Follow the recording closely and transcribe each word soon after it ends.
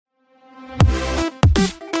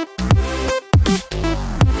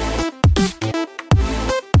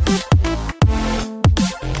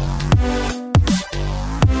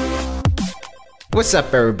What's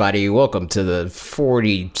up, everybody? Welcome to the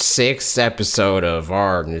 46th episode of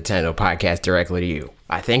our Nintendo podcast directly to you.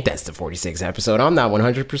 I think that's the 46th episode. I'm not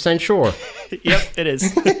 100% sure. Yep, it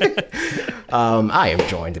is. I am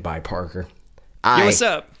joined by Parker. Yo, what's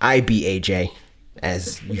up? I be AJ,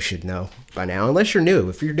 as you should know by now. Unless you're new.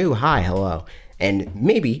 If you're new, hi, hello. And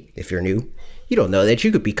maybe, if you're new, you don't know that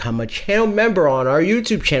you could become a channel member on our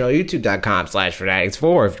YouTube channel,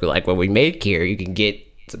 youtube.com/Fanatics4. If you like what we make here, you can get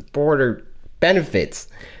supporter benefits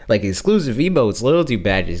like exclusive emotes, loyalty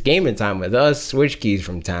badges, gaming time with us, Switch keys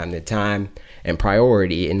from time to time, and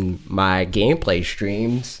priority in my gameplay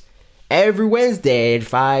streams every Wednesday at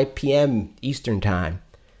 5 p.m. Eastern time.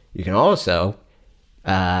 You can also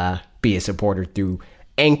be a supporter through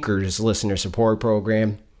Anchor's listener support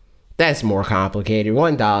program. That's more complicated.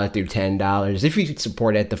 $1 through $10. If you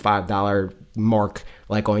support at the $5 mark,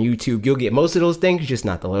 like on YouTube, you'll get most of those things, just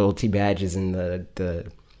not the loyalty badges and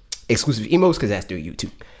the exclusive emotes, because that's through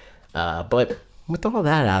YouTube. But with all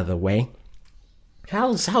that out of the way,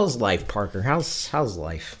 how's life, Parker? How's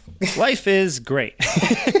life? Life is great.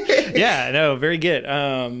 Yeah, no, very good.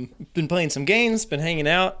 Been playing some games, been hanging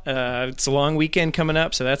out. It's a long weekend coming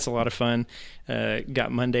up, so that's a lot of fun.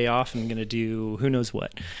 Got Monday off and I'm going to do who knows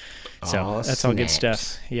what. So that's all good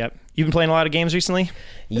stuff. Yep. You've been playing a lot of games recently?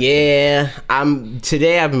 Yeah.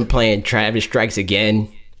 Today I've been playing Travis Strikes Again.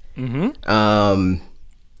 Mm-hmm.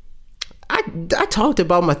 I talked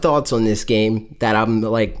about my thoughts on this game, that I'm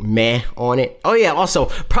like meh on it. Oh yeah, also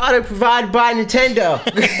product provided by Nintendo.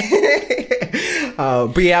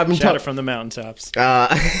 But yeah, I've been Shout it from the mountaintops.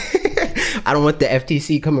 I don't want the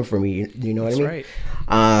FTC coming for me. You know what I mean? Right.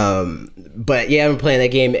 But yeah, I've been playing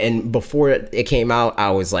that game, and before it came out,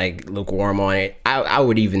 I was like lukewarm on it. I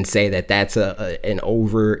would even say that that's an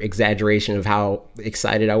over exaggeration of how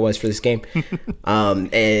excited I was for this game.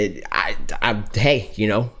 And I hey, you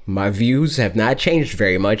know, my views have not changed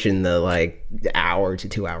very much in the like hour to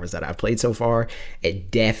 2 hours that I've played so far.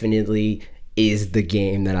 It definitely is the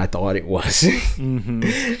game that I thought it was. Mm-hmm.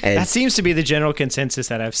 And that seems to be the general consensus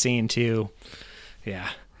that I've seen too. Yeah.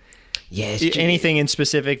 Yeah. Anything in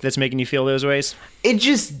specific that's making you feel those ways? It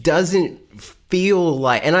just doesn't feel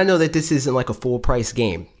like, and I know that this isn't like a full price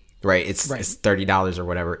game, right? It's $30 or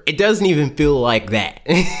whatever. It doesn't even feel like that.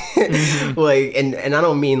 Mm-hmm. Like, and I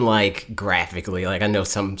don't mean like graphically. Like, I know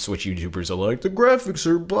some Switch YouTubers are like, the graphics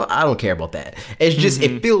are blah. I don't care about that. It's just,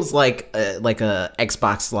 it feels like a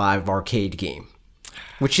Xbox Live arcade game.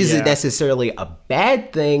 Which isn't necessarily a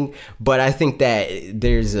bad thing, but I think that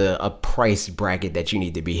there's a price bracket that you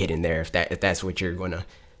need to be hitting there if that's what you're going to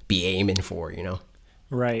be aiming for, you know?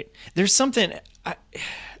 Right. There's something,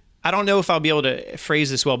 I don't know if I'll be able to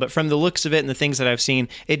phrase this well, but from the looks of it and the things that I've seen,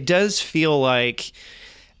 it does feel like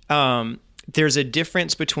there's a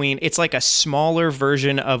difference between, it's like a smaller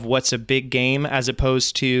version of what's a big game as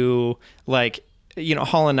opposed to like, you know,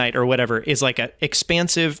 Hollow Knight or whatever is like a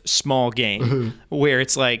expansive small game where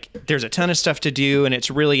it's like there's a ton of stuff to do and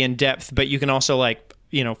it's really in depth, but you can also like,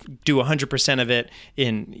 you know, do 100% of it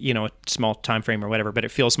in, you know, a small time frame or whatever, but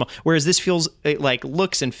it feels small. Whereas this feels, it like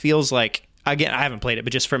looks and feels like, again, I haven't played it,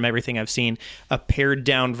 but just from everything I've seen, a pared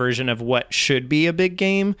down version of what should be a big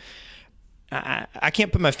game. I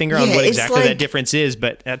can't put my finger on what exactly like, that difference is,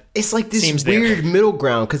 but it's like this weird middle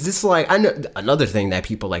ground, because it's like, I know another thing that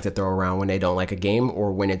people like to throw around when they don't like a game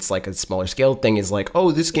or when it's like a smaller scale thing is like,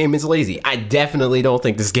 oh, this game is lazy. I definitely don't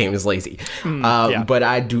think this game is lazy, but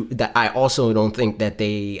I also don't think that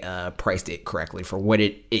they priced it correctly for what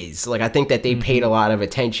it is. Like, I think that they paid a lot of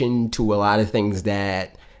attention to a lot of things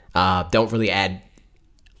that don't really add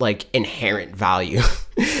like inherent value.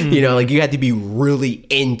 You know, like you have to be really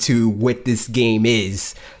into what this game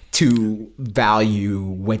is to value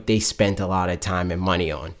what they spent a lot of time and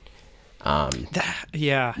money on.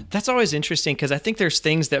 That's always interesting, because I think there's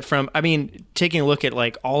things that taking a look at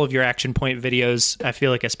like all of your Action Point videos, I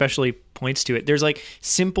feel like especially points to it. There's like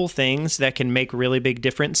simple things that can make really big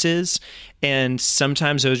differences, and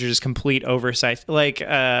sometimes those are just complete oversight. Like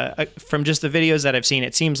from just the videos that I've seen,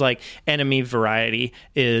 it seems like enemy variety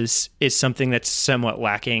is something that's somewhat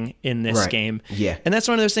lacking in this game. Yeah, and that's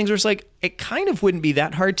one of those things where it's like it kind of wouldn't be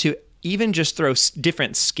that hard to even just throw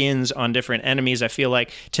different skins on different enemies, I feel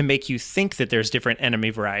like, to make you think that there's different enemy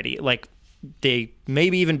variety. Like, they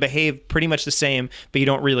maybe even behave pretty much the same, but you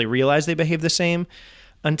don't really realize they behave the same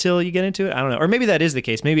until you get into it. I don't know. Or maybe that is the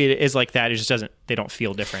case. Maybe it is like that. It just doesn't, they don't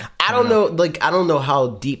feel different. I don't know. Like, I don't know how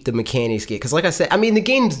deep the mechanics get. Because like I said, I mean, the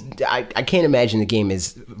game's, I can't imagine the game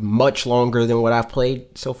is much longer than what I've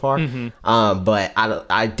played so far. But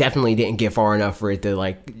I definitely didn't get far enough for it to,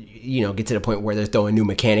 like, you know, get to the point where they're throwing new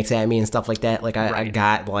mechanics at me and stuff like that. Like, I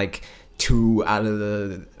got, like, 2 out of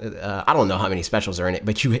the I don't know how many specials are in it,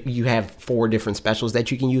 but you have 4 different specials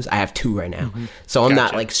that you can use. I have 2 right now, so I'm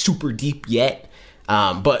not like super deep yet.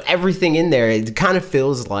 But everything in there, it kind of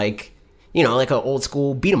feels like, you know, like an old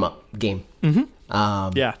school beat 'em up game.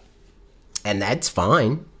 Yeah, and that's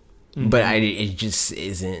fine, but it just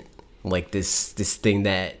isn't like this thing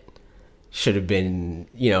that should have been,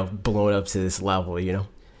 you know, blown up to this level, you know,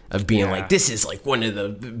 of being like, this is like one of the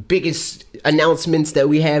biggest announcements that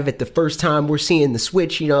we have at the first time we're seeing the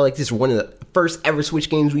Switch, you know, like this is one of the first ever Switch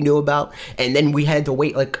games we knew about, and then we had to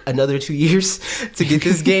wait like another 2 years to get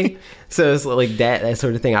this game. So it's like that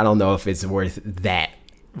sort of thing. I don't know if it's worth that.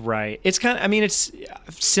 Right. It's kind of, I mean, it's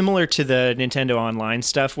similar to the Nintendo Online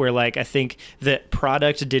stuff where, like, I think the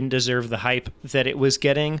product didn't deserve the hype that it was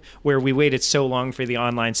getting, where we waited so long for the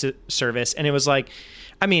online service. And it was like,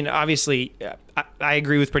 I mean, obviously, I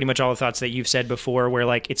agree with pretty much all the thoughts that you've said before, where,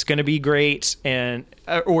 like, it's going to be great, and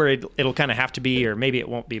or it'll kind of have to be, or maybe it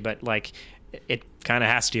won't be, but, like, it kind of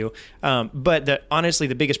has to. But honestly,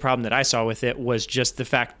 the biggest problem that I saw with it was just the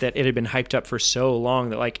fact that it had been hyped up for so long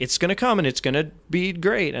that, like, it's going to come and it's going to be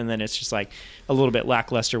great. And then it's just like a little bit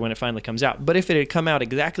lackluster when it finally comes out. But if it had come out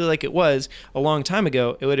exactly like it was a long time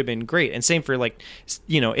ago, it would have been great. And same for, like,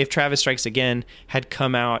 you know, if Travis Strikes Again had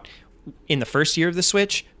come out in the first year of the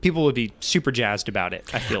Switch, people would be super jazzed about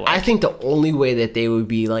it, I feel like. I think the only way that they would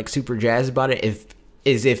be, like, super jazzed about it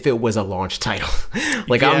is if it was a launch title.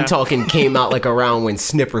 Like, I'm talking came out like around when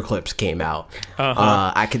Snipper Clips came out.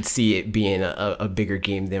 I could see it being a bigger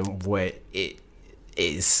game than what it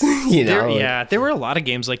is, you know? There were a lot of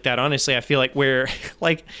games like that, honestly. I feel like where,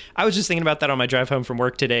 like, I was just thinking about that on my drive home from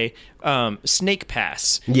work today. Snake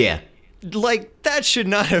Pass. Yeah. Like, that should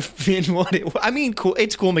not have been what it was. I mean, cool.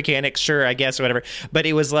 It's cool mechanics, sure, I guess, whatever. But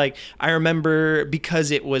it was like, I remember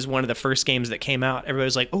because it was one of the first games that came out, everybody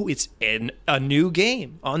was like, oh, it's a new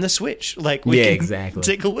game on the Switch. Like, we can exactly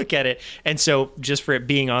take a look at it. And so just for it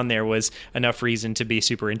being on there was enough reason to be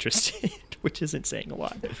super interested, which isn't saying a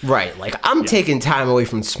lot. Right. Like, I'm taking time away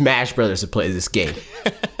from Smash Brothers to play this game.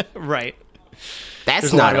 Right. That's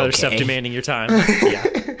There's not a lot of okay. other stuff demanding your time.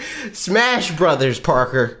 Yeah. Smash Brothers,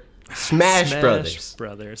 Parker. Smash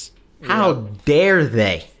Brothers. How dare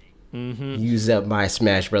they use up my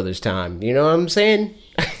Smash Brothers time? You know what I'm saying?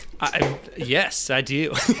 Yes, I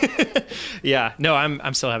do. Yeah, no,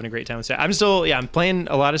 I'm still having a great time with Smash. I'm playing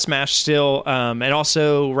a lot of Smash still, and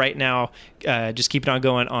also right now, just keeping on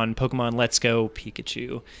going on Pokemon Let's Go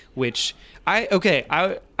Pikachu, which I'm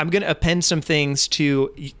gonna append some things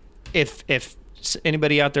to if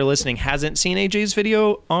anybody out there listening hasn't seen AJ's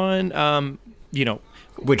video on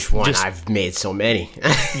Which one? I've made so many.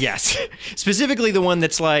 Yes. Specifically the one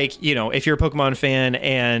that's like, you know, if you're a Pokemon fan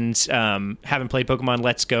and haven't played Pokemon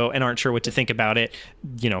Let's Go and aren't sure what to think about it,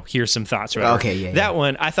 you know, here's some thoughts. Or okay, yeah. That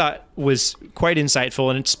one I thought was quite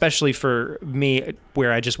insightful, and especially for me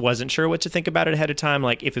where I just wasn't sure what to think about it ahead of time,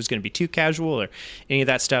 like if it was going to be too casual or any of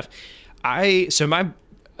that stuff. So my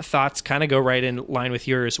thoughts kind of go right in line with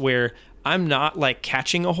yours, where I'm not like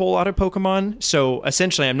catching a whole lot of Pokemon. So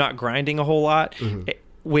essentially I'm not grinding a whole lot,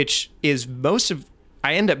 which is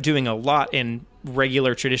I end up doing a lot in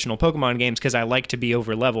regular traditional Pokemon games because I like to be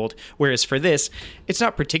over leveled. Whereas for this, it's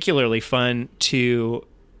not particularly fun to,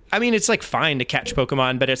 I mean, it's like fine to catch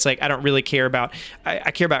Pokemon, but it's like I don't really care about,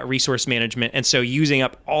 I care about resource management. And so using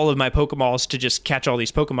up all of my Pokeballs to just catch all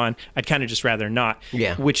these Pokemon, I'd kind of just rather not.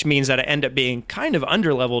 Yeah. Which means that I end up being kind of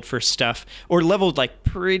under-leveled for stuff, or leveled like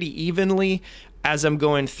pretty evenly as I'm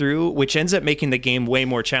going through, which ends up making the game way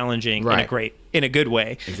more challenging in a good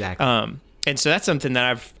way. Exactly. And so that's something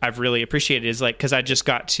that I've really appreciated, is like, because I just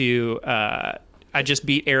got to I just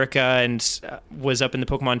beat Erica and was up in the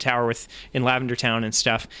Pokemon Tower in Lavender Town and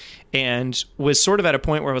stuff, and was sort of at a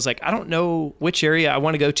point where I was like, I don't know which area I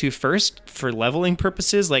want to go to first for leveling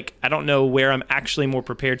purposes. Like, I don't know where I'm actually more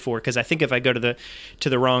prepared for, because I think if I go to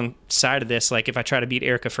the wrong side of this, like if I try to beat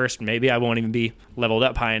Erica first, maybe I won't even be leveled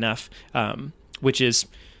up high enough, which is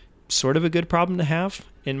sort of a good problem to have,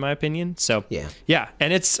 in my opinion. So yeah,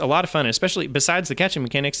 and it's a lot of fun, especially besides the catching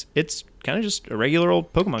mechanics. It's kind of just a regular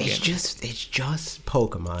old Pokemon game. It's just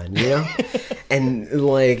Pokemon, you know. And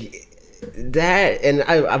like that, and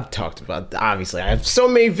I've talked about, obviously I have so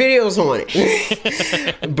many videos on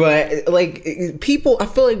it. But like people, I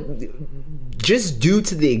feel like just due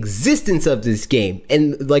to the existence of this game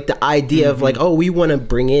and like the idea of like, oh, we want to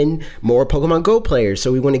bring in more Pokemon Go players,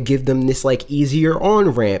 so we want to give them this like easier on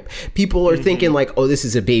ramp. People are thinking like, oh, this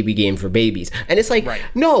is a baby game for babies, and it's like,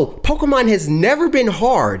 no, Pokemon has never been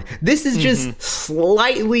hard. This is just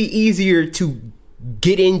slightly easier to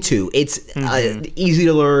get into. It's easy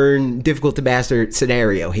to learn, difficult to master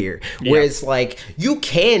scenario here. Where it's like, you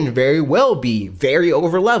can very well be very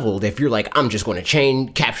over leveled if you're like, I'm just going to chain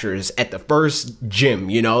captures at the first gym,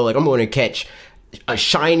 you know, like I'm going to catch a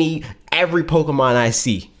shiny every Pokemon I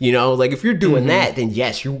see, you know, like if you're doing that, then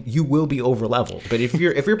yes, you will be over leveled. But if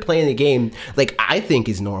you're playing the game, like I think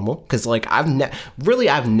is normal, because like I've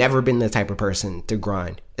never been the type of person to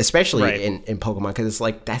grind, especially in Pokemon, because it's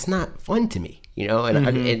like that's not fun to me, you know, and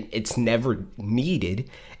it's never needed,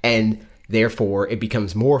 and therefore it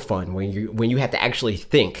becomes more fun when you have to actually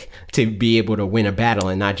think to be able to win a battle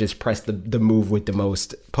and not just press the move with the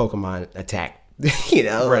most Pokemon attack. You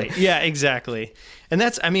know, right? Yeah, exactly. And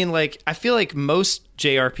that's, I mean, like, I feel like most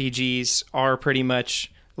JRPGs are pretty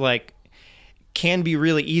much like, can be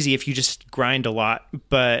really easy if you just grind a lot.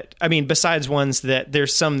 But I mean, besides ones that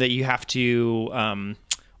there's some that you have to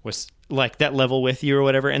was like that level with you or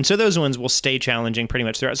whatever, and so those ones will stay challenging pretty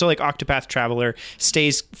much throughout. So like Octopath Traveler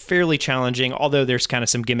stays fairly challenging, although there's kind of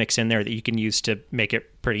some gimmicks in there that you can use to make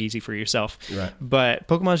it pretty easy for yourself. Right. But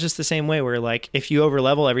Pokemon's just the same way, where like if you over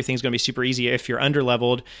level, everything's going to be super easy. If you're under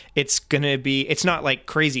leveled, it's not like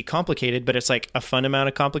crazy complicated, but it's like a fun amount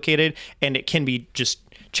of complicated, and it can be just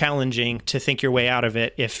challenging to think your way out of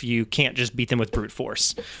it if you can't just beat them with brute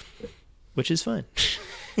force, which is fun.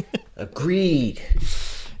 Agreed.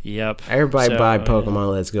 Yep. Everybody buy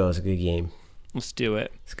Pokemon Let's Go. It's a good game. Let's do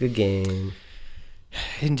it. It's a good game.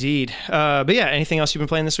 Indeed. But yeah, anything else you've been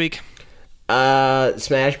playing this week?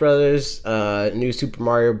 Smash Brothers, New Super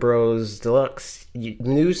Mario Bros. Deluxe,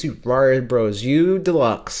 New Super Mario Bros. U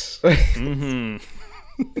Deluxe.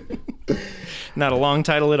 Not a long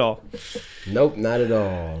title at all. Nope, not at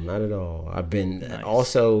all. Not at all. I've been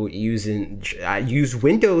also I used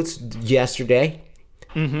Windows yesterday.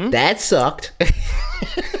 That sucked.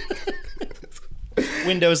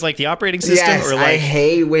 Windows like the operating system? Yes, or like... I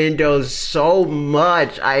hate Windows so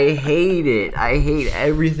much. I hate it. I hate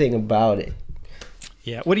everything about it.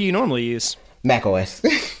 Yeah. What do you normally use? Mac OS.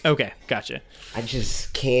 Okay, gotcha. I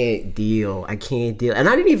just can't deal. I can't deal. And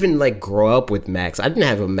I didn't even like grow up with Macs. I didn't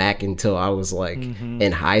have a Mac until I was like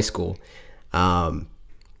in high school.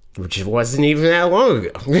 Which wasn't even that long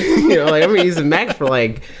ago. You know, like I've been using Macs for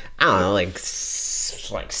like, I don't know, like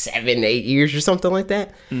 7-8 years or something like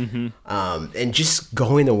that. And just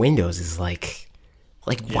going to Windows is like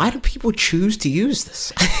why do people choose to use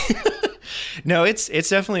this? No, it's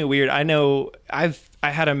definitely weird. I know I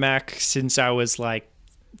had a Mac since I was like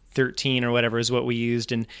 13 or whatever is what we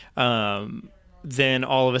used, and then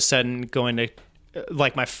all of a sudden going to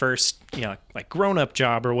like my first, you know, like grown-up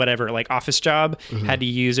job or whatever, like office job, had to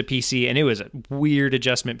use a PC, and it was a weird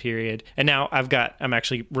adjustment period. And now I'm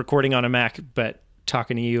actually recording on a Mac, but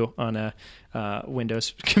talking to you on a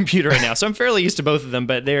Windows computer right now, so I'm fairly used to both of them.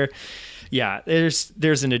 But there's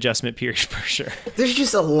an adjustment period for sure. There's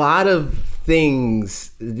just a lot of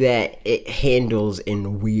things that it handles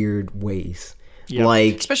in weird ways. Yep.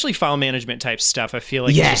 Like especially file management type stuff, I feel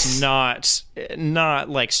like it's just not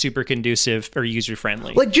like super conducive or user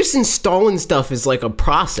friendly. Like just installing stuff is like a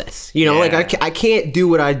process, you know. Like I can't do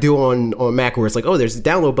what I do on Mac, where it's like, oh, there's a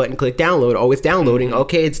download button, click download. Oh, it's downloading.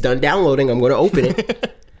 Okay, it's done downloading. I'm going to open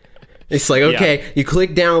it. It's like, okay, you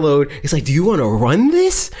click download. It's like, do you want to run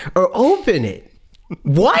this or open it?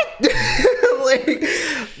 What? Like,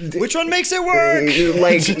 which one makes it work?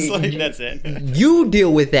 Like, just like that's it. You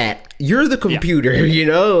deal with that. You're the computer, you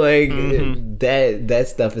know. Like that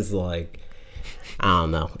stuff is like, I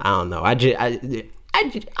don't know.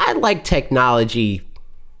 I like technology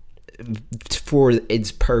for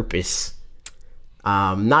its purpose.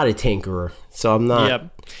 Not a tinkerer, so I'm not.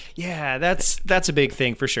 Yep. Yeah, that's a big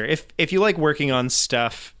thing for sure. If you like working on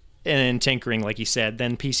stuff and tinkering, like you said,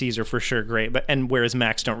 then PCs are for sure great. Whereas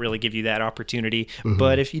Macs don't really give you that opportunity.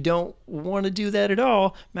 But if you don't want to do that at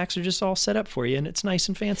all, Macs are just all set up for you, and it's nice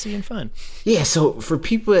and fancy and fun. Yeah. So for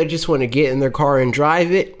people that just want to get in their car and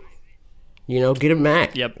drive it, you know, get a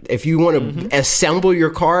Mac. Yep. If you want to assemble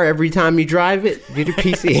your car every time you drive it, get a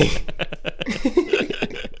PC.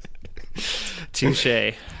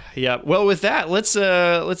 Touche. Yeah. Well, with that, let's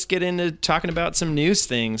get into talking about some news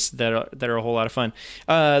things that are a whole lot of fun.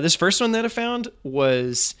 This first one that I found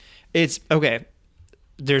it's okay.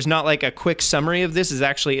 There's not like a quick summary of this. Is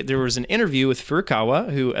actually there was an interview with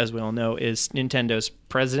Furukawa, who, as we all know, is Nintendo's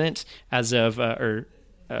president as of I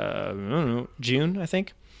don't know, June, I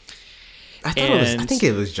think. I think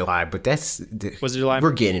it was July, but was it July?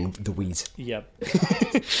 We're getting the weeds. Yep.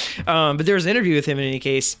 But there was an interview with him in any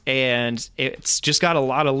case, and it's just got a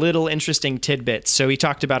lot of little interesting tidbits. So he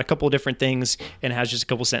talked about a couple of different things and has just a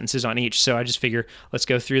couple sentences on each. So I just figure let's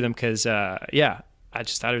go through them because, I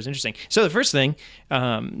just thought it was interesting. So the first thing,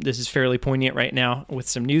 this is fairly poignant right now with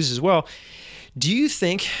some news as well. Do you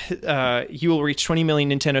think you will reach 20 million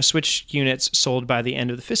Nintendo Switch units sold by the end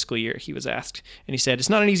of the fiscal year? He was asked. And he said, it's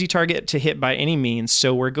not an easy target to hit by any means,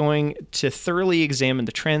 so we're going to thoroughly examine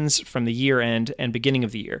the trends from the year end and beginning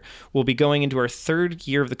of the year. We'll be going into our third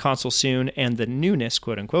year of the console soon, and the newness,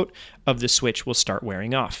 quote unquote, of the Switch will start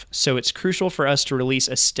wearing off. So it's crucial for us to release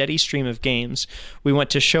a steady stream of games. We want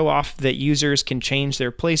to show off that users can change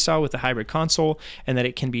their playstyle with the hybrid console and that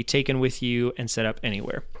it can be taken with you and set up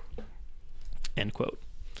anywhere. End quote.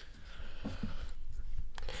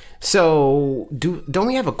 So, don't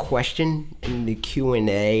we have a question in the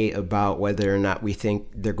Q&A about whether or not we think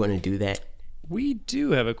they're going to do that? We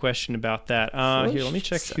do have a question about that. Here, let me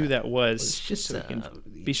check who that was, just so we can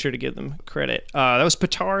be sure to give them credit. That was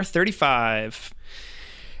Patar35.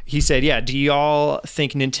 He said, yeah, do y'all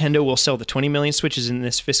think Nintendo will sell the 20 million Switches in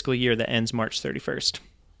this fiscal year that ends March 31st?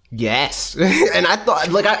 Yes. And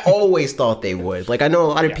I always thought they would. Like, I know a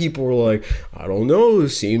lot of people were like, I don't know, it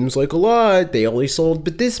seems like a lot. They only sold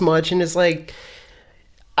but this much. And it's like,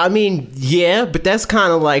 I mean, yeah, but that's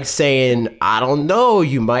kind of like saying, I don't know,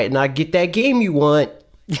 you might not get that game you want.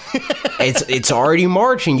 It's already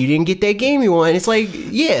March and you didn't get that game you want. It's like,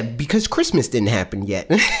 yeah, because Christmas didn't happen yet.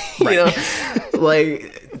 You know,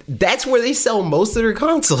 like, that's where they sell most of their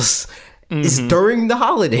consoles. It's during the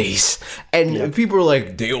holidays. And people are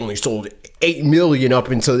like, they only sold 8 million up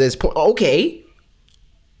until this point. Okay.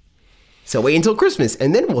 So wait until Christmas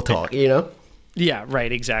and then we'll talk, you know? Yeah,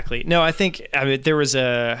 right, exactly. No, I mean, there was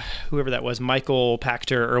whoever that was, Michael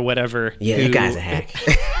Pachter or whatever. Yeah, that guy's a hack.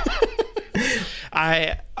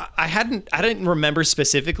 I didn't remember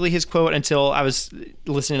specifically his quote until I was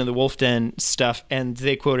listening to the Wolf Den stuff, and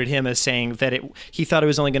they quoted him as saying that he thought it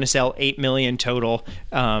was only going to sell 8 million total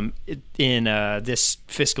in this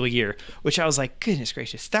fiscal year, which I was like, goodness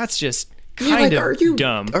gracious, that's just kind of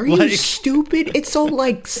dumb. Are you stupid? It sold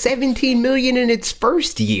like 17 million in its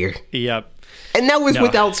first year. Yep. And that was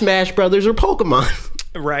without Smash Brothers or Pokemon.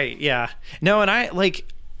 Right, yeah. No, and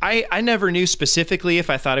I never knew specifically if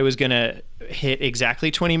I thought it was going to hit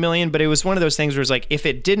exactly 20 million, but it was one of those things where it's like, if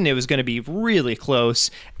it didn't, it was going to be really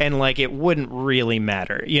close and like it wouldn't really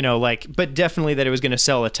matter, you know, like, but definitely that it was going to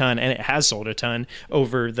sell a ton, and it has sold a ton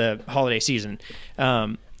over the holiday season.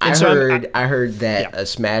 I heard that a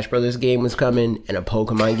Smash Brothers game was coming and a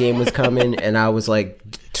Pokemon game was coming, and I was like,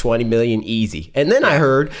 20 million easy. And then I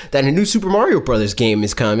heard that a new Super Mario Brothers game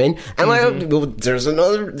is coming, and well, there's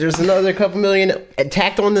another couple million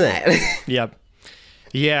tacked onto that. Yep.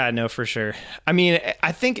 Yeah, no, for sure. I mean,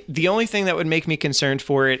 I think the only thing that would make me concerned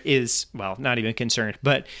for it is, well, not even concerned,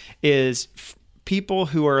 but is people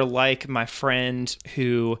who are like my friend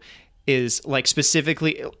who is like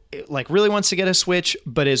specifically like really wants to get a Switch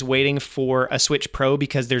but is waiting for a Switch Pro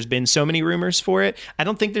because there's been so many rumors for it. I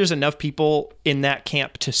don't think there's enough people in that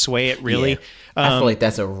camp to sway it really. I feel like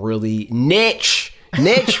that's a really niche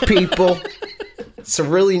people. It's a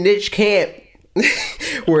really niche camp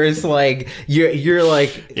where it's like you're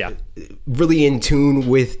like really in tune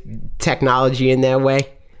with technology in that way.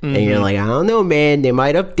 And you're like, I don't know, man, they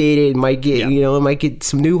might update it, might get it might get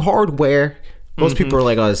some new hardware. Most people are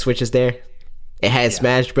like, oh, the Switch is there. It has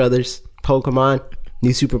Smash Brothers, Pokemon,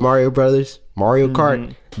 new Super Mario Brothers, Mario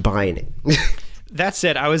Kart. Buying it. That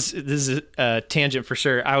said, this is a tangent for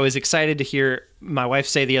sure. I was excited to hear my wife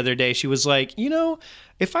say the other day, she was like,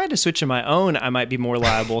 if I had to Switch on my own, I might be more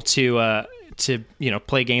liable to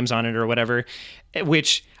play games on it or whatever,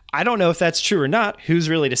 which I don't know if that's true or not. Who's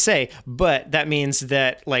really to say? But that means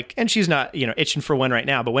that and she's not, itching for one right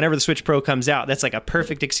now, but whenever the Switch Pro comes out, that's like a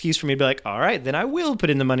perfect excuse for me to be like, all right, then I will put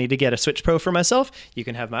in the money to get a Switch Pro for myself. You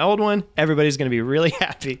can have my old one. Everybody's going to be really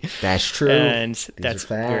happy. That's true. And that's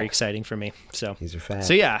very exciting for me. So these are facts.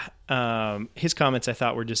 So yeah, his comments I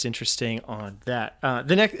thought were just interesting on that.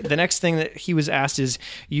 The next thing that he was asked is,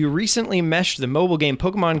 you recently meshed the mobile game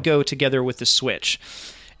Pokemon Go together with the Switch.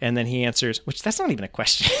 And then he answers, which that's not even a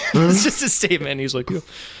question. It's just a statement. He's like,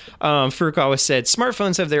 Furukawa said,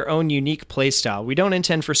 smartphones have their own unique play style. We don't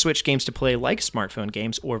intend for Switch games to play like smartphone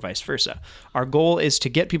games or vice versa. Our goal is to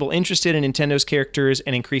get people interested in Nintendo's characters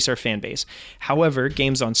and increase our fan base. However,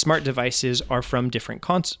 games on smart devices are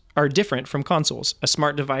different from consoles. A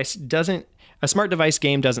smart device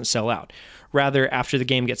game doesn't sell out. Rather, after the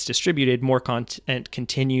game gets distributed, more content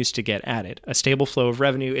continues to get added. A stable flow of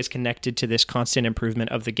revenue is connected to this constant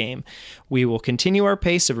improvement of the game. We will continue our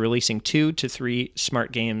pace of releasing 2 to 3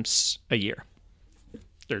 smart games a year.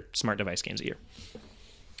 Or smart device games a year.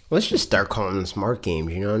 Let's just start calling them smart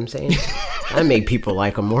games, you know what I'm saying? That made people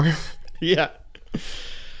like them more. Yeah.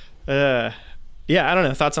 I don't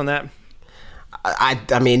know. Thoughts on that?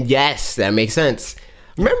 I mean, yes, that makes sense.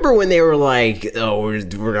 Remember when they were like, "Oh,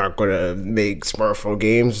 we're not gonna make smartphone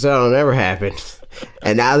games. That'll never happen."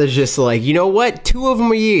 And now they're just like, you know what? 2 of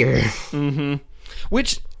them a year.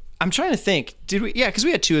 Which I'm trying to think. Did we? Yeah, because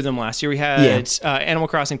we had 2 of them last year. We had Animal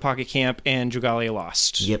Crossing Pocket Camp and Dragalia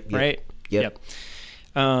Lost. Yep. Right. Yep.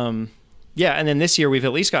 Yeah, and then this year we've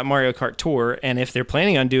at least got Mario Kart Tour, and if they're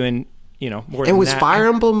planning on doing, more. And was Fire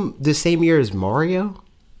Emblem the same year as Mario?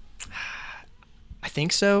 I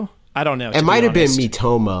think so. I don't know. It might have been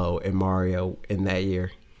Miitomo and Mario in that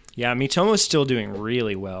year. Yeah, Miitomo's still doing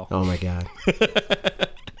really well. Oh my god.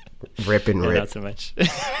 Rip and rip. Not so much.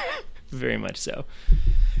 Very much so.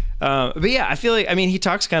 But yeah, I feel like, he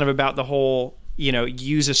talks kind of about the whole,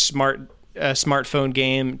 use a smartphone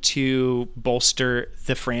game to bolster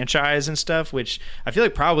the franchise and stuff, which I feel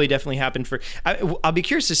like probably definitely happened I'll be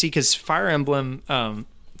curious to see, because Fire Emblem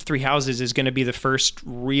Three Houses is going to be the first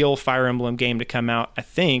real Fire Emblem game to come out, I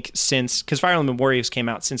think, because Fire Emblem Warriors came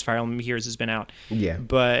out since Fire Emblem Heroes has been out. Yeah.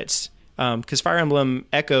 But because Fire Emblem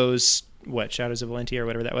Echoes, Shadows of Valentia or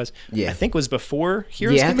whatever that was, I think was before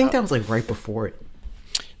Heroes came I think out. that was like right before it.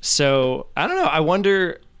 So, I don't know. I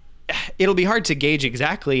wonder, it'll be hard to gauge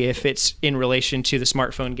exactly if it's in relation to the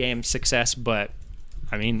smartphone game success, but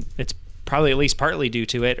it's probably at least partly due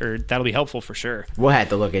to it, or that'll be helpful for sure. We'll have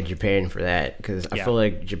to look at Japan for that, because I feel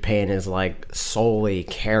like Japan is like solely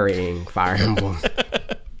carrying Fire Emblem.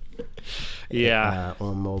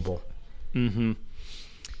 On mobile. Mm-hmm.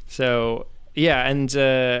 So yeah, and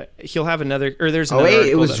he'll have another, or there's another. Oh wait,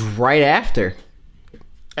 it was right after.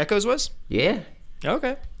 Echoes was? Yeah.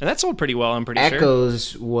 Okay, and that sold pretty well. I'm pretty sure.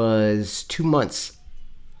 Echoes was 2 months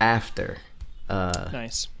after.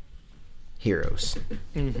 Nice. Heroes.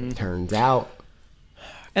 Turns out.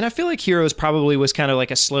 And I feel like Heroes probably was kind of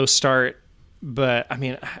like a slow start, but I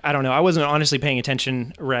don't know. I wasn't honestly paying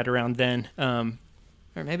attention right around then. Or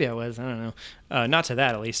maybe I was. I don't know. Not to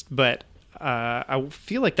that, at least. But I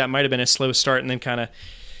feel like that might have been a slow start, and then kind of,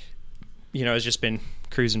 it's just been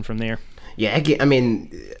cruising from there. Yeah,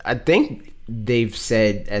 I think they've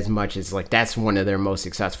said as much as like that's one of their most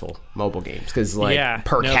successful mobile games, because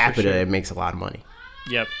per capita it makes a lot of money.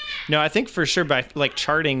 Yep. No, I think for sure, by like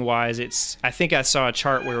charting wise, I think I saw a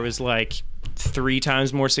chart where it was like 3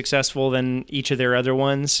 times more successful than each of their other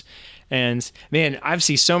ones. And man, I've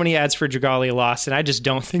seen so many ads for Dragalia Lost, and I just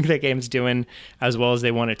don't think that game's doing as well as they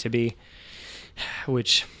want it to be.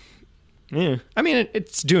 Which,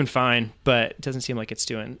 it's doing fine, but it doesn't seem like it's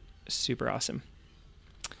doing super awesome.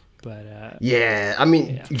 But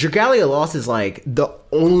Dragalia Lost is like the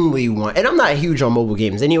only one, and I'm not huge on mobile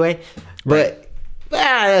games anyway, but. Right.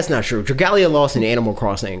 That's not true. Dragalia Lost and Animal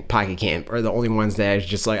Crossing Pocket Camp are the only ones that I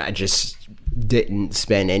just didn't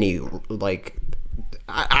spend any, like,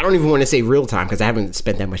 I don't even want to say real time, because I haven't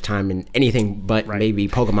spent that much time in anything but maybe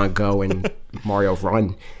Pokemon Go and Mario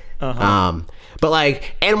Run. But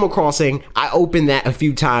like Animal Crossing, I opened that a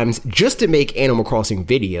few times just to make Animal Crossing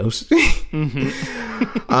videos.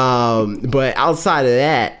 But outside of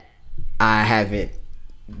that, I haven't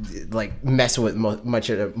like messing with much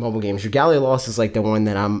of the mobile games. Dragalia Lost is like the one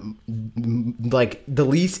that I'm like the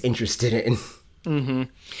least interested in.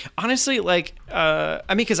 Honestly, like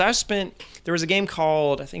because there was a game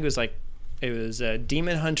called, I think it was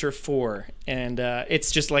Demon Hunter 4, and it's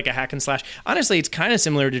just like a hack and slash. Honestly, it's kind of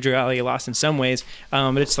similar to Dragalia Lost in some ways,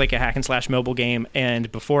 but it's like a hack and slash mobile game.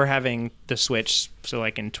 And before having the Switch, so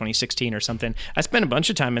like in 2016 or something, I spent a bunch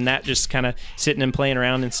of time in that, just kind of sitting and playing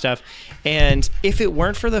around and stuff. And if it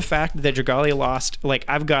weren't for the fact that Dragalia Lost, like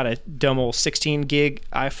I've got a dumb old 16 gig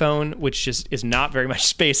iPhone, which just is not very much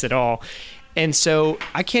space at all. And so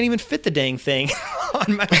I can't even fit the dang thing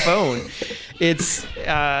on my phone. It's,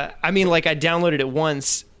 I downloaded it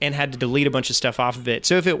once and had to delete a bunch of stuff off of it.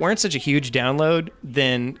 So if it weren't such a huge download,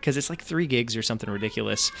 then, because it's like 3 gigs or something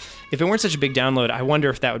ridiculous. If it weren't such a big download, I wonder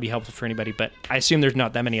if that would be helpful for anybody. But I assume there's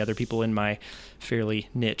not that many other people in my fairly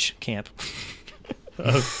niche camp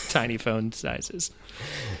of tiny phone sizes.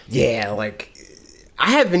 Yeah, like,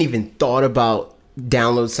 I haven't even thought about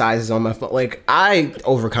download sizes on my phone. Like, I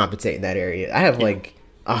overcompensate in that area. I have like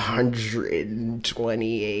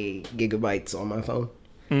 128 gigabytes on my phone,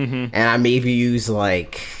 and I maybe use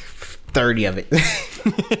like 30 of it.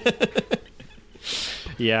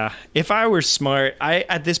 Yeah, if I were smart,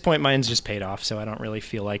 at this point mine's just paid off, so I don't really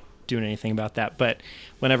feel like doing anything about that. But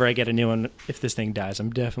whenever I get a new one, if this thing dies,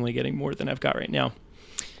 I'm definitely getting more than I've got right now.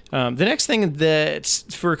 The next thing that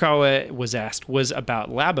Furukawa was asked was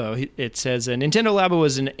about Labo. It says, Nintendo Labo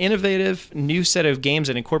was an innovative new set of games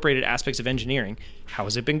that incorporated aspects of engineering. How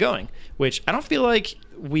has it been going? Which I don't feel like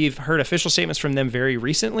we've heard official statements from them very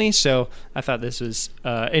recently, so I thought this was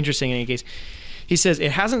interesting in any case. He says,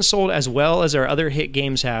 it hasn't sold as well as our other hit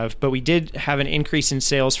games have, but we did have an increase in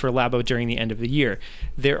sales for Labo during the end of the year.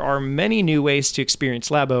 There are many new ways to experience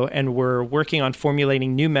Labo, and we're working on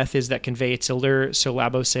formulating new methods that convey its allure so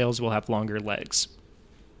Labo sales will have longer legs.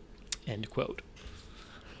 End quote.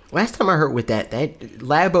 Last time I heard with that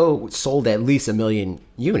Labo sold at least 1 million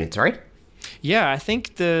units, right? Yeah, I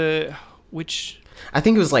think I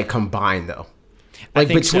think it was like combined though. Like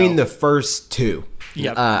between the first two.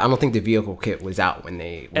 Yep. I don't think the vehicle kit was out when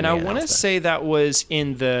they. And I want to say that was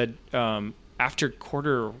in the after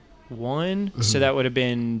quarter one, Mm-hmm. so that would have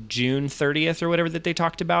been June 30th or whatever that they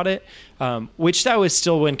talked about it. Which that was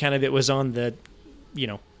still when kind of it was on the,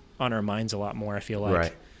 on our minds a lot more. I feel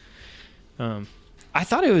like. Right. I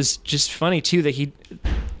thought it was just funny too that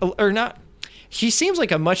he seems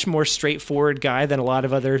like a much more straightforward guy than a lot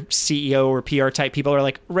of other CEO or PR type people are.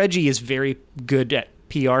 Like Reggie is very good at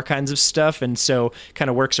PR kinds of stuff, and so kind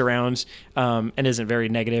of works around and isn't very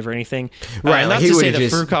negative or anything. Right. Not to say that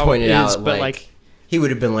Furcal is, but like he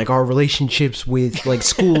would have been like our relationships with like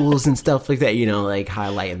schools and stuff like that, like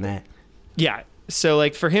highlighting that. Yeah. So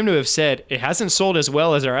like for him to have said it hasn't sold as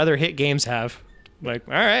well as our other hit games have, like,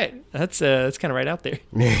 all right, that's kind of right out there.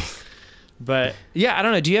 But yeah, I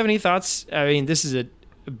don't know. Do you have any thoughts? I mean, this is a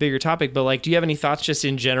bigger topic, but like, do you have any thoughts just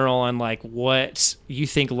in general on like what you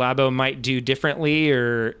think Labo might do differently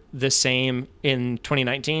or the same in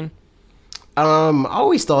 2019? I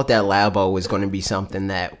always thought that Labo was going to be something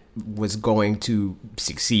that was going to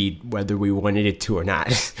succeed whether we wanted it to or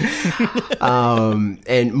not.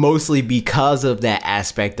 And mostly because of that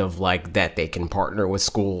aspect of like that they can partner with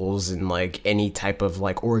schools and like any type of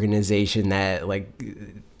like organization that like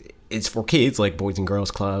it's for kids, like Boys and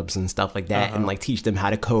Girls Clubs and stuff like that, and like teach them how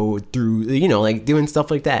to code through, like doing stuff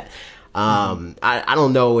like that. I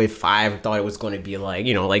don't know if I ever thought it was going to be like,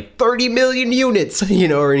 like 30 million units,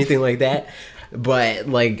 or anything like that. But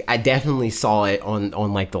like, I definitely saw it on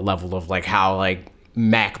like the level of like how like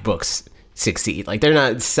MacBooks succeed. Like they're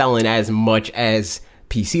not selling as much as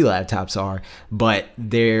PC laptops are, but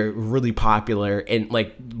they're really popular and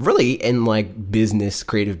like really in like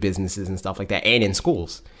creative businesses and stuff like that, and in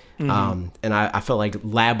schools. And I feel like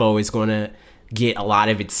Labo is going to get a lot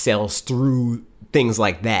of its sales through things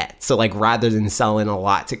like that. So like rather than selling a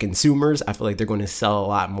lot to consumers, I feel like they're going to sell a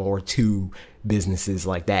lot more to businesses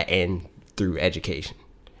like that and through education.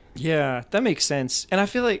 Yeah, that makes sense. And I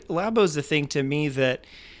feel like Labo's the thing to me that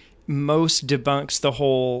most debunks the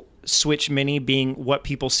whole Switch Mini being what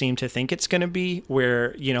people seem to think it's going to be,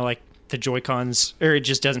 where, like the Joy-Cons, or it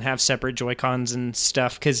just doesn't have separate Joy-Cons and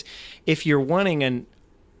stuff. Because if you're wanting an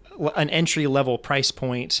entry-level price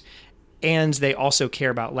point and they also care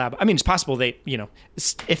about Labo, I mean, it's possible they,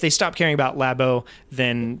 if they stop caring about Labo,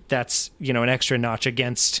 then that's, an extra notch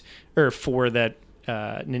against or for that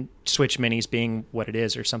Switch Minis being what it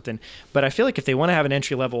is or something. But I feel like if they want to have an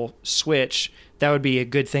entry-level Switch, that would be a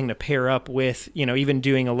good thing to pair up with, even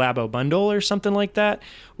doing a Labo bundle or something like that,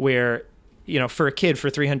 where, for a kid for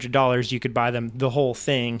 $300, you could buy them the whole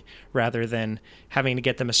thing rather than having to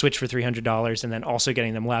get them a Switch for $300 and then also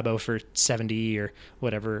getting them Labo for $70 or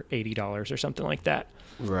whatever, $80 or something like that.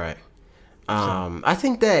 Right. I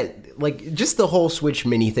think that like just the whole Switch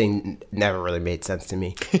Mini thing never really made sense to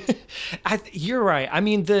me. You're right. I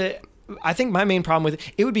mean, I think my main problem with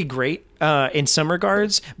it would be great in some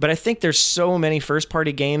regards, but I think there's so many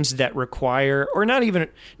first-party games that require, or not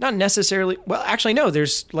necessarily. Well, actually, no.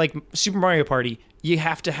 There's like Super Mario Party. You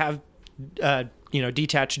have to have,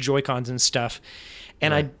 detached Joy-Cons and stuff,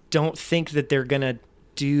 and right. I don't think that they're gonna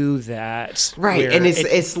do that. Right, and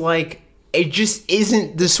it's like. It just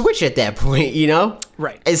isn't the Switch at that point,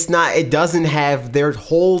 Right. It's not. It doesn't have their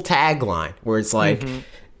whole tagline where it's like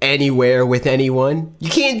anywhere with anyone. You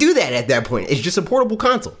can't do that at that point. It's just a portable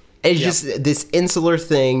console. It's just this insular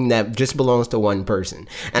thing that just belongs to one person.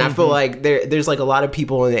 And I feel like there's like a lot of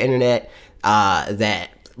people on the internet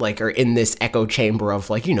that like are in this echo chamber of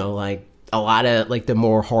like, like a lot of like the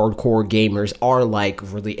more hardcore gamers are like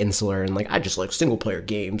really insular and like I just like single player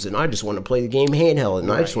games and I just want to play the game handheld and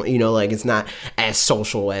I just want like it's not as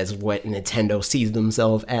social as what Nintendo sees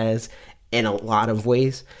themselves as in a lot of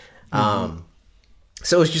ways.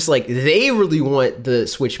 So it's just like they really want the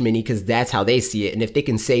Switch Mini because that's how they see it, and if they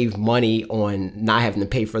can save money on not having to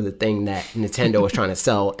pay for the thing that Nintendo is trying to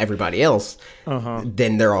sell everybody else,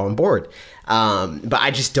 then they're all on board. But I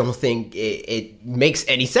just don't think it makes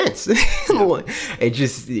any sense.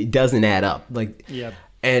 It doesn't add up. Like,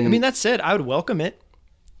 and I mean, that said, I would welcome it.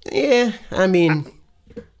 Yeah, I mean,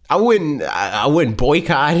 I wouldn't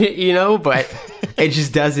boycott it, but it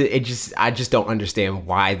just doesn't. I just don't understand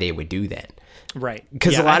why they would do that. Right.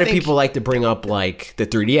 Because Yeah, a lot I of think- people like to bring up like the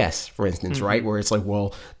 3DS, for instance, right? Where it's like,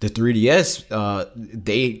 well, the 3DS,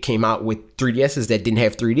 they came out with 3DSs that didn't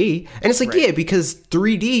have 3D. And it's like, yeah, because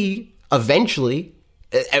 3D eventually,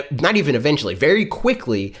 not even eventually, very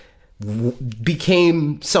quickly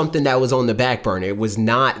became something that was on the back burner. It was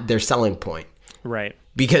not their selling point. Right.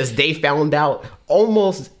 Because they found out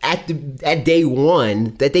almost at day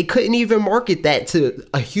one that they couldn't even market that to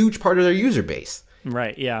a huge part of their user base.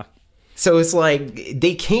 Right. Yeah. So it's like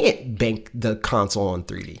they can't bank the console on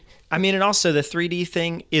 3D. I mean, and also the 3D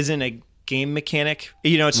thing isn't a game mechanic.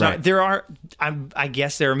 You know, it's Right. not. There are. I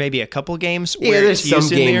guess there are maybe a couple games Yeah, where there's it's some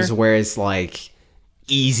used in games there. where it's like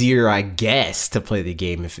easier, I guess, to play the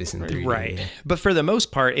game if it's in 3D. Right. But for the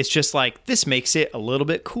most part, it's just like this makes it a little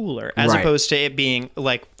bit cooler as Right. opposed to it being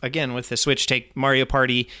like, again, with the Switch, take Mario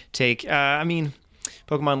Party, take,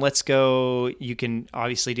 Pokemon Let's Go, you can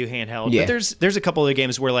obviously do handheld. Yeah. But there's a couple of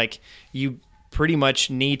games where like you pretty much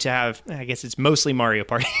need to have, I guess it's mostly Mario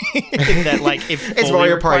Party. that like it It's fully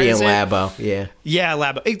Mario Party and requires it. Labo, yeah. Yeah,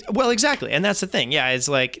 Labo. Well, exactly. And that's the thing. Yeah, it's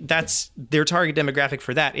like that's their target demographic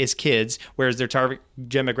for that is kids, whereas their target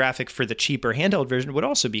demographic for the cheaper handheld version would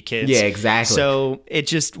also be kids. Yeah, exactly. So it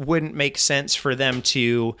just wouldn't make sense for them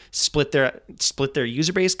to split their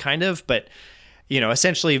user base kind of, but you know,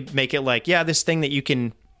 essentially make it like, yeah, this thing that you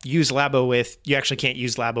can use Labo with, you actually can't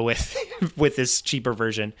use Labo with with this cheaper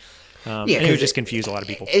version. Yeah, and it 'cause would just confuse a lot of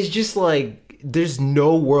people. It's just like there's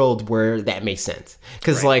no world where that makes sense.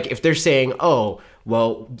 Because Right. like if they're saying, oh,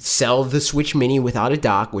 well, sell the Switch Mini without a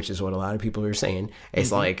dock, which is what a lot of people are saying.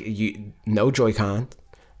 It's like no Joy-Con,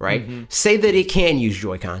 right? Say that it can use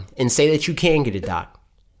Joy-Con and say that you can get a dock.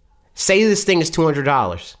 Say this thing is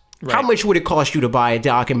 $200. How Right. much would it cost you to buy a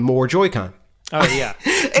dock and more Joy-Con? Oh yeah,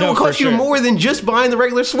 It will cost you more than just buying the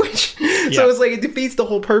regular Switch. So it's like it defeats the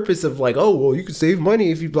whole purpose of like, oh well, you can save money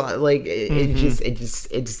if you buy. Like it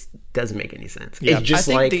just doesn't make any sense. Yeah, It's just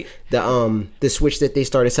I think like the Switch that they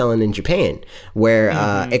started selling in Japan, where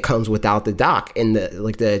it comes without the dock and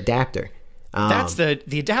the adapter. That's the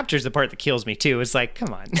adapter's the part that kills me too. It's like,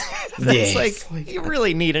 come on, that's Yeah, it's like you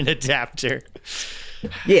really need an adapter.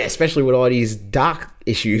 Yeah, especially with all these dock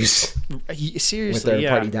issues with Seriously, third yeah.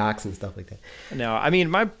 party docks and stuff like that. No, I mean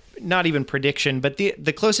my not even prediction, but the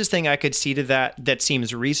closest thing I could see to that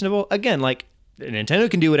seems reasonable. Again, like Nintendo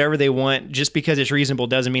can do whatever they want. Just because it's reasonable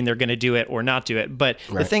doesn't mean they're going to do it or not do it. But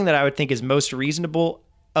the thing that I would think is most reasonable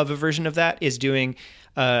of a version of that is doing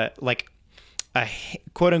like a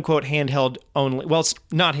quote unquote handheld only. Well, it's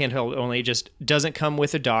not handheld only. It just doesn't come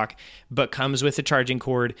with a dock, but comes with a charging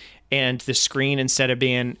cord, and the screen instead of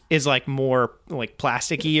being is like more like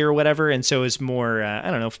plasticky or whatever, and so is more I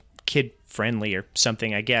don't know, kid friendly or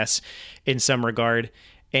something, I guess, in some regard,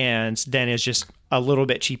 and then is just a little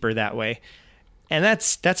bit cheaper that way. And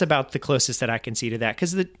that's about the closest that I can see to that,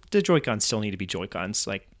 because the Joy-Cons still need to be Joy-Cons,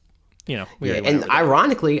 like, you know. We already went And over that.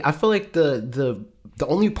 ironically, I feel like the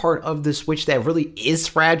only part of the Switch that really is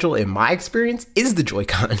fragile in my experience is the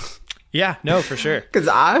Joy-Con. Yeah, no, for sure. Because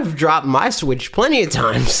I've dropped my Switch plenty of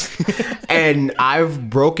times. And I've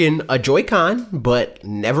broken a Joy-Con, but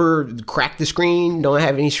never cracked the screen, don't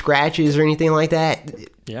have any scratches or anything like that.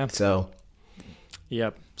 Yeah. So,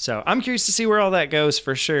 Yep. So I'm curious to see where all that goes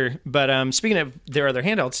for sure. But speaking of their other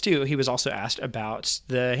handhelds too, he was also asked about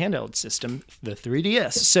the handheld system, the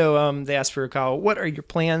 3DS. So they asked for Kyle, what are your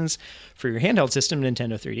plans for your handheld system,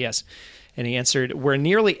 Nintendo 3DS? And he answered, we're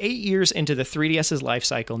nearly 8 years into the 3DS's life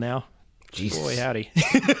cycle now. Jesus. Boy, howdy.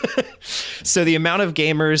 So the amount of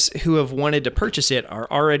gamers who have wanted to purchase it are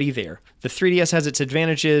already there. The 3DS has its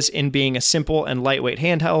advantages in being a simple and lightweight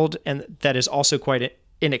handheld, and that is also quite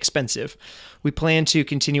inexpensive. We plan to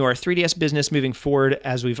continue our 3DS business moving forward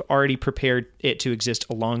as we've already prepared it to exist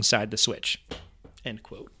alongside the Switch. End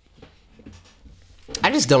quote.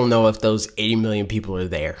 I just don't know if those 80 million people are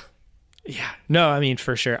there. Yeah, no, I mean,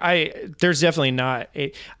 for sure. There's definitely not.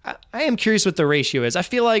 I am curious what the ratio is. I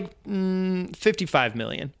feel like 55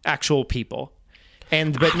 million actual people,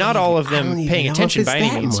 but not all of I don't them even paying know attention if it's by any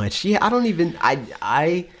that means. much. Yeah, I don't even.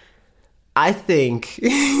 I think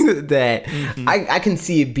that I can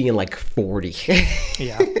see it being like 40.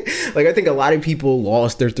 Yeah. Like I think a lot of people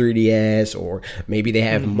lost their 3DS, or maybe they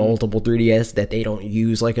have multiple 3DS that they don't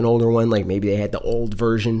use, like an older one. Like maybe they had the old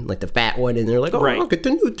version, like the fat one, and they're like, oh, Right. I'll get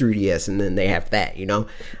the new 3DS, and then they have that, you know?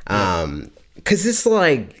 Because it's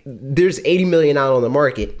like there's 80 million out on the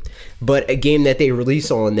market, but a game that they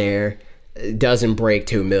release on there doesn't break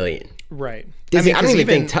 2 million. Right. I don't 'cause even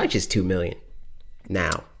think touches 2 million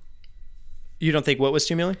now. You don't think what was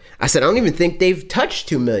 2 million? I said I don't even think they've touched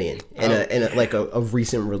 2 million in a like a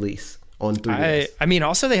recent release on 3DS. I mean,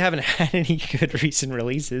 also they haven't had any good recent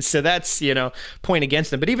releases, so that's, point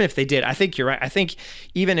against them. But even if they did, I think you're right. I think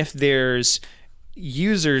even if there's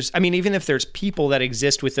users, I mean, even if there's people that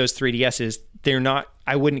exist with those 3DSs, they're not,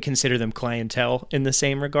 I wouldn't consider them clientele in the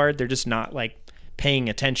same regard. They're just not like paying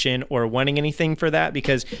attention or wanting anything for that,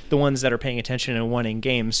 because the ones that are paying attention and wanting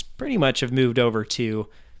games pretty much have moved over to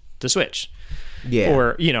the Switch. Yeah.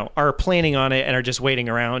 Or, are planning on it and are just waiting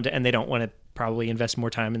around, and they don't want to probably invest more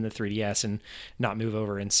time in the 3DS and not move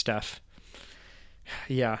over and stuff.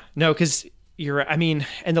 Yeah. No, because I mean,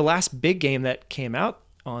 and the last big game that came out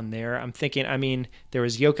on there, I'm thinking, I mean, there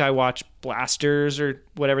was Yokai Watch Blasters or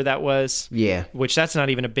whatever that was. Yeah. Which that's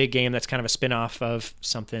not even a big game. That's kind of a spin-off of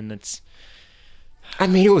something that's... I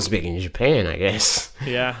mean, it was big in Japan, I guess.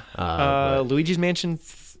 Yeah. Luigi's Mansion,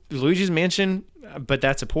 but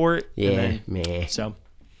that's a port. Yeah, man. So,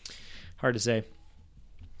 hard to say.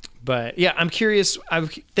 But yeah, I'm curious.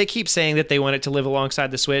 They keep saying that they want it to live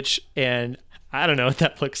alongside the Switch, and I don't know what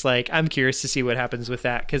that looks like. I'm curious to see what happens with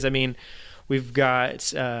that, because I mean, we've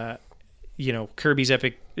got Kirby's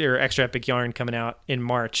Epic or Extra Epic Yarn coming out in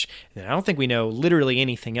March, and I don't think we know literally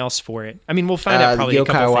anything else for it. I mean, we'll find out probably a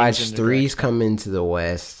couple Yokai things. Watch 3's coming to the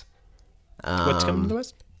West. What's coming to the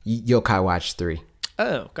West? Yokai Watch 3.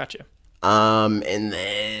 Oh, gotcha. And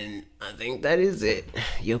then I think that is it.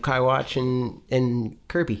 Yokai Watch and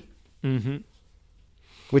Kirby. Mm-hmm.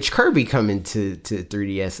 Which Kirby coming to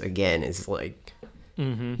 3DS again is like,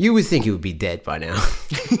 you would think it would be dead by now.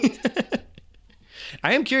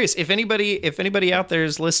 I am curious if anybody out there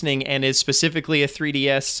is listening and is specifically a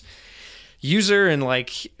 3DS user and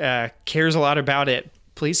cares a lot about it.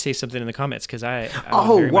 Please say something in the comments, because I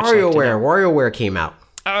would very much like to know. WarioWare came out.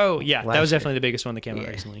 Oh yeah, that was definitely the biggest one that came out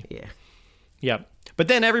recently. Yeah. Yep. But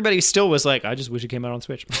then everybody still was like, I just wish it came out on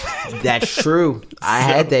Switch. That's true. I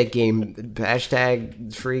had that game,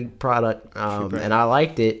 hashtag free product, and I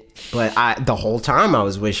liked it. But the whole time I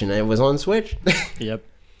was wishing it was on Switch. Yep.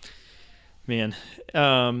 Man.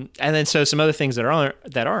 And then so some other things that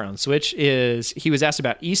are on Switch is he was asked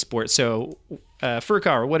about esports. So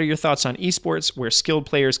Furukawa, what are your thoughts on esports where skilled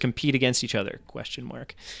players compete against each other? ?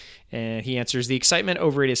 And he answers, the excitement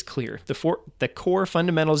over it is clear. The core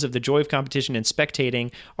fundamentals of the joy of competition and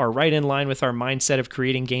spectating are right in line with our mindset of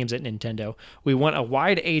creating games at Nintendo. We want a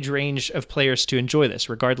wide age range of players to enjoy this,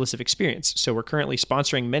 regardless of experience. So we're currently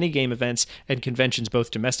sponsoring many game events and conventions both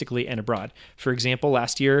domestically and abroad. For example,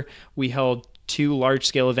 last year we held 2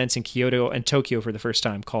 large-scale events in Kyoto and Tokyo for the first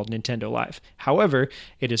time, called Nintendo Live. However,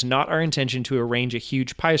 it is not our intention to arrange a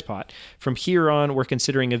huge prize pot. From here on, we're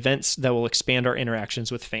considering events that will expand our interactions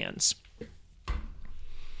with fans.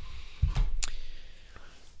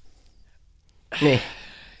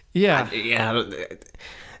 Yeah.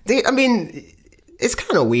 I mean, it's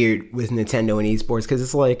kind of weird with Nintendo and esports, because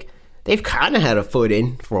it's like they've kind of had a foot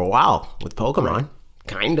in for a while with Pokemon. Right.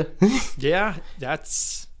 Kind of. Yeah,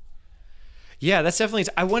 that's definitely.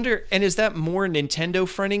 I wonder, and is that more Nintendo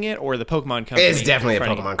fronting it or the Pokemon company? It's definitely a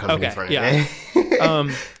Pokemon company fronting it.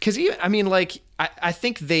 Because I mean, I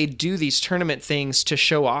think they do these tournament things to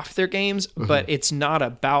show off their games, but it's not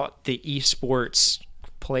about the esports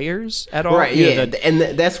players at all. Right? Yeah, and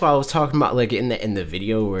that's why I was talking about, like in the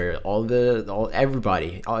video where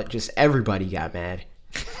everybody got mad.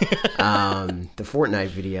 The Fortnite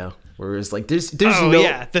video. Where it's like there's the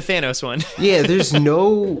Thanos one. Yeah, there's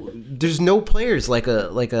no players like a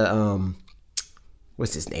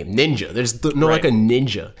what's his name, Ninja. There's no like a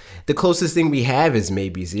Ninja. The closest thing we have is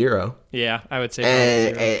maybe Zero. Yeah, I would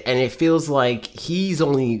say. And it feels like he's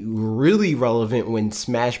only really relevant when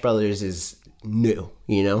Smash Brothers is new.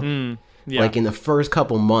 Yeah. Like in the first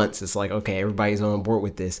couple months, it's like, okay, everybody's on board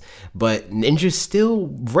with this, but Ninja's still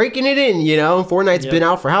breaking it in. Fortnite's been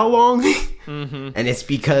out for how long? And it's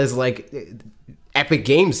because like Epic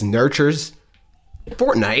Games nurtures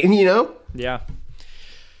Fortnite.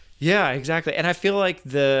 Yeah, exactly. And I feel like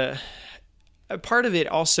the part of it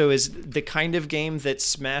also is the kind of game that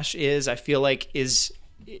Smash is. I feel like is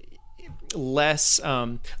less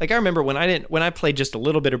like I remember when I played just a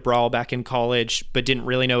little bit of Brawl back in college but didn't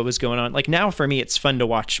really know what was going on. Like now for me it's fun to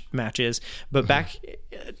watch matches, but back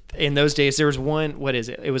in those days there was one, what is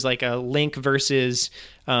it was like a Link versus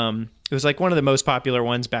it was like one of the most popular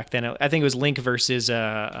ones back then. I think it was Link versus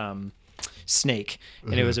Snake,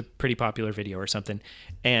 and it was a pretty popular video or something,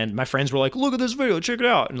 and my friends were like, look at this video, check it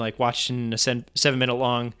out, and like watching a 7-minute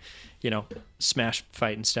long Smash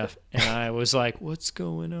fight and stuff. And I was like, what's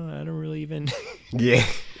going on? I don't really even. Yeah.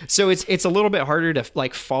 So it's a little bit harder to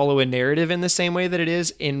like follow a narrative in the same way that it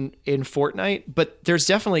is in Fortnite, but there's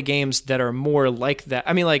definitely games that are more like that.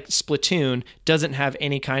 I mean, like Splatoon doesn't have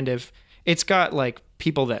any kind of, it's got like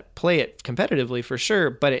people that play it competitively for sure,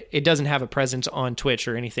 but it doesn't have a presence on Twitch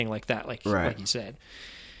or anything like that, like you said.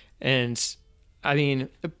 And I mean,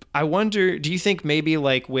 I wonder, do you think maybe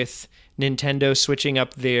like with Nintendo switching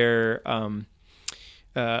up their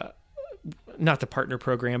not the partner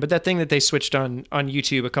program, but that thing that they switched on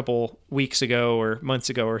YouTube a couple weeks ago or months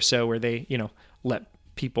ago or so, where they, let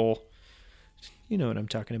people, you know what I'm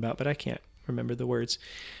talking about, but I can't remember the words,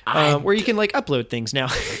 where you can like upload things now.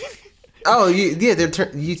 Oh, yeah,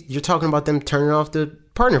 you're talking about them turning off the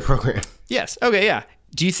partner program. Yes. Okay. Yeah.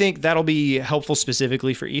 Do you think that'll be helpful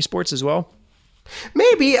specifically for esports as well?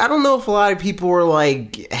 Maybe. I don't know if a lot of people were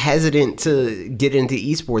like hesitant to get into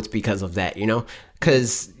esports because of that,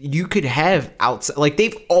 because you could have outside, like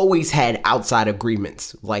they've always had outside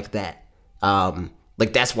agreements like that.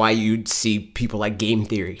 Like that's why you'd see people like Game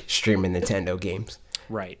Theory streaming Nintendo games.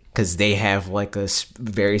 Right. Because they have like a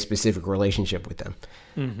very specific relationship with them.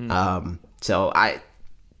 Mm-hmm. So I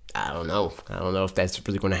don't know. I don't know if that's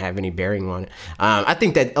really going to have any bearing on it. I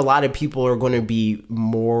think that a lot of people are going to be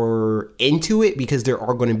more into it because there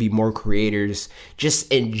are going to be more creators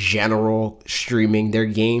just in general streaming their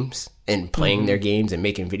games and playing their games and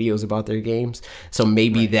making videos about their games. So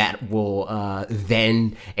maybe that will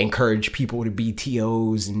then encourage people to be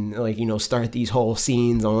TOs and like, start these whole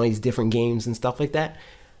scenes on all these different games and stuff like that.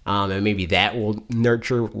 And maybe that will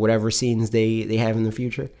nurture whatever scenes they have in the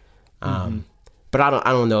future. But I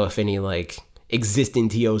don't know if any like existing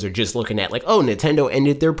TOs are just looking at like, oh, Nintendo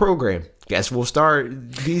ended their program, guess we'll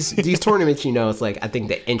start these tournaments. It's like I think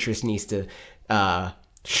the interest needs to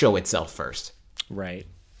show itself first. Right.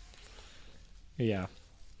 Yeah.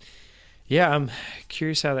 I'm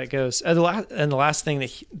curious how that goes. And the last thing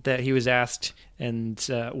that he was asked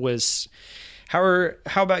was, how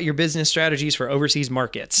about your business strategies for overseas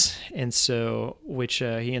markets? And so, which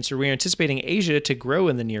he answered, we're anticipating Asia to grow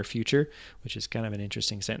in the near future, which is kind of an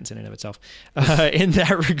interesting sentence in and of itself. In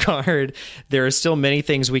that regard, there are still many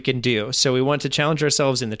things we can do. So we want to challenge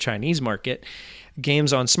ourselves in the Chinese market.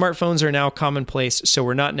 Games on smartphones are now commonplace, so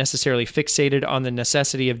we're not necessarily fixated on the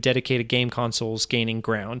necessity of dedicated game consoles gaining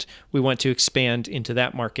ground. We want to expand into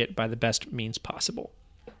that market by the best means possible.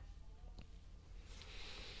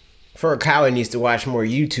 Furukawa needs to watch more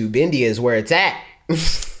YouTube. India is where it's at.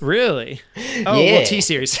 Really? Oh, yeah. Well,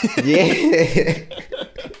 T-Series. Yeah.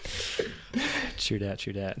 True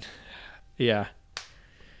that. Yeah.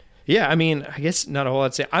 Yeah, I mean, I guess not a whole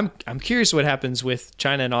lot to say. I'm curious what happens with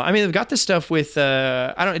China and all. I mean, they've got this stuff with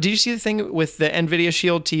did you see the thing with the Nvidia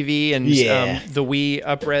Shield TV and the Wii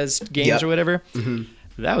up-res games or whatever? Mm-hmm.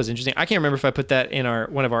 That was interesting. I can't remember if I put that in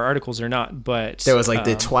one of our articles or not, but there was like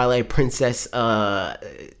the Twilight Princess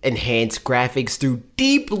enhanced graphics through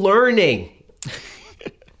deep learning.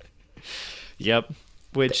 Yep.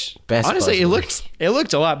 Which best honestly, it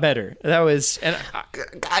looked a lot better. That was, and I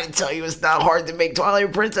gotta tell you, it's not hard to make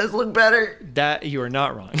Twilight Princess look better. That you are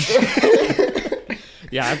not wrong.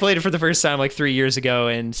 Yeah, I played it for the first time like 3 years ago,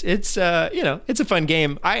 and it's it's a fun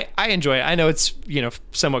game. I enjoy it. I know it's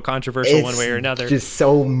somewhat controversial one way or another. Just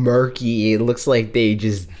so murky. It looks like they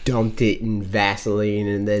just dumped it in Vaseline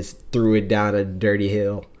and then threw it down a dirty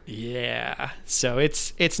hill. Yeah, so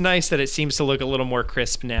it's nice that it seems to look a little more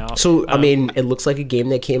crisp now. So I mean, it looks like a game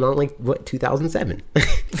that came out like 2007.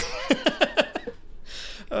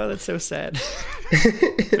 Oh, that's so sad.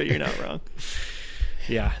 But you're not wrong.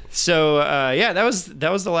 Yeah. So that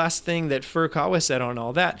was the last thing that Furukawa said on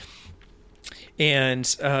all that. And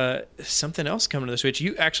something else coming to the Switch.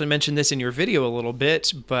 You actually mentioned this in your video a little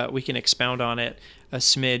bit, but we can expound on it a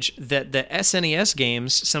smidge. That the SNES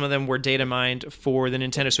games, some of them were data mined for the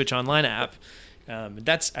Nintendo Switch Online app.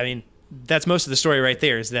 That's most of the story right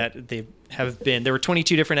there. Is that there were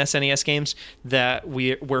 22 different SNES games that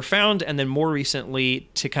were found, and then more recently,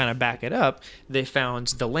 to kind of back it up, they found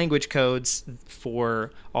the language codes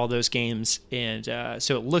for all those games, and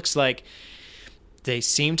so it looks like they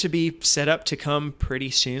seem to be set up to come pretty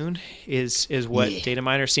soon. Is what data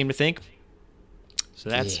miners seem to think. So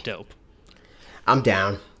that's dope. I'm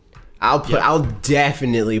down. I'll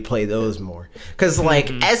definitely play those more because like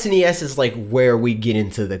SNES is like where we get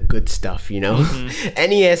into the good stuff,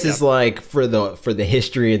 NES is like for the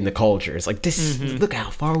history and the culture. It's like this. Look how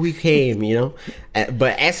far we came,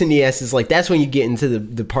 But SNES is like that's when you get into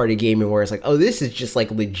the part of gaming where it's like, oh, this is just like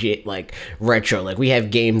legit like retro. Like we have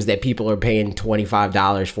games that people are paying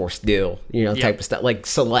 $25 for still, type of stuff like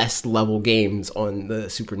Celeste level games on the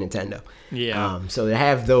Super Nintendo. Yeah. So to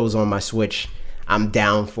have those on my Switch, I'm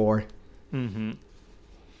down for. Mm-hmm.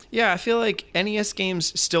 Yeah, I feel like NES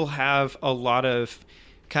games still have a lot of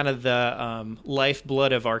kind of the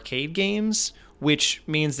lifeblood of arcade games, which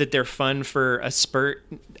means that they're fun for a spurt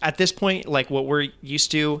at this point, like what we're used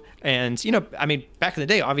to. And, you know, I mean, back in the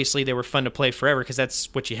day, obviously they were fun to play forever because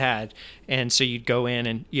that's what you had. And so you'd go in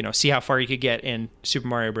and, you know, see how far you could get in Super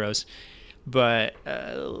Mario Bros. But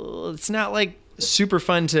it's not like super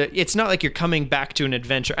fun to, it's not like you're coming back to an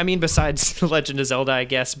adventure. I mean, besides The Legend of Zelda, I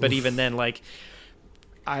guess, but even then, like,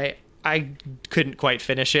 I couldn't quite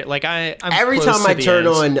finish it. Like I'm every close time to I the turn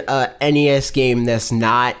end. on a NES game that's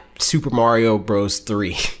not Super Mario Bros.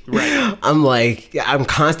 3, Right. I'm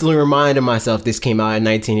constantly reminding myself this came out in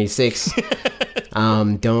 1986.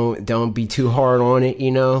 Don't be too hard on it, you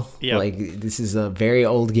know. Yep. Like, this is a very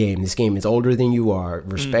old game. This game is older than you are.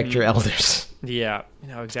 Respect your elders. Yeah,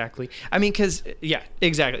 no, exactly. I mean, yeah,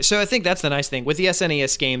 exactly. So I think that's the nice thing with the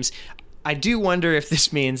SNES games. I do wonder if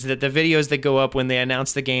this means that the videos that go up when they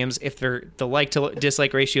announce the games, if the like to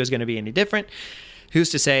dislike ratio is going to be any different.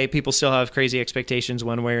 Who's to say? People still have crazy expectations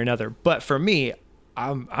one way or another. But for me,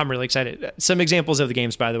 I'm really excited. Some examples of the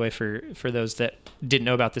games, by the way, for those that didn't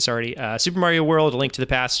know about this already. Super Mario World, A Link to the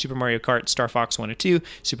Past, Super Mario Kart, Star Fox 1 and 2,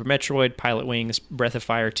 Super Metroid, Pilot Wings, Breath of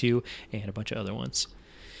Fire 2, and a bunch of other ones.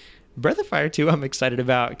 Breath of Fire 2 I'm excited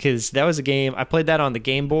about because that was a game, I played that on the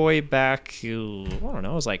Game Boy back, I don't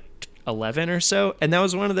know, it was like 11 or so, and that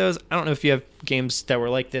was one of those, I don't know if you have games that were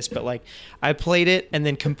like this, but like I played it and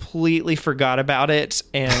then completely forgot about it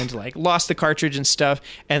and like lost the cartridge and stuff,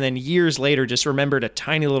 and then years later just remembered a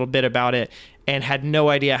tiny little bit about it and had no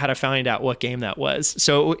idea how to find out what game that was.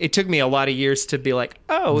 So it took me a lot of years to be like,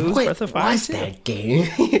 oh, it was Breath of Fire 2. That game?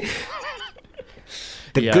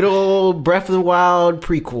 The good old Breath of the Wild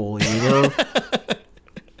prequel, you know?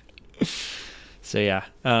 So yeah,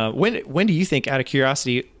 when do you think, out of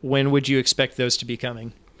curiosity, when would you expect those to be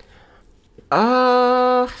coming?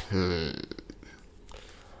 Let's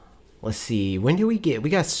see. When do we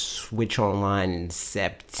got Switch Online in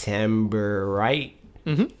September, right?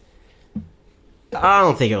 Mm-hmm. I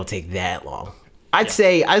don't think it'll take that long. I'd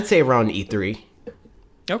say around E3.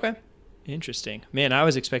 Okay. Interesting. Man, I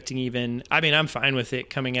was expecting I'm fine with it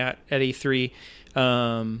coming out at E3.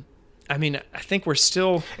 I mean, I think we're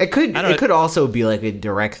still... It could also be like a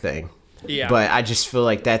direct thing. Yeah. But I just feel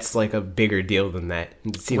like that's like a bigger deal than that.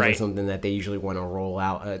 It seems like Right. something that they usually want to roll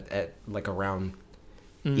out at like around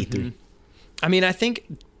E3. I mean, I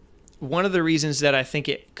think one of the reasons that I think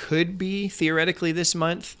it could be theoretically this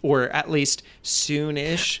month, or at least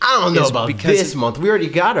soonish... I don't know is about because this month. We already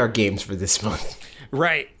got our games for this month.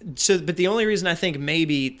 Right. So, but the only reason I think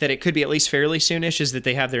maybe that it could be at least fairly soonish is that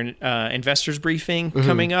they have their investors briefing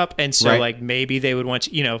coming up. And so like maybe they would want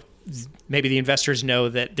to, maybe the investors know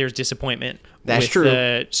that there's disappointment with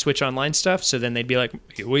the Switch Online stuff. So then they'd be like,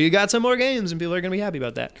 well, you got some more games, and people are going to be happy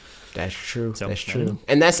about that. That's true. So, that's true.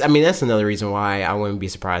 And that's another reason why I wouldn't be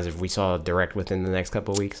surprised if we saw a direct within the next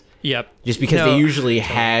couple of weeks. Yep. Just because they usually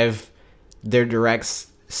have their directs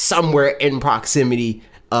somewhere in proximity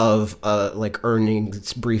of like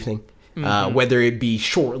earnings briefing, whether it be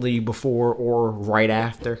shortly before or right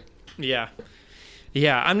after. Yeah.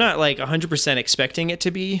 I'm not like 100% expecting it to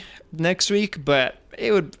be next week, but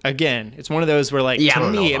it would, again, it's one of those where like, to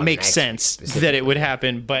me, it makes sense that it would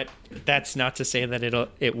happen, but that's not to say that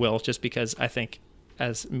it will, just because I think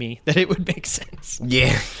as me that it would make sense.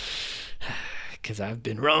 Yeah. Because I've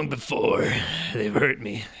been wrong before. They've hurt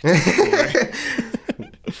me.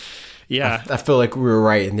 Yeah. I feel like we were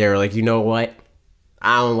right, and they were like, you know what?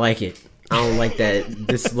 I don't like it. I don't like that.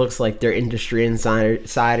 This looks like they're industry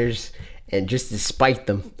insiders, and just to spite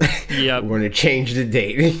them, we're going to change the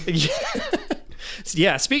date.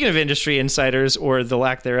 Yeah, speaking of industry insiders, or the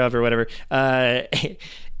lack thereof, or whatever,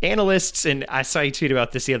 analysts, and I saw you tweet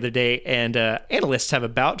about this the other day, and analysts have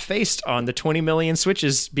about faced on the 20 million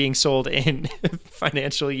Switches being sold in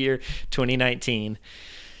financial year 2019.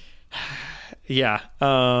 Yeah.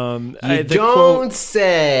 You don't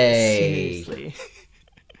say. Seriously.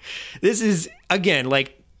 This is, again,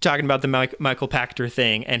 like talking about the Michael Pachter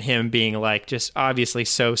thing and him being like just obviously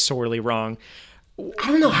so sorely wrong. I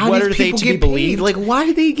don't know how these people get paid. Like, why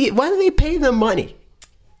do they pay them money?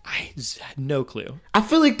 I had no clue. I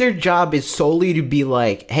feel like their job is solely to be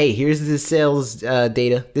like, hey, here's the sales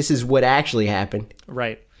data. This is what actually happened.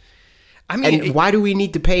 Right. I mean, and why do we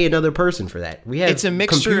need to pay another person for that? We have it's a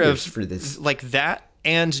mixture of for this, like that,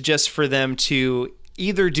 and just for them to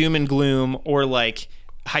either doom and gloom or like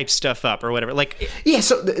hype stuff up or whatever. Like, yeah,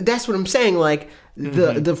 so that's what I'm saying. Like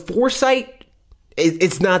the foresight,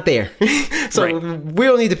 it's not there. So we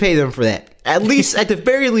don't need to pay them for that. At least, at the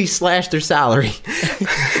very least, slash their salary.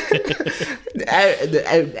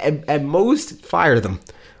 at most, fire them.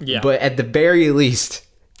 Yeah. But at the very least,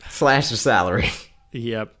 slash their salary.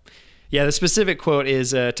 Yep. Yeah, the specific quote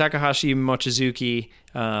is Takahashi Mochizuki,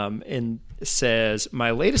 and says,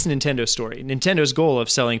 "My latest Nintendo story. Nintendo's goal of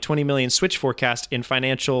selling 20 million Switch forecast in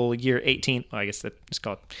financial year 18. Well, I guess that's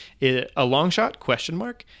called a long shot? Question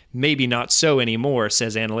mark. Maybe not so anymore,"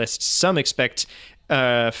 says analysts. Some expect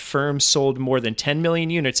firms sold more than 10 million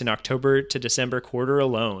units in October to December quarter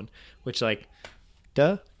alone, which, like,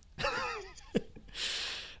 duh.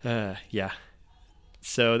 Yeah.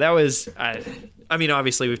 So that was, I mean,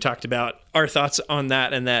 obviously we've talked about our thoughts on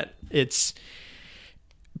that, and that it's,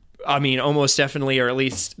 I mean, almost definitely, or at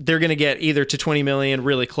least they're going to get either to 20 million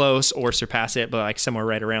really close or surpass it, but like somewhere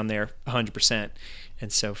right around there, 100%.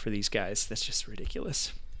 And so for these guys, that's just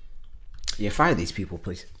ridiculous. Yeah, fire these people,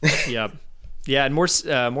 please. Yep. Yeah, and more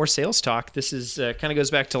sales talk. This is kind of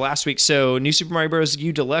goes back to last week. So, New Super Mario Bros.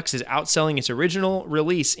 U Deluxe is outselling its original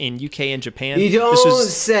release in UK and Japan. You don't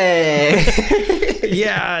say.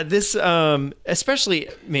 Yeah, this especially,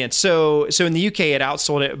 man. So in the UK, it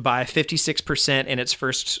outsold it by 56% in its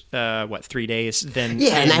first 3 days. Then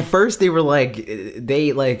and at first they were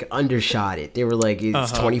like undershot it. They were like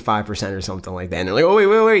it's 25% or something like that. And they're like,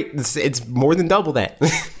 oh wait, it's more than double that.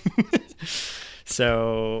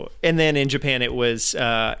 So, and then in Japan, it was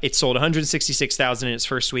it sold 166,000 in its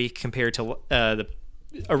first week compared to the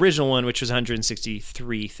original one, which was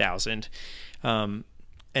 163,000.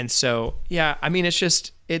 And so, yeah, I mean,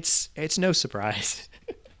 it's no surprise.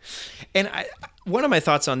 And one of my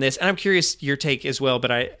thoughts on this, and I'm curious your take as well,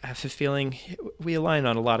 but I have a feeling we align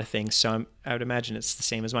on a lot of things, so I would imagine it's the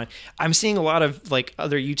same as mine. I'm seeing a lot of like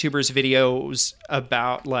other YouTubers' videos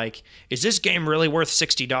about like, is this game really worth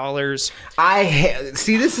 $60?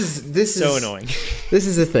 See. This is so annoying. This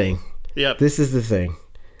is the thing. Yep. This is the thing.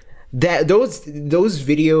 That those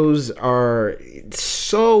videos are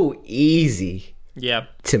so easy.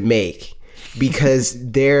 Yep. To make.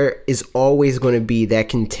 Because there is always going to be that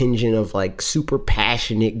contingent of like super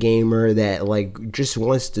passionate gamer that like just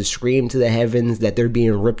wants to scream to the heavens that they're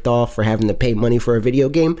being ripped off for having to pay money for a video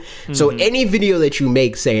game. Mm-hmm. So any video that you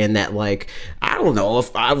make saying that like, I don't know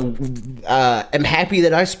if I am happy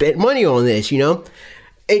that I spent money on this, you know,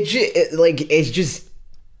 it's just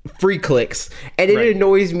free clicks. And it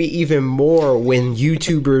annoys me even more when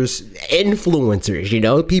YouTubers, influencers, you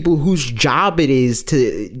know, people whose job it is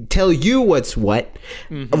to tell you what's what,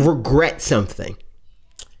 regret something.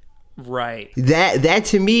 Right. That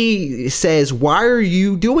to me says, why are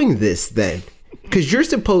you doing this then? Because you're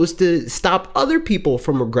supposed to stop other people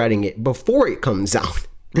from regretting it before it comes out.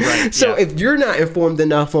 Right, so if you're not informed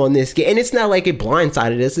enough on this game, and it's not like it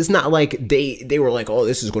blindsided us, it's not like they were like, oh,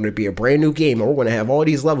 this is going to be a brand new game and we're going to have all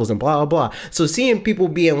these levels and blah blah blah. So seeing people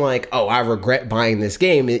being like, oh, I regret buying this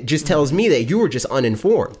game, it just tells me that you were just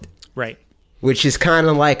uninformed, right? Which is kind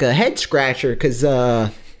of like a head scratcher, because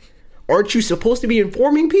aren't you supposed to be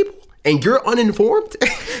informing people and you're uninformed?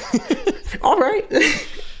 All right.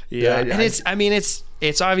 Yeah, and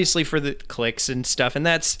it's obviously for the clicks and stuff, and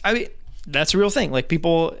that's a real thing. Like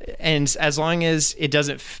people, and as long as it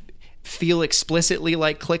doesn't feel explicitly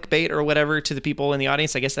like clickbait or whatever to the people in the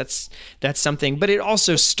audience, I guess that's something. But it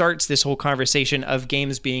also starts this whole conversation of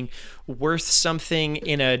games being worth something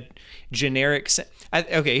in a generic sense.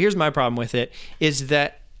 Okay, here's my problem with it, is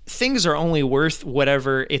that things are only worth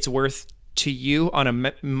whatever it's worth to you on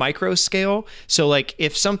a micro scale. So like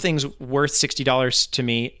if something's worth $60 to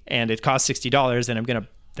me and it costs $60, then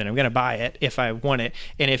I'm gonna buy it if I want it.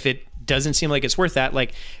 And if it doesn't seem like it's worth that,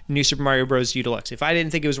 like New Super Mario Bros. U Deluxe, if I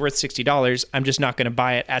didn't think it was worth $60, I'm just not going to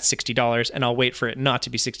buy it at $60, and I'll wait for it not to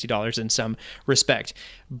be $60 in some respect.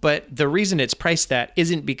 But the reason it's priced that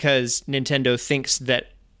isn't because Nintendo thinks that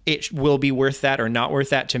it will be worth that or not worth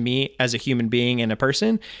that to me as a human being and a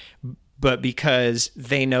person, but because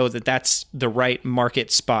they know that that's the right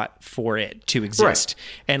market spot for it to exist. Right.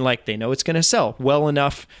 And like they know it's going to sell well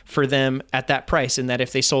enough for them at that price, and that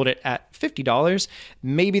if they sold it at $50,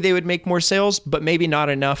 maybe they would make more sales, but maybe not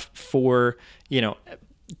enough for, you know,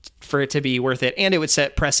 for it to be worth it. And it would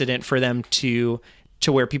set precedent for them to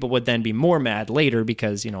where people would then be more mad later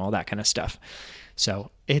because, you know, all that kind of stuff.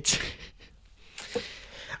 So it's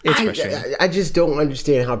frustrating. I just don't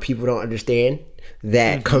understand how people don't understand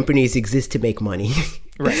that companies exist to make money.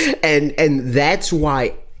 Right. And that's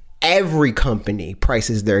why every company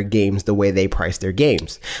prices their games the way they price their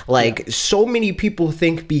games. Like so many people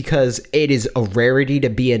think because it is a rarity to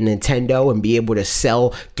be a Nintendo and be able to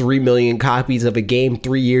sell 3 million copies of a game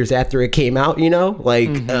 3 years after it came out, you know, like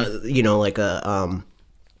like a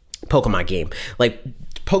Pokemon game. Like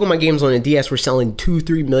Pokemon games on the DS were selling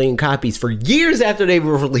 2-3 million copies for years after they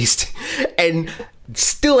were released, and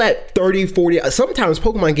still at 30-40. Sometimes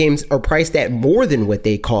Pokemon games are priced at more than what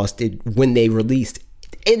they costed when they released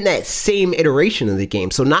in that same iteration of the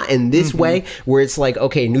game. So not in this way where it's like,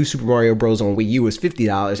 okay, new Super Mario Bros. On Wii U is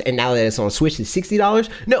 $50 and now that it's on Switch it's $60.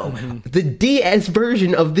 No, the DS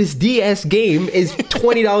version of this DS game is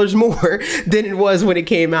 $20 more than it was when it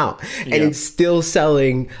came out. And it's still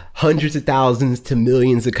selling hundreds of thousands to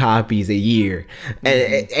millions of copies a year.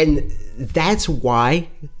 And that's why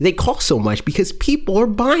they cost so much, because people are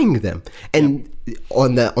buying them. And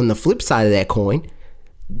on the flip side of that coin,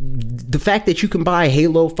 the fact that you can buy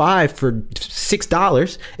Halo 5 for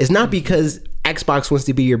 $6 is not because Xbox wants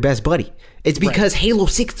to be your best buddy. It's because Halo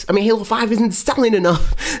 5 isn't selling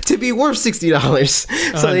enough to be worth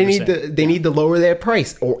 $60. So they need to lower their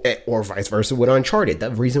price, or vice versa with Uncharted.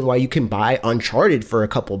 The reason why you can buy Uncharted for a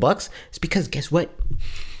couple bucks is because guess what?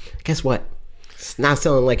 It's not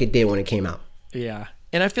selling like it did when it came out. Yeah.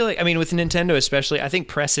 And I feel like, I mean, with Nintendo especially, I think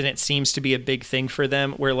precedent seems to be a big thing for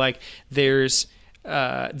them, where like there's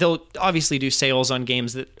they'll obviously do sales on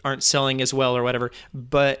games that aren't selling as well or whatever,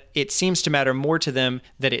 but it seems to matter more to them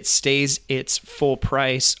that it stays its full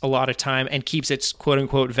price a lot of time and keeps its quote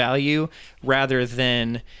unquote value, rather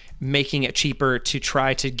than making it cheaper to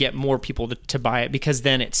try to get more people to buy it, because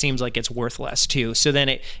then it seems like it's worth less too. So then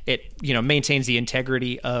it maintains the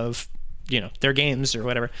integrity of their games or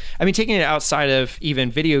whatever. I mean, taking it outside of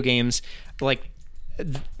even video games, like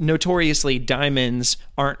notoriously diamonds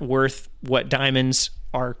aren't worth what diamonds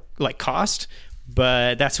are like cost,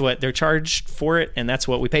 but that's what they're charged for it, and that's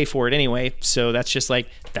what we pay for it anyway. So that's just like,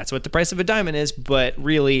 that's what the price of a diamond is. But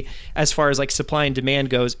really, as far as like supply and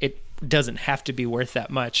demand goes, it doesn't have to be worth that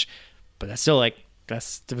much, but that's still like,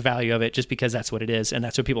 that's the value of it, just because that's what it is and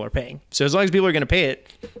that's what people are paying. So as long as people are going to pay it,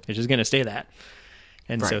 it's just going to stay that.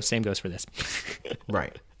 And so same goes for this.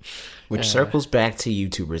 Right. Which circles back to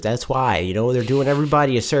YouTubers. That's why, they're doing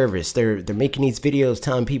everybody a service. They're making these videos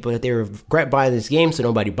telling people that they regret buying this game, so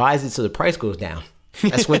nobody buys it, so the price goes down.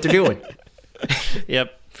 That's what they're doing.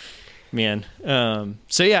 Yep. Man.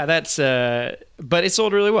 So yeah, that's but it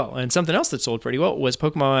sold really well. And something else that sold pretty well was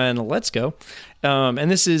Pokemon Let's Go.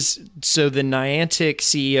 And this is, so the Niantic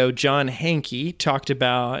CEO John Hanke talked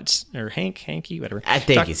about, or Hanke, whatever. I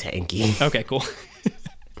think it's Hanke. Okay, cool.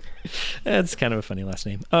 That's kind of a funny last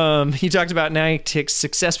name. He talked about Niantic's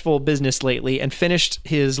successful business lately and finished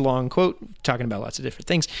his long quote, talking about lots of different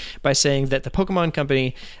things, by saying that the Pokemon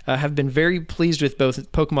Company have been very pleased with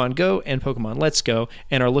both Pokemon Go and Pokemon Let's Go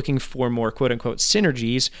and are looking for more quote-unquote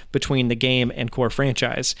synergies between the game and core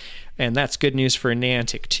franchise. And that's good news for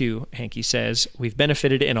Niantic too, Hanke says. We've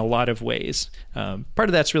benefited in a lot of ways. Part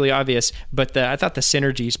of that's really obvious, but I thought the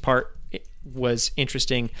synergies part was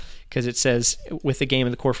interesting, because it says with the game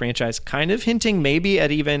and the core franchise, kind of hinting maybe at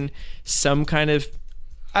even some kind of,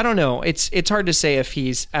 I don't know, it's hard to say if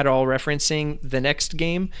he's at all referencing the next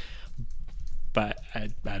game, but I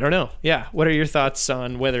don't know. Yeah, what are your thoughts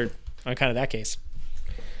on kind of that case?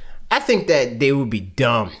 I think that they would be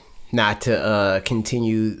dumb not to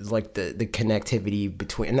continue like the connectivity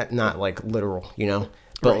between, not like literal,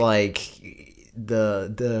 but like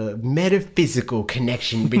the metaphysical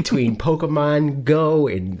connection between Pokemon Go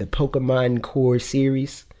and the Pokemon Core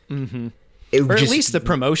series. Mm-hmm. Or at least the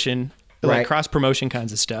promotion, like cross promotion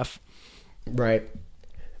kinds of stuff. Right.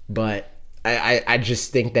 But I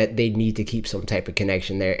just think that they need to keep some type of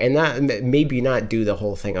connection there, and maybe not do the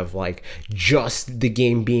whole thing of like just the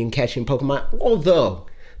game being catching Pokemon. Although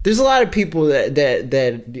there's a lot of people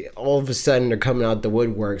that all of a sudden are coming out the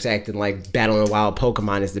woodworks acting like battling wild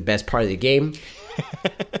Pokemon is the best part of the game.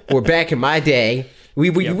 Where back in my day, we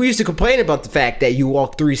used to complain about the fact that you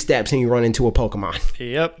walk 3 steps and you run into a Pokemon.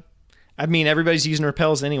 Yep. I mean, everybody's using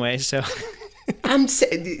repels anyway, so. I'm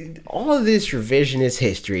saying all of this revisionist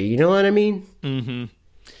history. You know what I mean? Mm-hmm.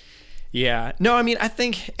 Yeah. No, I mean, I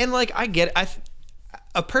think, and like, I get it.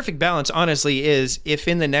 A perfect balance, honestly, is if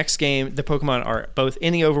in the next game the Pokemon are both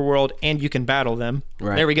in the overworld and you can battle them.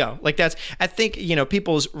 Right. There we go. Like that's, I think,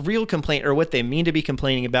 people's real complaint, or what they mean to be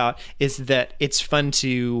complaining about, is that it's fun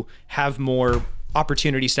to have more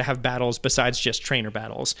opportunities to have battles besides just trainer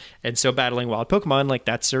battles. And so battling wild Pokemon, like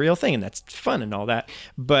that's a real thing and that's fun and all that.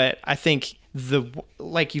 But I think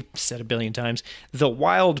like you said a billion times, the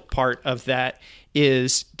wild part of that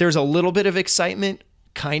is there's a little bit of excitement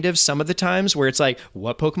kind of some of the times where it's like,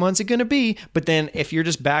 what Pokemon's it going to be? But then if you're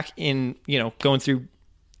just back in, going through,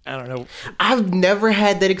 I don't know. I've never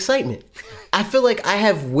had that excitement. I feel like I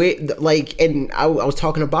have and I was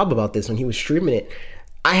talking to Bob about this when he was streaming it.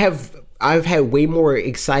 I've had way more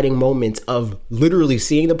exciting moments of literally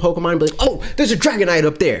seeing the Pokemon and be like, oh, there's a Dragonite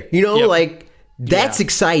up there. Yep. Like that's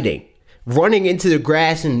exciting. Running into the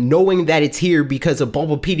grass and knowing that it's here because of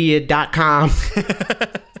Bulbapedia.com.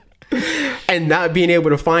 and not being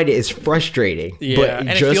able to find it is frustrating. Yeah, but and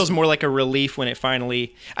it feels more like a relief when it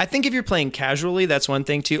finally... I think if you're playing casually, that's one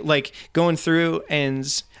thing too. Like going through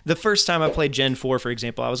and... The first time I played Gen 4, for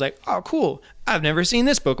example, I was like, oh, cool. I've never seen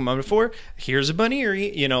this Pokemon before. Here's a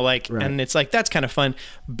Buneary, you know, like, right. And it's like, that's kind of fun.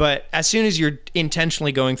 But as soon as you're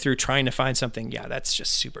intentionally going through trying to find something, yeah, that's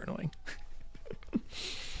just super annoying.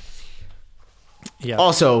 Yeah.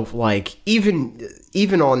 Also, like, even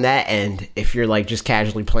on that end, if you're like just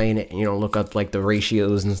casually playing it and you don't look up like the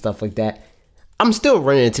ratios and stuff like that, I'm still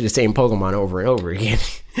running into the same Pokemon over and over again.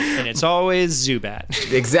 And it's always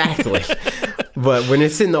Zubat. Exactly. But when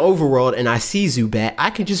it's in the overworld and I see Zubat, I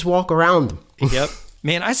can just walk around them. Yep.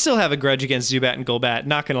 Man, I still have a grudge against Zubat and Golbat,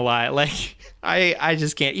 not gonna lie. Like, I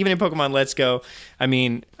just can't. Even in Pokemon Let's Go, I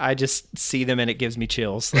mean, I just see them and it gives me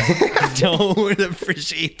chills. Like, I don't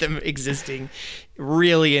appreciate them existing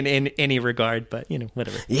really in any regard, but, you know,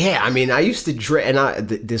 whatever. Yeah, I mean, I used to dread, and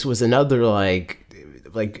this was another, like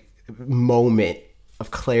moment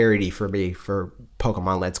of clarity for me for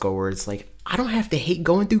Pokemon Let's Go, where it's like, I don't have to hate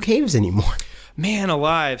going through caves anymore. Man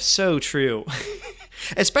alive, so true.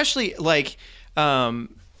 Especially like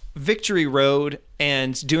Victory Road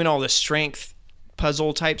and doing all the strength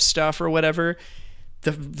puzzle type stuff or whatever.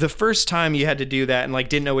 The first time you had to do that and like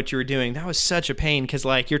didn't know what you were doing, that was such a pain because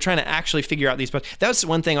like you're trying to actually figure out these puzzles. That was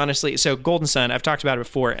one thing, honestly. So Golden Sun, I've talked about it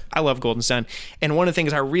before. I love Golden Sun, and one of the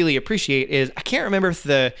things I really appreciate is I can't remember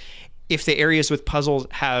if the areas with puzzles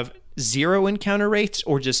have 0 encounter rates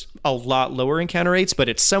or just a lot lower encounter rates, but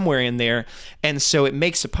it's somewhere in there. And so it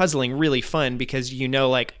makes the puzzling really fun because you know,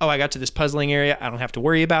 like, oh, I got to this puzzling area, I don't have to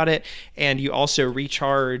worry about it. And you also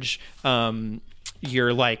recharge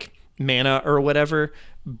your like mana or whatever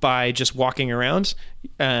by just walking around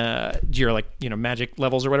your like, you know, magic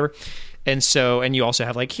levels or whatever. And so, and you also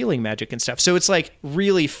have like healing magic and stuff. So it's like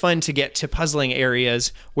really fun to get to puzzling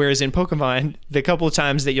areas. Whereas in Pokemon, the couple of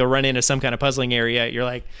times that you'll run into some kind of puzzling area, you're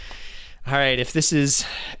like, all right, if this is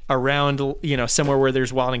around, you know, somewhere where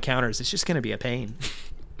there's wild encounters, it's just going to be a pain.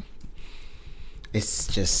 It's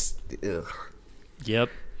just, ugh.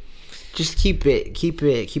 Yep. Just keep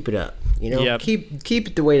it up. You know, yep. keep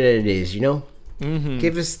it the way that it is. You know. Mm-hmm.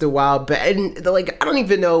 Give us the wild and like I don't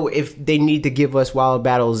even know if they need to give us wild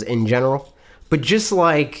battles in general, but just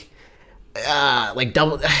like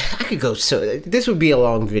double. I could go so this would be a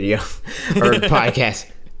long video or podcast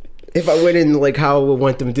if I went in like how I would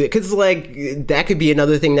want them to do it, because like that could be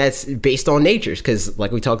another thing that's based on natures, because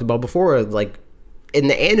like we talked about before, like in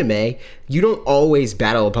the anime you don't always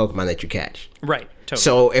battle a Pokemon that you catch, right? Totally.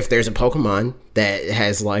 So if there's a Pokemon that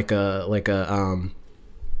has like a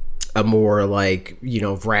more like, you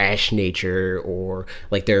know, rash nature or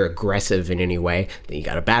like they're aggressive in any way, then you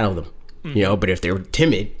gotta battle them. Mm-hmm. You know, but if they're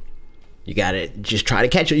timid, you gotta just try to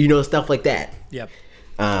catch it, you know, stuff like that. Yep.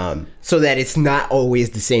 So that it's not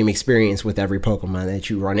always the same experience with every Pokemon that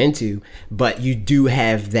you run into, but you do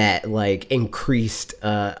have that like increased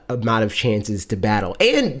amount of chances to battle.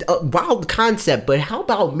 And a wild concept, but how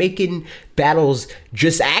about making battles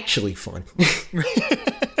just actually fun?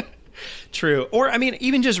 True. Or, I mean,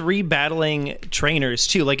 even just rebattling trainers,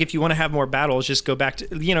 too. Like, if you want to have more battles, just go back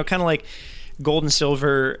to, you know, kind of like Gold and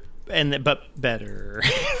Silver, but better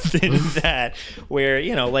than that, where,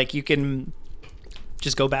 you know, like, you can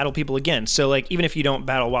just go battle people again. So, like, even if you don't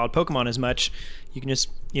battle wild Pokemon as much, you can just,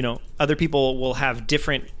 you know, other people will have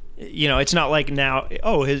different, you know, it's not like now,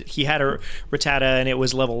 oh, he had a Rattata and it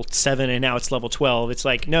was level 7 and now it's level 12. It's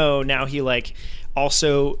like, no, now he, like,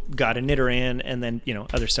 also got a Nidoran and then, you know,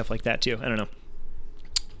 other stuff like that too. I don't know.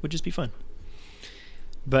 Would just be fun.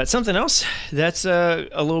 But something else that's a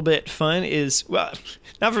little bit fun is, well,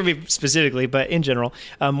 not for me specifically, but in general,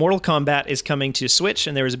 Mortal Kombat is coming to Switch,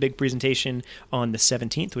 and there was a big presentation on the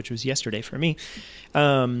 17th, which was yesterday for me.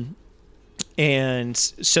 And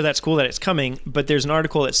so that's cool that it's coming, but there's an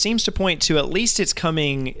article that seems to point to at least it's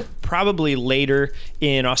coming probably later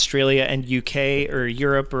in Australia and UK or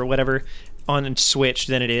Europe or whatever on Switch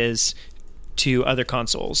than it is to other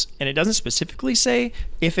consoles. And it doesn't specifically say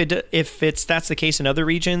if that's the case in other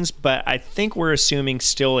regions, but I think we're assuming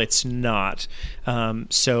still it's not.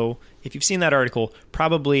 So if you've seen that article,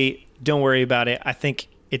 probably don't worry about it. I think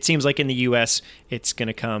it seems like in the US it's going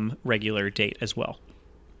to come regular date as well.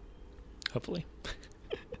 Hopefully.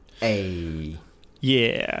 Hey.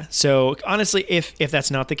 Yeah. So honestly, if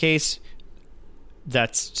that's not the case,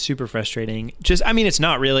 that's super frustrating. Just, I mean, it's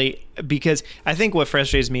not really, because I think what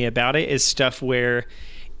frustrates me about it is stuff where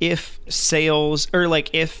if sales or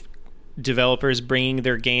like if developers bringing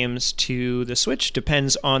their games to the Switch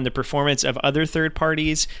depends on the performance of other third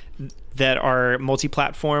parties that are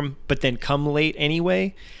multi-platform but then come late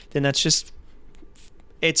anyway, then that's just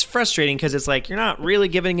it's frustrating because it's like you're not really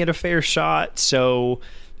giving it a fair shot. So,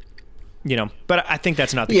 but I think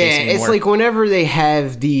that's not the case anymore. It's like whenever they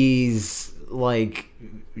have these like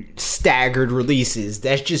staggered releases,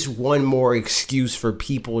 that's just one more excuse for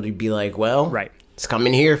people to be like, well, right, it's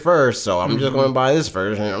coming here first, so I'm just going to buy this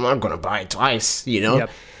version. I'm not going to buy it twice, Yep.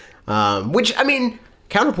 Which, I mean,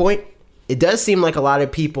 counterpoint, it does seem like a lot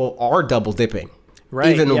of people are double dipping.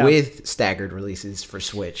 Right, even with staggered releases for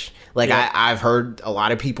Switch. Like, I've heard a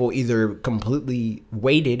lot of people either completely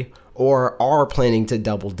waited or are planning to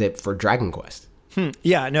double dip for Dragon Quest.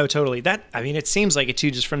 Yeah, no, totally. It seems like it too,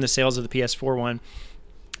 just from the sales of the PS4 one.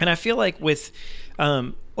 And I feel like with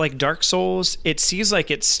like Dark Souls, it seems like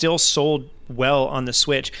it's still sold well on the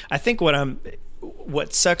Switch. I think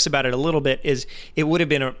what sucks about it a little bit is it would have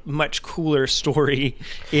been a much cooler story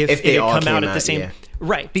if it had come out at the same... Yeah.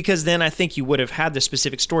 Right, because then I think you would have had the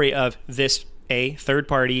specific story of this, A, third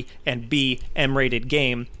party, and B, M-rated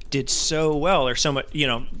game did so well or so much,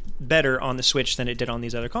 better on the Switch than it did on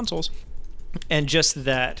these other consoles. And just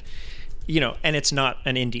that, and it's not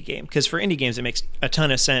an indie game, because for indie games it makes a ton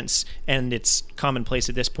of sense and it's commonplace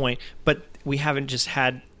at this point, but we haven't just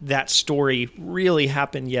had that story really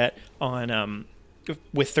happen yet on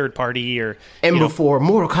with third party or before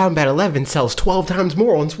Mortal Kombat 11 sells 12 times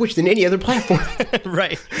more on Switch than any other platform.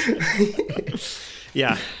 Right.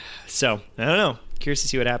 Yeah. So I don't know. Curious to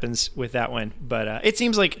see what happens with that one, but it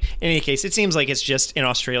seems like, in any case, it seems like it's just in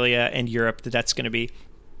Australia and Europe that's going to be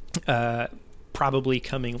probably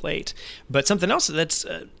coming late. But something else that's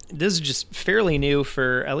this is just fairly new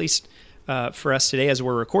for at least for us today as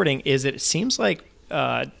we're recording is that it seems like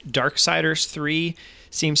Darksiders 3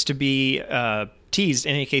 seems to be teased,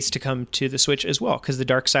 in any case, to come to the Switch as well, because the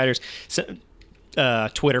Darksiders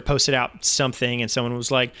Twitter posted out something and someone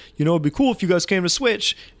was like, it'd be cool if you guys came to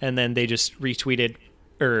Switch, and then they just retweeted,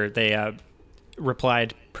 or they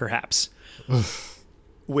replied perhaps.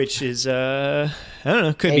 Which is I don't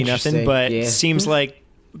know, could be nothing, but seems like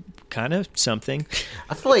kind of something.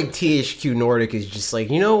 I feel like THQ Nordic is just like,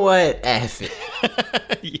 you know what, F it.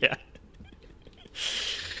 Yeah,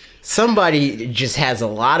 somebody just has a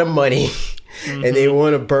lot of money and they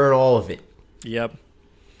want to burn all of it. Yep.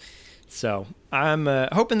 So I'm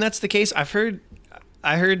hoping that's the case. I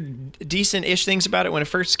heard decent-ish things about it when it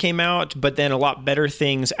first came out, but then a lot better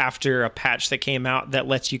things after a patch that came out that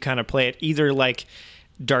lets you kind of play it either like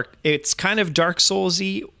it's kind of Dark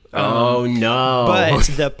Souls-y. Oh no. But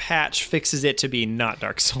the patch fixes it to be not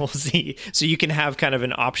Dark Souls-y. So you can have kind of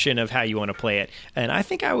an option of how you want to play it. And I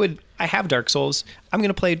think I have Dark Souls. I'm going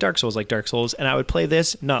to play Dark Souls like Dark Souls, and I would play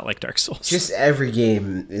this not like Dark Souls. Just every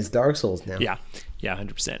game is Dark Souls now. Yeah. Yeah,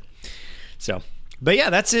 100%. So, but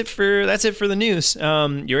yeah, that's it for the news.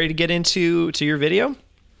 You ready to get into your video?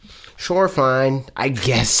 Sure, fine. I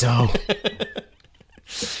guess so.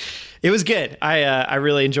 It was good. I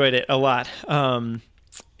really enjoyed it a lot.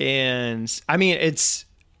 And I mean, it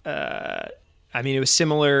was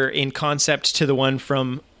similar in concept to the one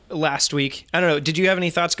from last week. I don't know. Did you have any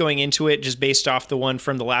thoughts going into it just based off the one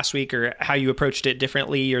from the last week, or how you approached it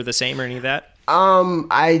differently or the same or any of that?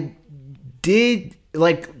 I did,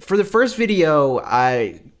 like, for the first video,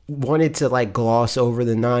 I wanted to like gloss over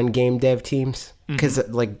the non-game dev teams because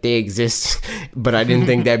like they exist, but I didn't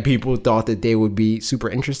think that people thought that they would be super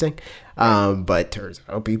interesting. But turns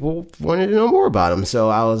out people wanted to know more about them. So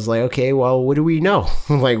I was like, okay, well, what do we know?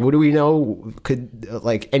 Like, what do we know? Could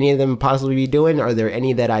like any of them possibly be doing? Are there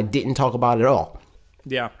any that I didn't talk about at all?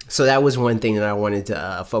 Yeah. So that was one thing that I wanted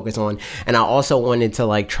to focus on. And I also wanted to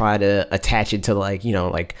like try to attach it to like,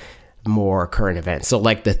 like more current events. So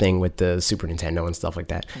like the thing with the Super Nintendo and stuff like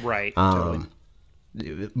that. Right. Totally.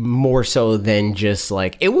 More so than just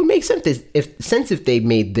like, it would make sense if they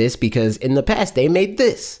made this, because in the past they made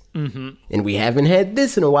this, and we haven't had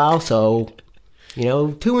this in a while. So,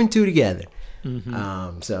 two and two together.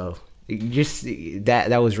 So just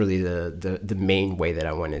that was really the main way that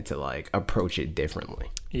I wanted to like approach it differently.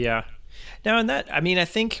 Yeah. Now, in that, I mean, I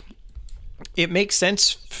think it makes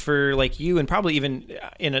sense for like you, and probably even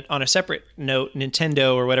on a separate note,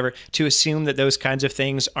 Nintendo or whatever, to assume that those kinds of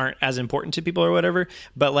things aren't as important to people or whatever.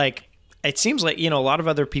 But like, it seems like, a lot of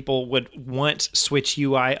other people would want Switch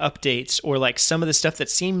UI updates, or like some of the stuff that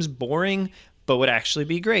seems boring but would actually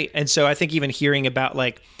be great. And so I think even hearing about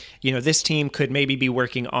like, this team could maybe be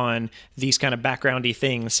working on these kind of backgroundy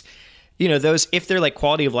things, those, if they're like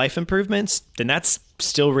quality of life improvements, then that's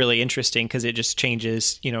still really interesting, because it just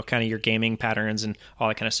changes, kind of your gaming patterns and all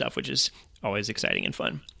that kind of stuff, which is always exciting and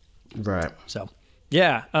fun. Right. So,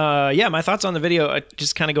 yeah. My thoughts on the video,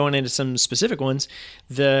 just kind of going into some specific ones.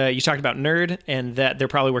 You talked about Nerd, and that they're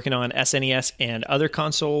probably working on SNES and other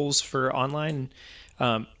consoles for online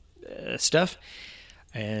stuff.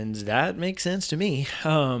 And that makes sense to me.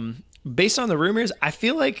 Based on the rumors, I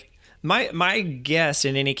feel like my guess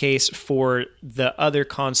in any case for the other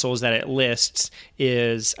consoles that it lists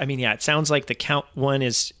is, I mean, yeah, it sounds like the count one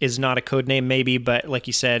is not a code name maybe, but like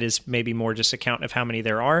you said, is maybe more just a count of how many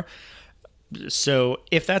there are. So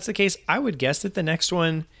if that's the case, I would guess that the next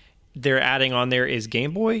one they're adding on there is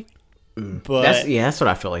Game Boy. But that's what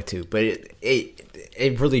I feel like too. But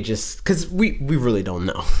it really just, because we really don't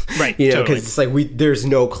know, right? Because totally. It's like there's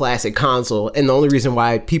no classic console, and the only reason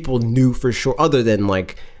why people knew for sure, other than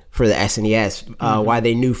like for the SNES, why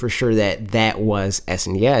they knew for sure that was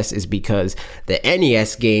SNES is because the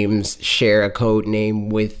NES games share a code name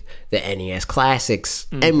with the NES Classics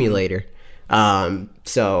emulator.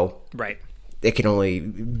 So right. It can only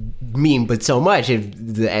mean but so much if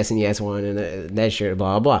the SNES one and that shit,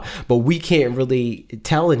 blah, blah. But we can't really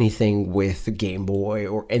tell anything with the Game Boy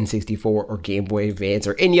or N64 or Game Boy Advance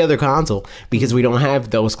or any other console because we don't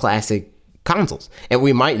have those classic consoles. And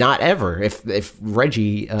we might not ever if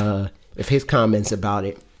Reggie, if his comments about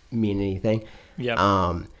it mean anything.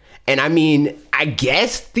 Yeah. And I mean, I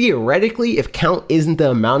guess theoretically, if count isn't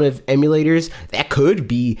the amount of emulators, that could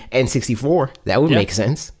be N64. That would make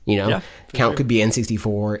sense, you know? Yeah, count could be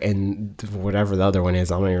N64 and whatever the other one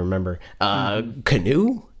is. I don't even remember.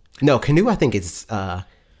 Canoe? No, Canoe, I think it's SNES.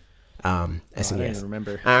 I don't even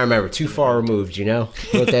remember. I remember. Too far removed, you know?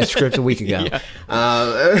 Wrote that script a week ago. Yeah.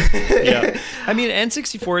 I mean,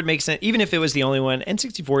 N64 would make sense. Even if it was the only one,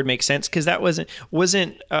 N64 would make sense because that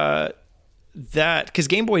wasn't that because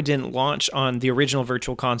Game Boy didn't launch on the original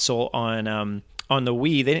Virtual Console on the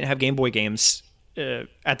Wii. They didn't have Game Boy games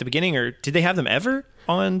at the beginning, or did they have them ever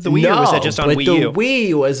on the Wii? No, or was that just on Wii U? The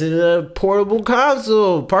Wii wasn't a portable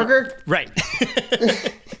console, Parker. Right.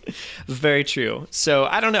 Very true. So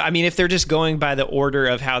I don't know. I mean, if they're just going by the order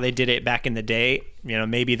of how they did it back in the day, you know,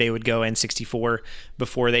 maybe they would go N64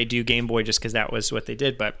 before they do Game Boy, just because that was what they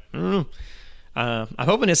did. But I don't know. I'm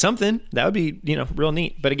hoping it's something that would be, you know, real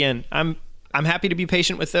neat. But again, I'm happy to be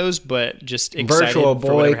patient with those, but just excited. Virtual for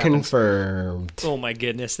Boy confirmed. Oh my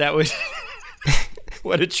goodness, that would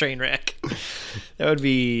what a train wreck. That would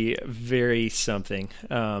be very something.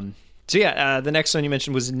 So yeah, the next one you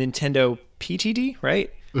mentioned was Nintendo PTD,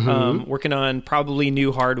 right? Working on probably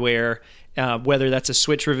new hardware, whether that's a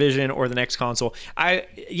Switch revision or the next console.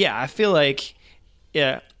 I feel like.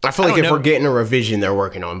 Yeah, I feel like if we're getting a revision, they're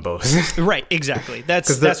working on both. Right, exactly.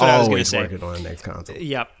 That's what I was going to say. Working on the next console.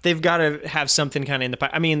 Yeah, they've got to have something kind of in the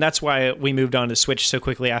pipe. I mean, that's why we moved on to Switch so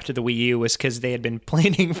quickly after the Wii U, was because they had been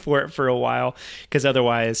planning for it for a while. Because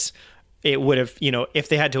otherwise, it would have, you know, if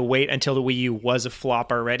they had to wait until the Wii U was a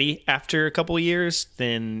flop already after a couple of years,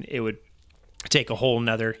 then it would take a whole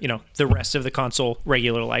nother, you know, the rest of the console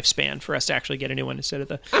regular lifespan for us to actually get a new one instead of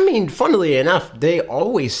the. I mean, funnily enough, they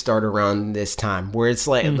always start around this time where it's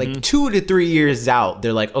like 2 to 3 years out.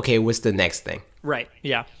 They're like, okay, what's the next thing? Right.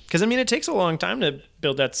 Yeah. Because I mean, it takes a long time to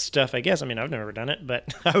build that stuff, I guess. I mean, I've never done it,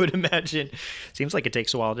 but I would imagine it seems like it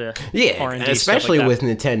takes a while to R&D, especially like with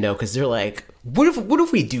Nintendo, because they're like, what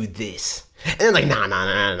if we do this? And they're like,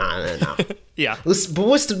 no. Yeah. Let's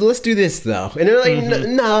do this though. And they're like,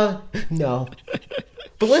 no.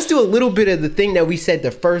 But let's do a little bit of the thing that we said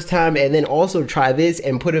the first time, and then also try this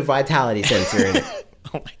and put a vitality sensor in it.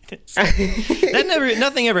 Oh my goodness.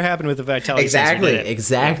 Nothing ever happened with the vitality sensor.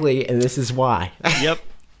 Exactly. And this is why. Yep.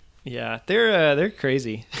 Yeah. They're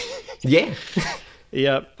crazy. Yeah.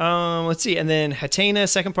 Yep. Let's see. And then Hatena,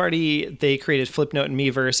 second party, they created Flipnote and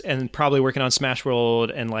Miiverse, and probably working on Smash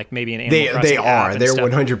World and like maybe an Animal Crossing. They are. They're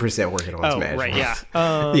 100% working on Smash. Right. World.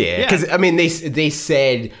 Yeah. Yeah. Because I mean, they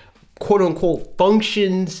said quote unquote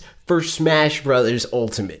functions for Smash Brothers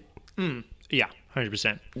Ultimate. Yeah.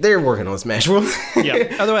 100%. They're working on Smash World.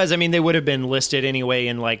 Yeah. Otherwise, I mean, they would have been listed anyway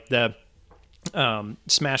in like the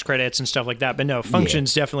Smash credits and stuff like that. But no,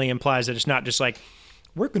 functions definitely implies that it's not just like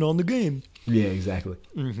working on the game. Yeah, exactly.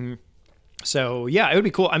 So yeah, it would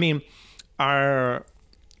be cool. I mean, that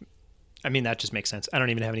just makes sense. I don't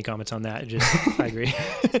even have any comments on that. I agree.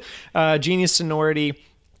 Genius Sonority,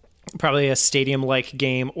 probably a stadium-like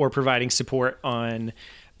game, or providing support on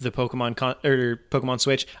the Pokemon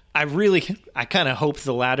Switch. I kind of hope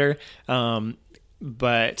the latter.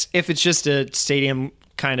 But if it's just a stadium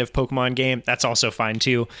kind of Pokemon game, that's also fine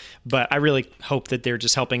too. But I really hope that they're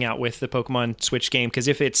just helping out with the Pokemon Switch game, because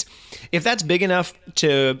if that's big enough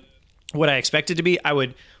to what I expect it to be, I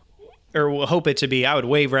would hope it to be. I would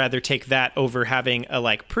way rather take that over having a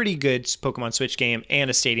like pretty good Pokemon Switch game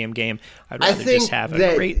and a stadium game. I'd rather just have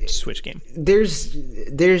a great Switch game.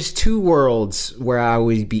 There's two worlds where I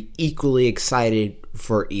would be equally excited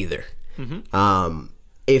for either.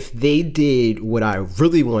 if they did what I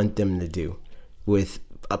really want them to do with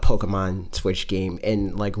a Pokemon Switch game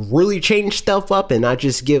and like really change stuff up and not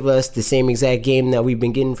just give us the same exact game that we've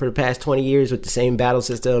been getting for the past 20 years with the same battle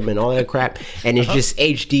system and all that crap, and it's just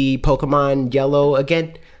HD Pokemon Yellow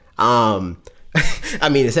again. I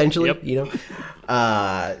mean, essentially, you know,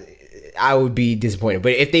 I would be disappointed.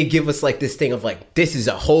 But if they give us like this thing of like, this is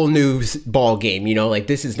a whole new ball game, you know, like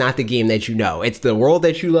this is not the game that you know. It's the world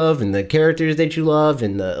that you love and the characters that you love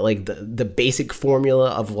and the basic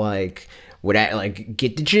formula of like, would I like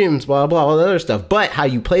get the gyms, blah, blah, all the other stuff. But how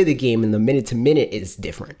you play the game in the minute to minute is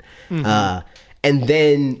different. And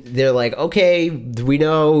then they're like, okay, we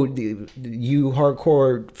know you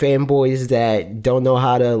hardcore fanboys that don't know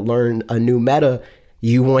how to learn a new meta.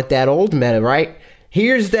 You want that old meta, right?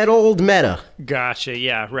 Here's that old meta. Gotcha.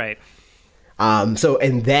 Yeah, right. So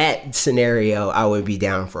in that scenario, I would be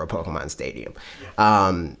down for a Pokemon Stadium.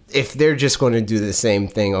 If they're just going to do the same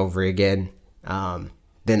thing over again,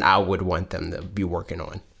 then I would want them to be working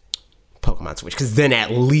on Pokemon Switch, because then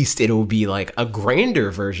at least it'll be like a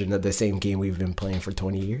grander version of the same game we've been playing for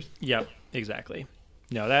 20 years. Yep, exactly.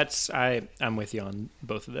 No, I'm with you on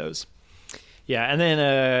both of those. Yeah, and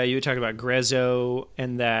then you were talking about Grezzo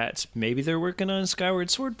and that maybe they're working on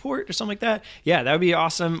Skyward Sword port or something like that. Yeah, that would be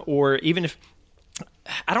awesome. Or even if,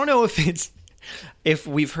 I don't know if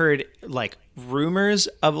we've heard like rumors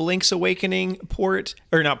of a Link's Awakening port,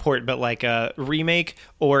 or not port, but like a remake,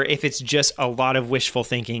 or if it's just a lot of wishful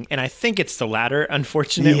thinking. And I think it's the latter,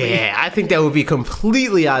 unfortunately. Yeah, I think that would be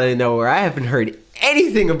completely out of nowhere. I haven't heard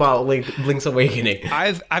anything about Link's Awakening.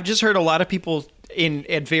 I've just heard a lot of people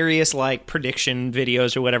at various like prediction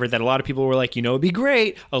videos or whatever, that a lot of people were like, you know, it'd be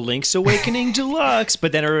great, a Link's Awakening Deluxe,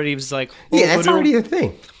 but then everybody was like, yeah, that's already a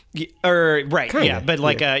thing. Or right, Kinda, yeah, but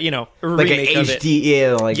like you know, a like remake an of it. HD,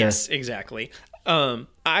 yeah, like yes, exactly.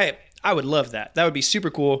 I would love that. That would be super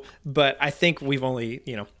cool. But I think we've only,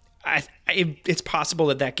 you know, it's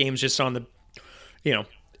possible that game's just on the, you know,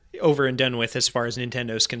 over and done with as far as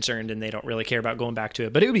Nintendo's concerned, and they don't really care about going back to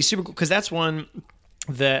it. But it would be super cool, because that's one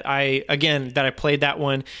that I played that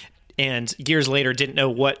one. And years later, didn't know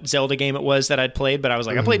what Zelda game it was that I'd played, but I was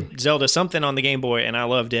like, I played Zelda something on the Game Boy, and I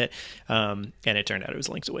loved it. And it turned out it was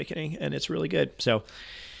Link's Awakening, and it's really good. So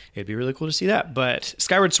it'd be really cool to see that. But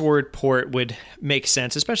Skyward Sword port would make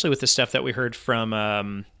sense, especially with the stuff that we heard from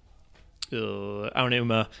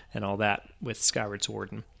Aonuma and all that with Skyward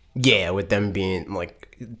Sword. And yeah, with them being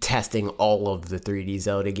like testing all of the 3D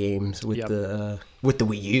Zelda games with the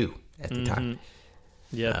Wii U at the time.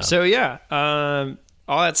 Yeah. So yeah.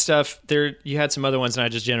 All that stuff there. You had some other ones, and I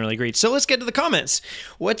just generally agreed. So let's get to the comments.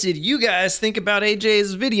 What did you guys think about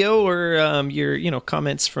AJ's video, or your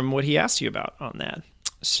comments from what he asked you about on that?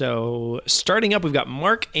 So starting up, we've got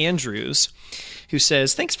Mark Andrews, who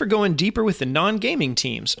says, thanks for going deeper with the non-gaming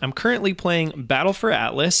teams. I'm currently playing Battle for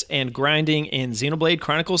Atlas and grinding in Xenoblade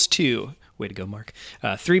Chronicles 2. Way to go, Mark.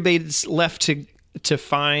 3 baits left to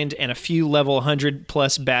find and a few level 100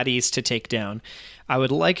 plus baddies to take down. I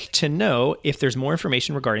would like to know if there's more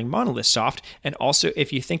information regarding Monolith Soft, and also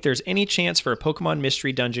if you think there's any chance for a Pokemon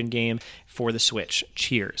Mystery Dungeon game for the Switch.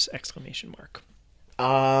 Cheers! ! That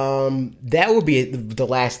would be the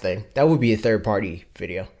last thing. That would be a third-party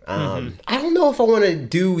video. I don't know if I want to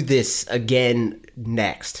do this again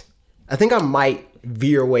next. I think I might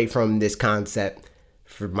veer away from this concept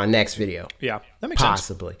for my next video. Yeah, that makes sense.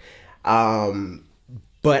 Possibly.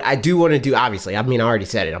 But I do want to do, obviously, I mean, I already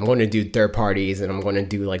said it. I'm going to do third parties, and I'm going to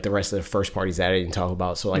do like the rest of the first parties that I didn't talk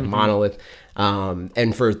about. So like Monolith,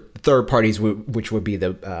 and for third parties, which would be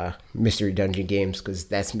the Mystery Dungeon games, because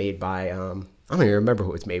that's made by, I don't even remember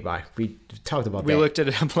who it's made by. We talked about that. We looked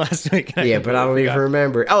it up last week. Yeah, but I don't even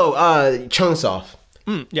remember. Oh, Chunsoft.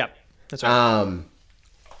 Yeah, that's right.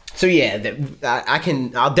 So yeah,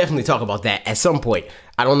 I'll definitely talk about that at some point.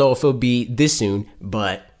 I don't know if it'll be this soon,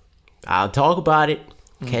 but I'll talk about it.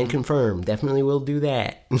 Can confirm. Definitely will do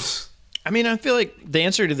that. I mean, I feel like the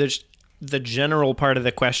answer to the general part of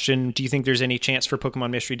the question, do you think there's any chance for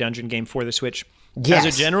Pokemon Mystery Dungeon game for the Switch? Yes.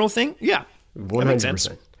 As a general thing? Yeah.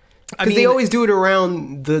 100%. Because they always do it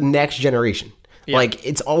around the next generation. Yeah. Like,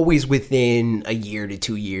 it's always within a year to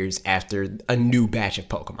 2 years after a new batch of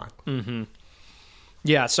Pokemon.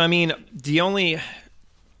 Yeah, so I mean, the only...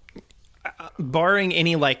 barring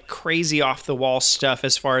any like crazy off the wall stuff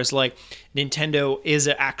as far as like Nintendo is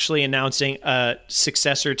actually announcing a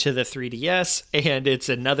successor to the 3DS, and it's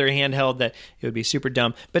another handheld that it would be super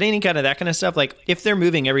dumb. But any kind of that kind of stuff, like if they're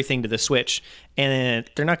moving everything to the Switch, and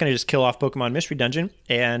they're not going to just kill off Pokemon Mystery Dungeon,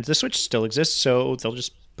 and the Switch still exists, so they'll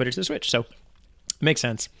just put it to the Switch. So it makes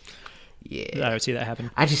sense. Yeah. I would see that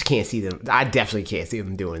happen. I just can't see them. I definitely can't see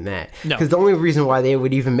them doing that. No. Because the only reason why they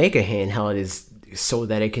would even make a handheld is so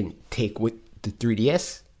that it can take what the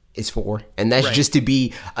 3DS is for. And that's Right. just to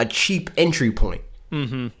be a cheap entry point.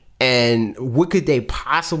 Mm-hmm. And what could they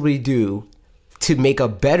possibly do to make a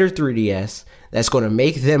better 3DS that's going to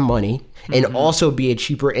make them money and also be a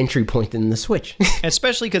cheaper entry point than the Switch?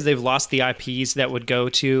 Especially because they've lost the IPs that would go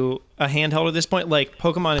to a handheld at this point. Like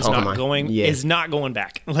Pokemon is not going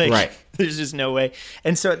back. Like, Right. There's just no way.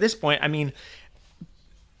 And so at this point, I mean,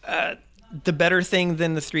 the better thing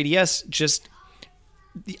than the 3DS, just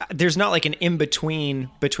there's not like an in between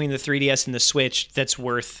the 3DS and the Switch that's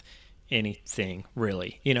worth anything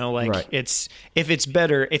really. You know, like Right. if it's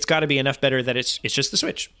better, it's got to be enough better that it's just the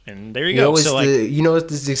Switch, and there you You know go. what's So like,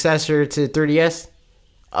 what's the successor to 3DS?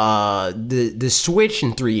 The Switch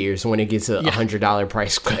in 3 years when it gets a $100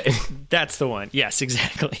 price cut. that's the one. Yes,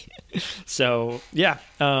 exactly. So yeah.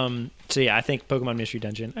 So yeah, I think Pokemon Mystery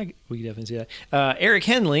Dungeon. We can definitely see that. Eric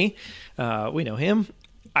Henley, we know him.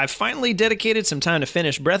 I've finally dedicated some time to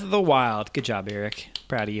finish Breath of the Wild. Good job, Eric.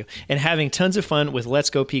 Proud of you. And having tons of fun with Let's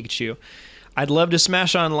Go Pikachu. I'd love to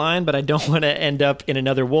smash online, but I don't want to end up in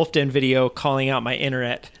another Wolf Den video calling out my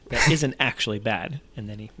internet that isn't actually bad. And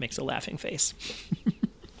then he makes a laughing face.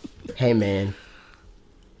 Hey, man.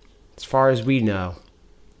 As far as we know,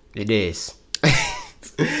 it is.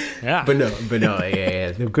 Yeah. But no,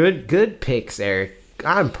 yeah. The good picks, Eric.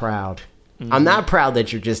 I'm proud. I'm not proud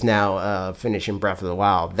that you're just now finishing Breath of the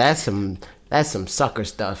Wild. That's some sucker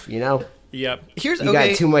stuff, you know? Yep. You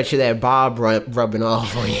got too much of that Bob rubbing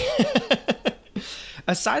off on you.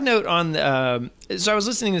 A side note on so I was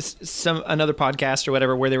listening to another podcast or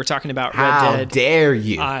whatever where they were talking about Red How Dead. dare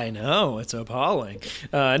you? I know, it's appalling.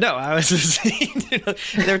 No, I was listening.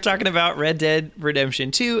 They were talking about Red Dead Redemption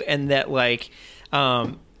 2 and that like,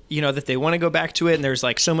 that they want to go back to it and there's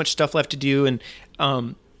like so much stuff left to do and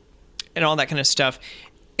all that kind of stuff.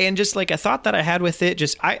 And just like a thought that I had with it,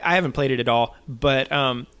 just I haven't played it at all, but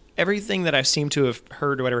everything that I seem to have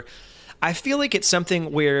heard or whatever, I feel like it's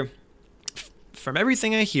something where from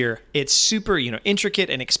everything I hear, it's super, intricate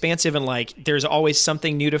and expansive and like there's always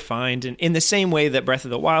something new to find. And in the same way that Breath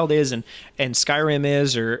of the Wild is and Skyrim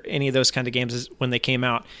is or any of those kind of games when they came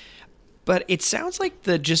out. But it sounds like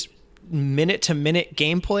the just minute to minute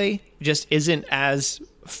gameplay just isn't as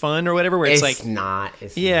fun or whatever, where it's like not.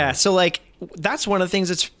 So like that's one of the things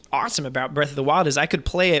that's awesome about Breath of the Wild is I could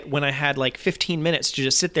play it when I had like 15 minutes to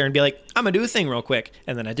just sit there and be like, I'm gonna do a thing real quick,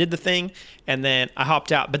 and then I did the thing and then I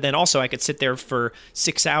hopped out. But then also I could sit there for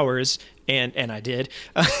 6 hours and I did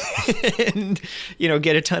and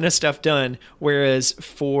get a ton of stuff done. Whereas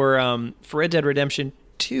for Red Dead Redemption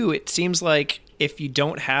 2, it seems like if you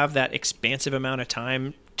don't have that expansive amount of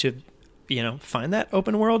time to find that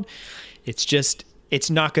open world, it's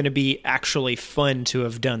not going to be actually fun to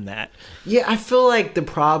have done that. Yeah, I feel like the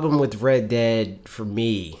problem with Red Dead for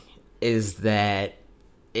me is that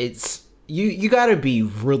it's you got to be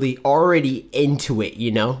really already into it,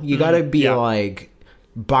 You got to be you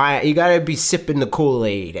got to be sipping the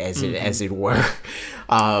Kool-Aid as it were.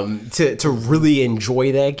 To really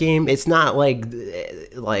enjoy that game. It's not like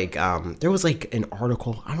there was like an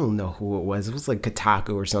article, I don't know who it was like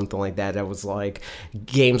Kotaku or something like that was like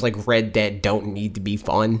games like Red Dead don't need to be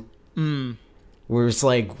fun. Where it's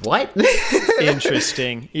like, what?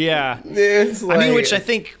 Interesting. Yeah. It's like, which I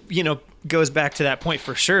think goes back to that point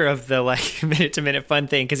for sure of the like minute to minute fun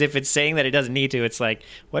thing, because if it's saying that it doesn't need to, it's like,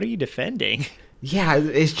 what are you defending? Yeah,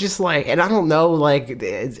 it's just like, and I don't know, like,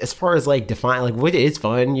 as far as like define, like, what is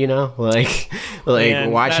fun, like Man,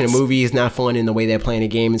 watching a movie is not fun in the way that playing a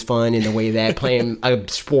game is fun, in the way that playing a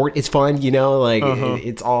sport is fun, like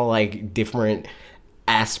it's all like different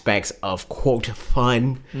aspects of quote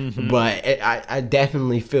fun. But I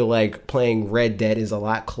definitely feel like playing Red Dead is a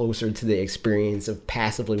lot closer to the experience of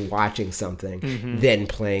passively watching something than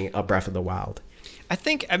playing a Breath of the Wild. I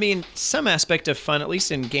think, some aspect of fun, at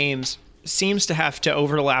least in games, seems to have to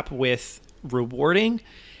overlap with rewarding.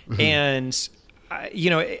 And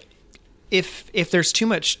if there's too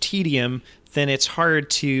much tedium, then it's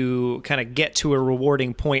hard to kind of get to a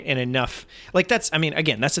rewarding point in enough. Like that's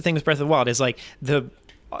the thing with Breath of the Wild is like the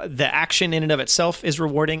action in and of itself is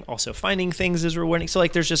rewarding. Also finding things is rewarding. So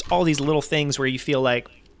like there's just all these little things where you feel like,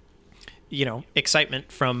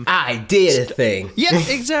 excitement from I did a thing. Yeah,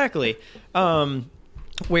 exactly.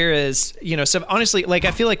 Whereas, so honestly, like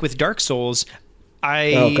I feel like with Dark Souls,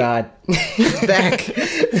 oh God, it's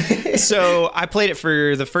back. So I played it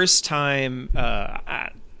for the first time.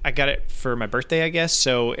 I got it for my birthday, I guess.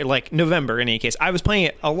 So like November, in any case, I was playing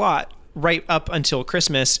it a lot right up until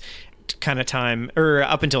Christmas kind of time, or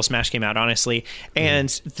up until Smash came out, honestly. And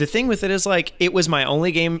the thing with it is, like, it was my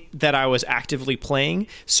only game that I was actively playing,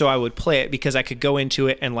 so I would play it because I could go into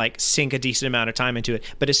it and like sink a decent amount of time into it.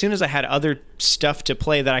 But as soon as I had other stuff to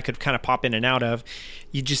play that I could kind of pop in and out of,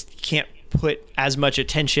 you just can't put as much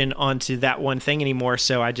attention onto that one thing anymore.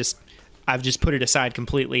 So I've just put it aside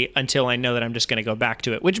completely until I know that I'm just going to go back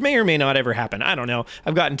to it, which may or may not ever happen. I don't know.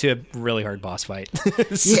 I've gotten to a really hard boss fight.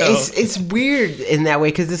 So. Yeah, it's weird in that way,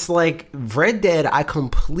 because it's like Red Dead I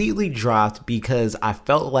completely dropped because I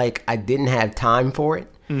felt like I didn't have time for it.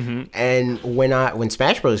 And when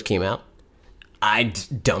Smash Bros. Came out, I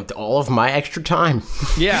dumped all of my extra time.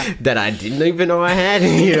 Yeah. That I didn't even know I had.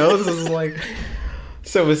 You know,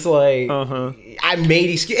 so it's like I made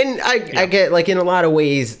excuse, and I get, like, in a lot of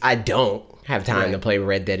ways I don't have time to play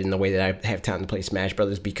Red Dead in the way that I have time to play Smash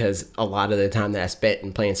Brothers, because a lot of the time that I spent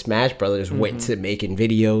in playing Smash Brothers went to making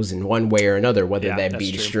videos in one way or another, whether that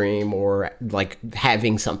be to stream or like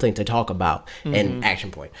having something to talk about and Action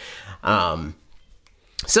Point.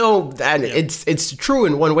 So it's true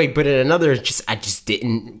in one way, but in another, I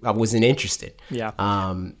wasn't interested. Yeah.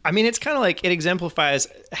 I mean, it's kind of like, it exemplifies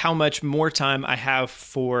how much more time I have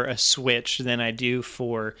for a Switch than I do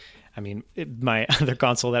for, I mean, my other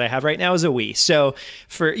console that I have right now is a Wii. So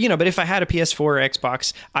but if I had a PS4 or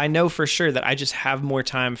Xbox, I know for sure that I just have more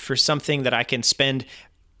time for something that I can spend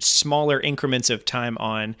smaller increments of time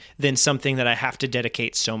on than something that I have to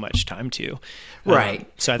dedicate so much time to.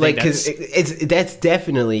 Right. So I think that's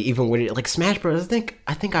definitely, even with it, like Smash Bros.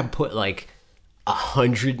 I think I put like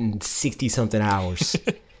 160 something hours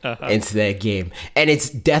into that game, and it's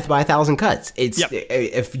death by 1,000 cuts. It's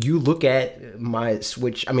if you look at my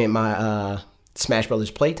Smash Brothers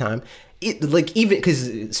playtime, even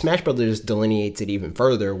because Smash Brothers delineates it even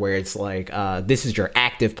further, where it's like this is your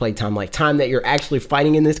active playtime, like time that you're actually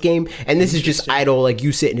fighting in this game, and this is just idle, like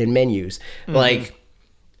you sitting in menus. Like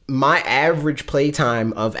my average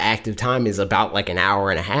playtime of active time is about like an hour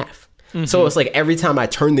and a half. So it's like every time I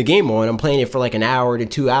turn the game on, I'm playing it for like an hour to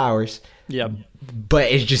 2 hours. Yep.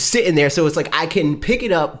 But it's just sitting there, so it's like I can pick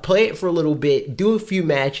it up, play it for a little bit, do a few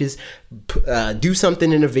matches, do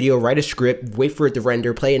something in a video, write a script, wait for it to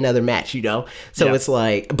render, play another match, you know? So it's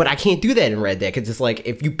like, but I can't do that in Red Dead, because it's like,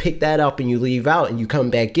 if you pick that up and you leave out and you come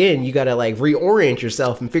back in, you gotta like reorient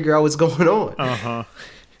yourself and figure out what's going on.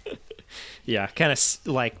 Yeah, kind of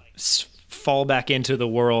like fall back into the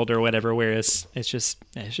world or whatever, whereas it's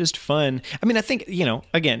just fun. I mean, I think,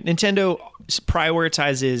 again, Nintendo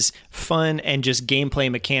prioritizes fun and just gameplay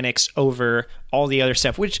mechanics over all the other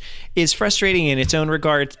stuff, which is frustrating in its own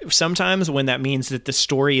regard sometimes, when that means that the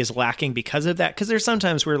story is lacking because of that. Because there's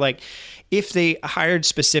sometimes where, like, if they hired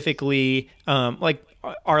specifically, like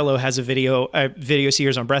Arlo has a video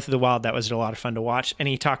series on Breath of the Wild that was a lot of fun to watch, and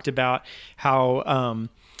he talked about how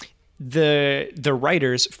the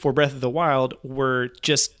writers for Breath of the Wild were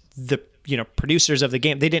just the producers of the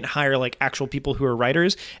game. They didn't hire like actual people who are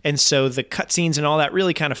writers, and so the cutscenes and all that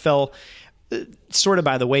really kind of fell sort of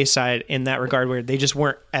by the wayside in that regard, where they just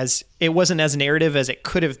it wasn't as narrative as it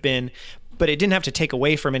could have been, but it didn't have to take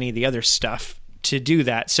away from any of the other stuff to do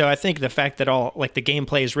that. So I think the fact that all like the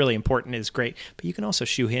gameplay is really important is great, but you can also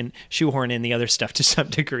shoehorn in the other stuff to some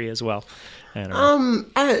degree as well. I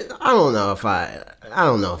don't know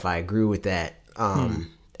if I agree with that.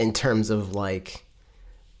 In terms of like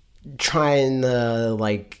trying to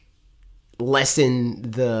like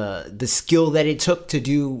lessen the skill that it took to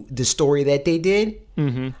do the story that they did.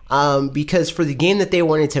 Because for the game that they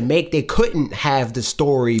wanted to make, they couldn't have the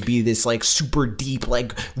story be this like super deep,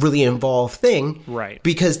 like really involved thing, right?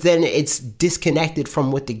 Because then it's disconnected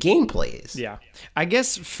from what the gameplay is. Yeah, I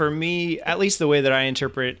guess for me, at least the way that I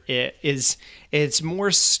interpret it is, it's more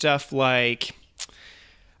stuff like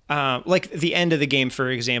the end of the game, for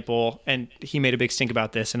example, and he made a big stink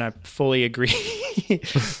about this, and I fully agree.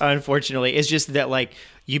 Unfortunately, it's just that like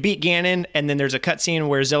you beat Ganon, and then there's a cutscene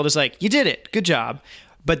where Zelda's like, "You did it, good job,"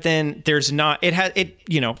 but then there's not.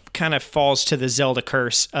 It kind of falls to the Zelda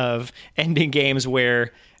curse of ending games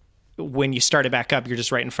where, when you start it back up, you're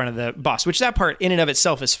just right in front of the boss, which that part in and of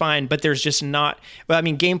itself is fine, but there's just not, well, I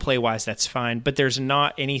mean, gameplay wise, that's fine, but there's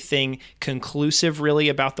not anything conclusive really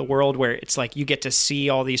about the world where it's like you get to see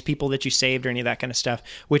all these people that you saved or any of that kind of stuff,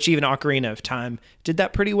 which even Ocarina of Time did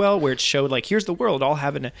that pretty well, where it showed like, here's the world all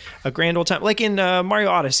having a grand old time. Like in Mario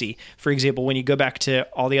Odyssey, for example, when you go back to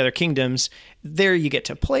all the other kingdoms, there you get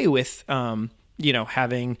to play with,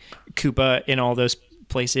 having Koopa in all those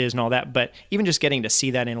places and all that, but even just getting to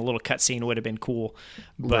see that in a little cutscene would have been cool.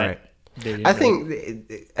 But right. I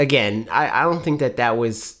think, again, I don't think that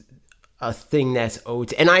was a thing that's owed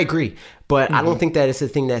to, and I agree, but I don't think that it's a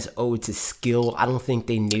thing that's owed to skill. I don't think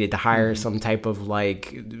they needed to hire some type of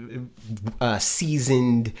like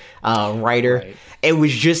seasoned writer. Right. It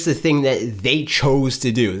was just a thing that they chose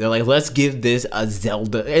to do. They're like, let's give this a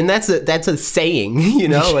Zelda, and that's a saying, you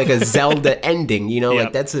know, like a Zelda ending, you know,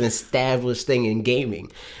 like that's an established thing in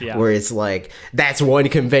gaming, where it's like that's one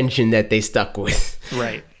convention that they stuck with,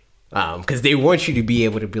 right? Because they want you to be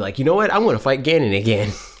able to be like, you know what, I want to fight Ganon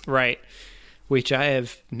again. Right. Which I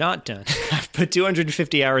have not done. I've put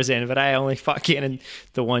 250 hours in, but I only fought Ganon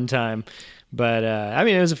the one time. But, I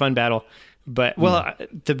mean, it was a fun battle. But, well,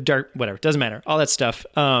 the dark, whatever, doesn't matter. All that stuff.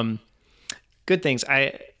 Good things.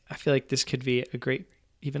 I feel like this could be a great,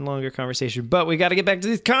 even longer conversation, but we got to get back to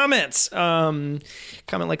these comments. Comment,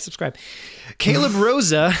 like, subscribe. Caleb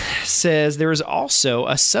Rosa says there is also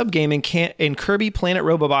a sub-game in Kirby Planet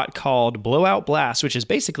Robobot called Blowout Blast, which is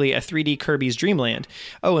basically a 3D Kirby's Dream Land.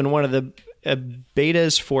 Oh, and one of the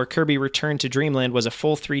betas for Kirby Return to Dreamland was a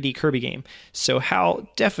full 3D Kirby game. So Hal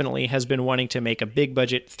definitely has been wanting to make a big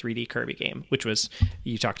budget 3D Kirby game, which was,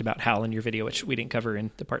 you talked about Hal in your video, which we didn't cover in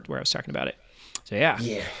the part where I was talking about it. So yeah.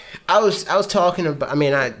 I was talking about. I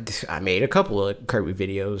mean, I made a couple of Kirby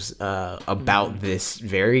videos about this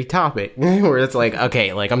very topic, where it's like,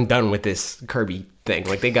 okay, like I'm done with this Kirby thing.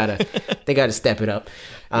 Like they gotta step it up.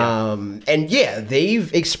 And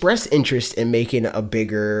they've expressed interest in making a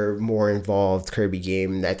bigger, more involved Kirby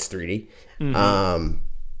game that's 3D.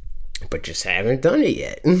 But just haven't done it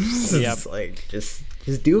yet. It's like just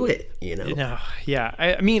do it, you know. No, yeah.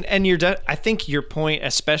 I mean, and I think your point,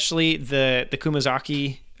 especially the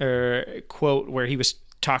Kumazaki quote where he was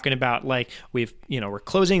talking about like we're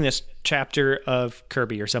closing this chapter of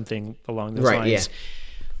Kirby or something along those lines. Yeah.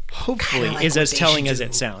 Hopefully, like is as telling as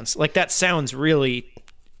it sounds. Like that sounds really,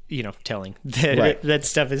 telling that that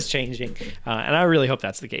stuff is changing, and I really hope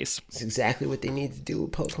that's the case. It's exactly what they need to do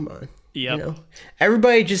with Pokemon. Yeah,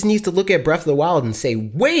 everybody just needs to look at Breath of the Wild and say,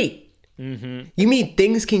 "Wait, you mean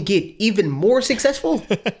things can get even more successful?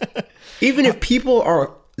 Even if people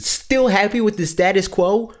are still happy with the status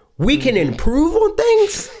quo, we can improve on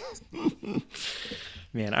things."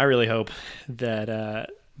 Man, I really hope that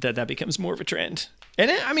that becomes more of a trend. And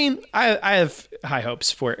I have high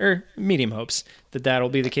hopes or medium hopes that that'll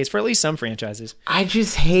be the case for at least some franchises. I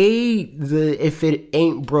just hate the if it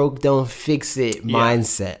ain't broke, don't fix it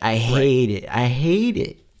mindset. I hate it. I hate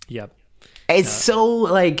it. Yep. It's so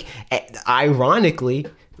like, ironically,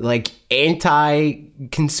 like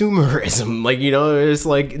anti-consumerism. Like, it's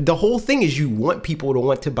like the whole thing is you want people to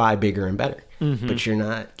want to buy bigger and better, but you're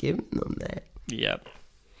not giving them that. Yep.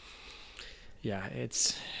 Yeah,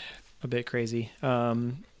 it's a bit crazy.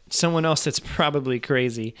 Someone else that's probably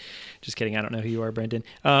crazy. Just kidding. I don't know who you are, Brendan.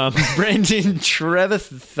 Brendan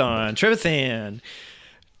Trevathan.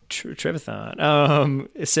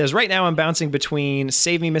 It says, right now I'm bouncing between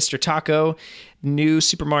Save Me Mr. Taco, New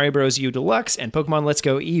Super Mario Bros. U Deluxe, and Pokemon Let's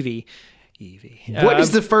Go Eevee. What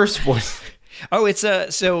is the first one? Oh, it's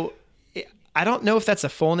so I don't know if that's a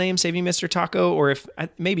full name, Save Me Mr. Taco, or if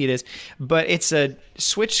maybe it is, but it's a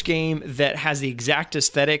Switch game that has the exact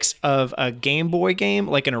aesthetics of a Game Boy game,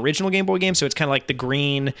 like an original Game Boy game. So it's kind of like the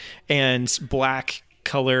green and black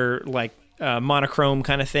color, like monochrome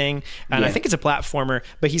kind of thing. And I think it's a platformer,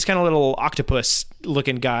 but he's kind of a little octopus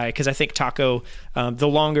looking guy, because I think Taco, the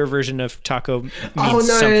longer version of Taco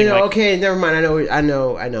means something like... Okay, never mind. I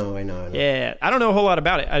know. Yeah, I don't know a whole lot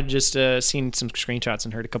about it. I've just seen some screenshots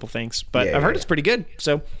and heard a couple things, but I've heard it's pretty good.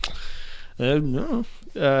 So,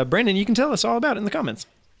 Brandon, you can tell us all about it in the comments.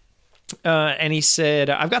 And he said,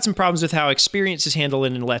 I've got some problems with how experience is handled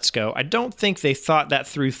in Let's Go. I don't think they thought that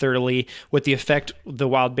through thoroughly with the effect the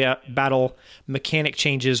wild battle mechanic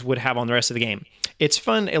changes would have on the rest of the game. It's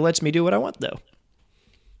fun. It lets me do what I want, though.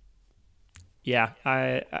 Yeah,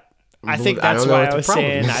 I think that's why I was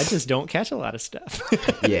saying I just don't catch a lot of stuff.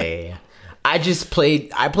 Yeah. I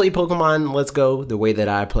played Pokemon Let's Go the way that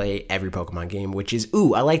I play every Pokemon game, which is,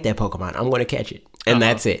 I like that Pokemon, I'm going to catch it. And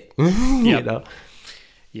that's it.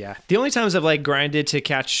 Yeah. The only times I've like grinded to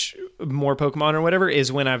catch more Pokemon or whatever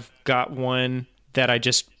is when I've got one that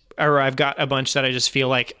I've got a bunch that I just feel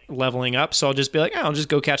like leveling up. So I'll just be like, I'll just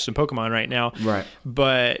go catch some Pokemon right now. Right.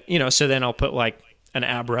 But, so then I'll put like an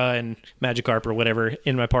Abra and Magikarp or whatever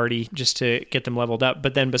in my party just to get them leveled up.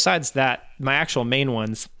 But then besides that, my actual main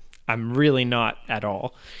ones, I'm really not at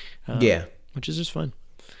all. Which is just fun.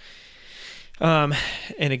 And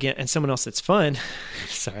someone else that's fun.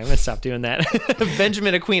 Sorry, I'm going to stop doing that.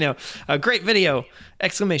 Benjamin Aquino. A great video! !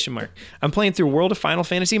 I'm playing through World of Final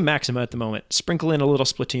Fantasy Maxima at the moment. Sprinkle in a little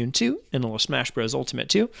Splatoon 2 and a little Smash Bros. Ultimate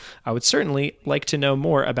 2. I would certainly like to know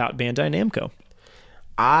more about Bandai Namco.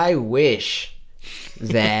 I wish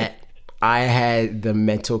that I had the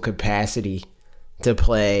mental capacity to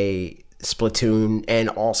play Splatoon and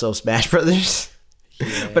also Smash Brothers.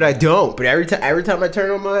 Yeah. But I don't. But every time I turn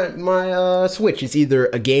on my Switch, it's either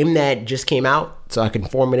a game that just came out, so I can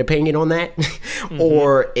form an opinion on that,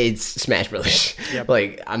 or it's Smash Brothers. Yep.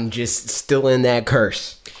 Like, I'm just still in that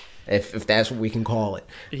curse, if that's what we can call it.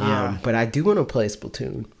 Yeah. But I do want to play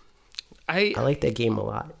Splatoon. I like that game a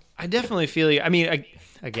lot. I definitely feel you. I mean,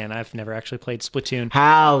 again, I've never actually played Splatoon.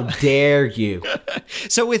 How dare you?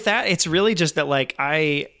 So with that, it's really just that, like,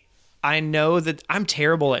 I know that I'm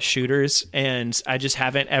terrible at shooters, and I just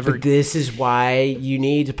haven't ever. But this is why you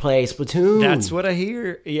need to play Splatoon. That's what I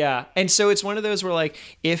hear. Yeah, and so it's one of those where, like,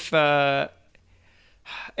 if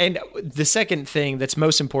and the second thing that's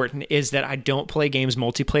most important is that I don't play games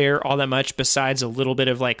multiplayer all that much, besides a little bit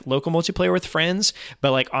of like local multiplayer with friends,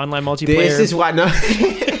 but like online multiplayer. This is why no.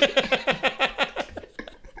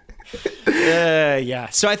 Yeah.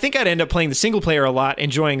 So I think I'd end up playing the single player a lot,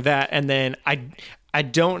 enjoying that, and then I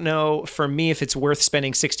don't know for me if it's worth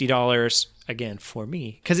spending $60 again for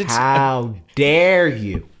me, because it's how dare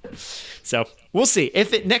you. So we'll see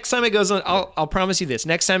if it next time it goes on. I'll promise you this: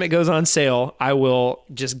 next time it goes on sale, I will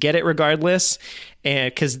just get it regardless,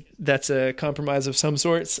 and because that's a compromise of some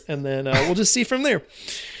sorts, and then we'll just see from there,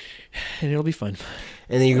 and it'll be fun.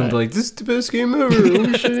 And then you're gonna be like, "This is the best game ever.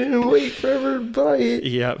 We shouldn't wait forever to buy it."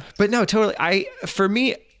 Yeah, but no, totally. For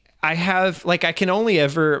me, I have, like, I can only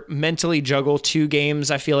ever mentally juggle 2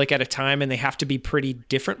 games, I feel like, at a time, and they have to be pretty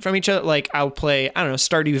different from each other. Like, I'll play, I don't know,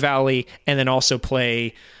 Stardew Valley, and then also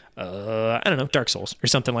play, I don't know, Dark Souls or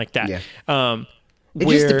something like that. Yeah. It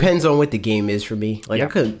just depends on what the game is for me. Like, I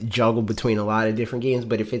could juggle between a lot of different games,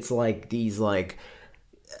 but if it's like these, like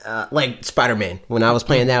Spider-Man, when I was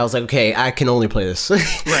playing that, I was like, okay, I can only play this.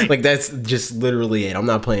 Right. Like, that's just literally it. I'm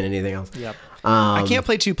not playing anything else. Yep. I can't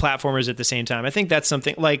play 2 platformers at the same time. I think that's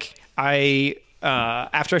something, like,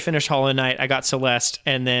 after I finished Hollow Knight, I got Celeste,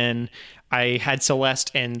 and then I had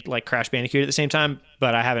Celeste and, like, Crash Bandicoot at the same time,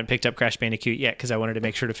 but I haven't picked up Crash Bandicoot yet because I wanted to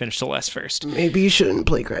make sure to finish Celeste first. Maybe you shouldn't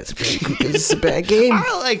play Crash Bandicoot because it's a bad game.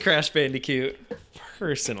 I like Crash Bandicoot,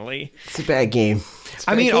 personally. It's a bad game.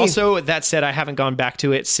 Also, that said, I haven't gone back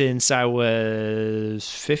to it since I was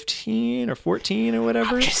 15 or 14 or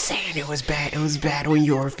whatever. I'm just saying it was bad. It was bad when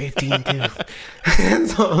you were 15, too.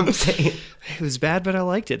 That's all I'm saying. It was bad, but I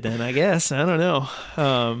liked it then, I guess. I don't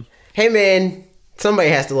know. Hey, man. Somebody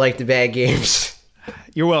has to like the bad games.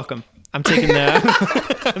 You're welcome. I'm taking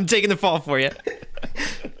the fall for you.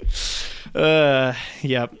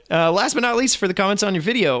 Yep. Last but not least, for the comments on your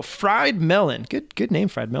video, Fried Melon. Good name,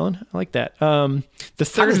 Fried Melon. I like that. The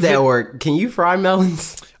third. How does that work? Can you fry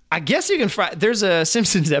melons? I guess you can fry. There's a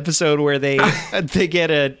Simpsons episode where they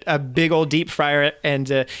get a big old deep fryer,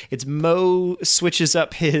 and it's Mo switches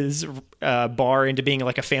up his bar into being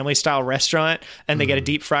like a family style restaurant, and they get a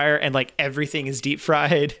deep fryer, and like everything is deep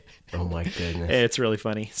fried. Oh my goodness. It's really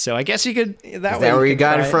funny. So I guess you could. Is that where you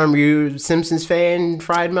got it from? You Simpsons fan,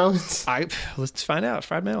 Fried Melons? Let's find out.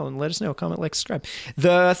 Fried Melon. Let us know. Comment, like, subscribe.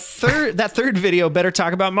 That third video better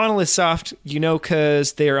talk about Monolith Soft.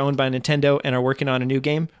 Because they are owned by Nintendo and are working on a new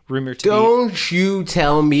game. Rumored to Don't you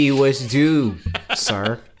tell me what's due,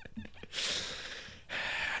 sir.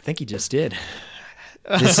 I think he just did.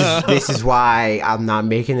 This is why I'm not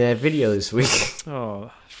making that video this week. Oh,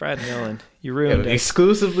 Fried Melon. You ruined it.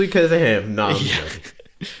 Exclusively because of him. No,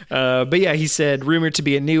 but yeah, he said, rumored to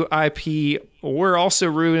be a new IP. We're also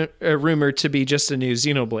rumored to be just a new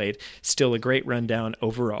Xenoblade. Still a great rundown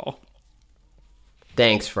overall.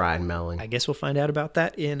 Thanks, Fried Melon. I guess we'll find out about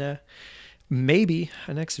that in maybe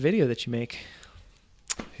a next video that you make.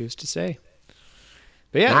 Who's to say?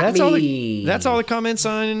 But yeah, that's all the comments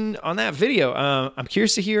on that video. I'm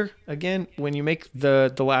curious to hear again when you make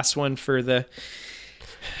the last one for the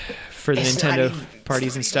Nintendo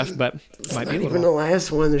parties and stuff, but might be even the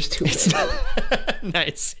last one. There's 2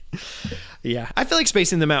 Nice. Yeah, I feel like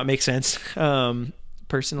spacing them out makes sense.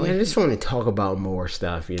 Personally, I just want to talk about more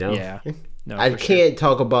stuff. Yeah. No, I can't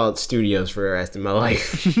talk about studios for the rest of my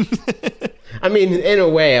life. I mean, in a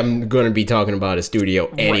way, I'm going to be talking about a studio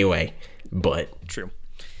anyway. Right. But true.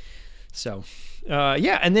 So.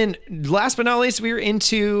 Yeah, and then last but not least, we're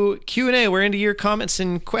into Q&A. We're into your comments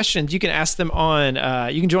and questions. You can ask them on,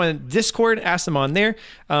 you can join Discord, ask them on there.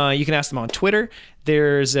 You can ask them on Twitter.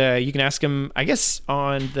 There's, you can ask them, I guess,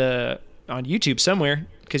 on YouTube somewhere,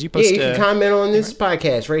 because you post. Yeah, you can comment on this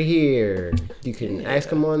podcast right here. You can ask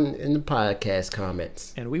them in the podcast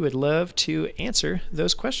comments. And we would love to answer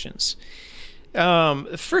those questions.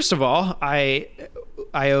 First of all, I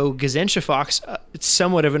owe Gazensha Fox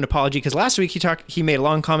somewhat of an apology, because last week he made a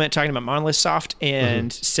long comment talking about Monolith Soft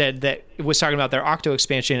and said that it was talking about their Octo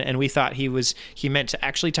expansion, and we thought he meant to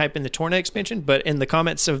actually type in the Torna expansion, but in the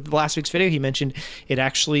comments of last week's video he mentioned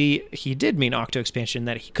he did mean Octo expansion,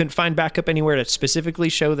 that he couldn't find backup anywhere to specifically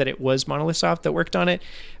show that it was Monolith Soft that worked on it,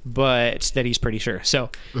 but that he's pretty sure.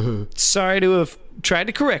 So sorry to have tried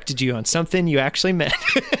to correct you on something you actually meant.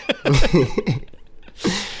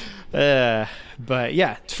 But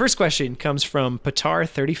yeah, first question comes from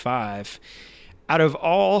Patar35. Out of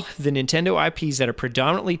all the Nintendo IPs that are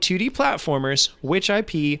predominantly 2D platformers, which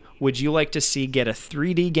IP would you like to see get a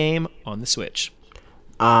 3D game on the Switch?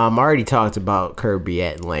 I already talked about Kirby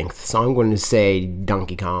at length, so I'm going to say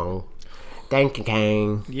Donkey Kong. Donkey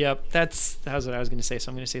Kong. Yep, that was what I was going to say, so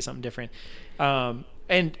I'm going to say something different.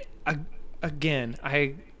 And again,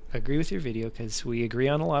 I agree with your video because we agree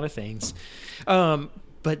on a lot of things.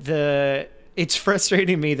 But it's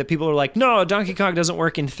frustrating me that people are like, no, Donkey Kong doesn't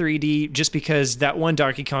work in 3D just because that one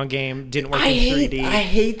Donkey Kong game didn't work in 3D. I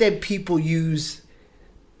hate that people use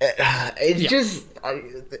just,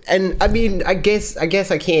 and I mean, I guess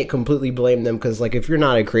I can't completely blame them, because like if you're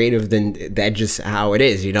not a creative, then that's just how it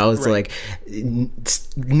is, you know. It's like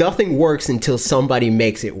nothing works until somebody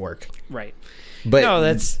makes it work. Right. But no,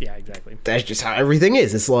 exactly. That's just how everything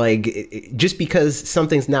is. It's like just because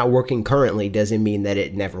something's not working currently doesn't mean that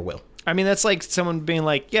it never will. I mean, that's like someone being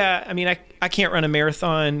like, yeah, I mean, I can't run a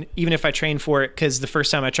marathon even if I train for it, because the first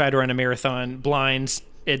time I tried to run a marathon blind,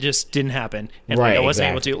 it just didn't happen. And I wasn't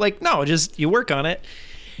able to. Like, no, just you work on it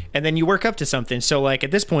and then you work up to something. So like at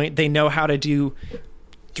this point, they know how to do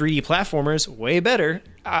 3D platformers way better,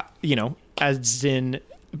 as in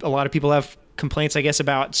a lot of people have complaints, I guess,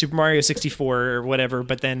 about Super Mario 64 or whatever,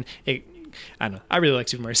 but then I don't know. I really like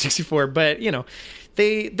Super Mario 64, but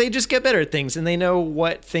they just get better at things, and they know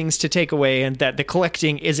what things to take away, and that the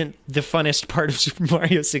collecting isn't the funnest part of Super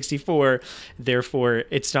Mario 64. Therefore,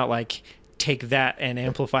 it's not like take that and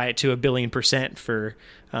amplify it to 1,000,000,000% for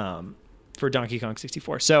Donkey Kong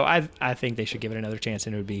 64. So I think they should give it another chance,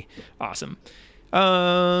 and it would be awesome.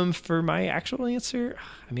 For my actual answer,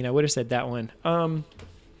 I mean, I would have said that one.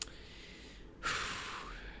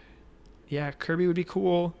 Yeah, Kirby would be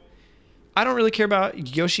cool. I don't really care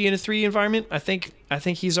about Yoshi in a 3D environment. I think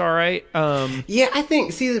he's all right. Yeah, I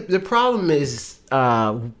think. See, the problem is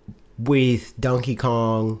with Donkey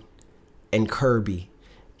Kong and Kirby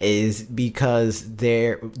is because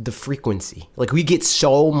the frequency. Like, we get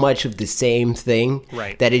so much of the same thing,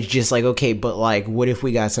 right, that it's just like, okay, but like, what if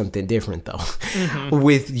we got something different though?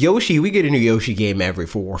 With Yoshi, we get a new Yoshi game every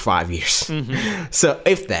 4 or 5 years. So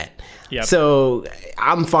if that. Yep. So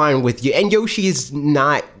I'm fine with you. And Yoshi is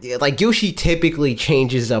not like, Yoshi typically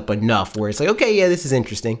changes up enough where it's like, okay, yeah, this is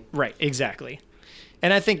interesting. Right, exactly.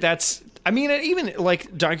 And I think that's, I mean, even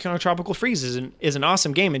like Donkey Kong Tropical Freeze is an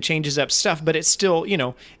awesome game and changes up stuff, but it's still,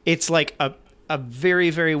 it's like a very,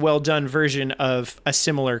 very well done version of a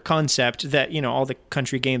similar concept that, all the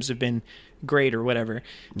country games have been great or whatever.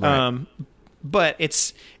 Right. But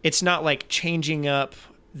it's not like changing up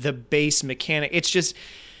the base mechanic. It's just,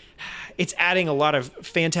 it's adding a lot of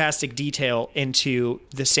fantastic detail into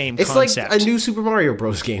the same concept. It's like a new Super Mario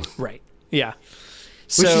Bros. Game. Right. Yeah.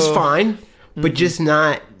 Which is fine, but just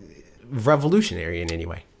not revolutionary in any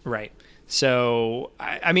way. Right. So,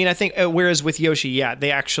 I mean, I think, whereas with Yoshi, yeah,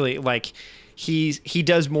 they actually, like, he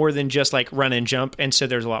does more than just, like, run and jump, and so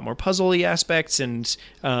there's a lot more puzzle-y aspects, and,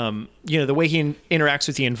 the way he interacts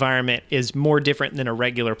with the environment is more different than a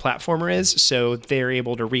regular platformer is, so they're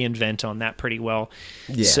able to reinvent on that pretty well.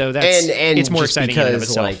 Yeah. So that's, and it's more exciting in and of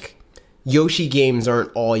itself. Like, Yoshi games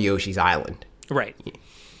aren't all Yoshi's Island. Right.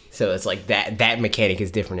 So it's like that mechanic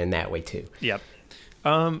is different in that way, too. Yep.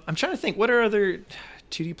 I'm trying to think, what are other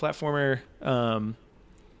 2D platformer...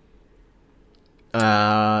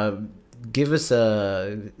 give us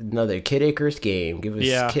another Kid Icarus game. Give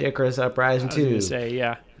us Kid Icarus Uprising 2. I was going to say,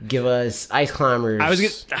 yeah. Give us Ice Climbers.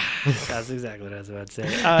 That's exactly what I was about to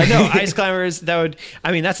say. No, Ice Climbers,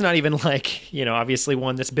 that's not even like, obviously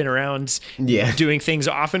one that's been around doing things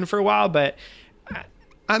often for a while, but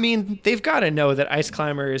I mean, they've got to know that Ice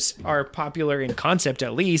Climbers are popular in concept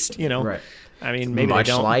at least, Right. I mean, maybe much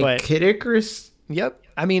they don't, like but Kid Icarus. Yep.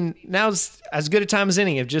 I mean, now's as good a time as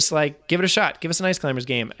any of just like, give it a shot. Give us an Ice Climbers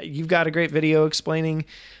game. You've got a great video explaining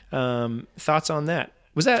thoughts on that.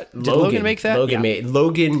 Was that, did Logan make that?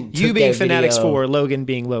 Logan took you being that Fanatics video. 4, Logan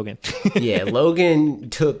being Logan. Yeah, Logan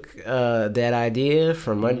took that idea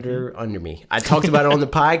from under me. I talked about it on the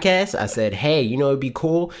podcast. I said, hey, it'd be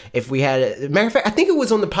cool if we had matter of fact, I think it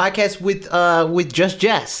was on the podcast with Just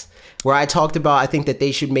Jess, where I talked about, I think that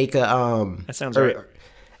they should make a that sounds right.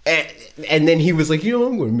 And then he was like,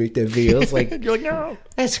 I'm going to make that video. I was like, You're like, no.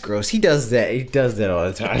 that's gross. He does that. He does that all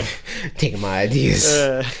the time, taking my ideas.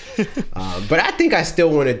 But I think I still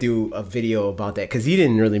want to do a video about that because he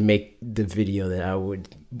didn't really make the video that I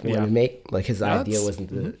would want to make. Like his idea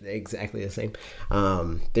wasn't exactly the same.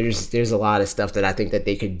 There's a lot of stuff that I think that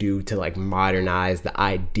they could do to like modernize the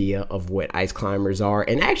idea of what Ice Climbers are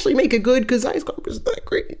and actually make it good because Ice Climbers not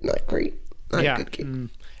great, not a good game.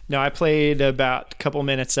 No, I played about a couple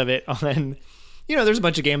minutes of it on, there's a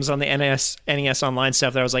bunch of games on the NES Online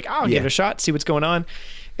stuff that I was like, I'll give it a shot, see what's going on.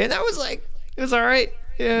 And that was like, it was all right.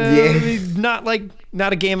 I mean,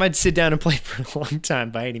 not a game I'd sit down and play for a long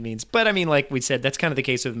time by any means. But I mean, like we said, that's kind of the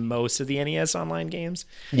case with most of the NES Online games.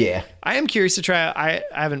 Yeah. I am curious to try, I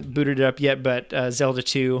haven't booted it up yet, but Zelda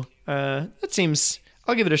 2, I'll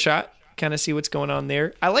give it a shot. Kind of see what's going on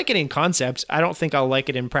there. I like it in concept. I don't think I'll like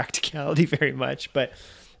it in practicality very much, but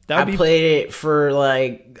played it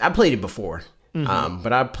before,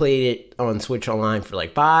 but I played it on Switch Online for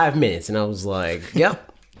like 5 minutes, and I was like,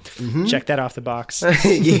 "Yep, check that off the box."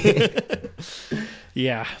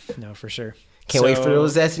 Yeah, no, for sure. Can't wait for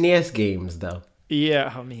those SNES games, though.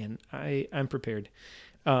 Yeah, oh man, I'm prepared.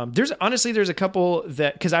 There's a couple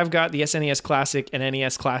that because I've got the SNES Classic and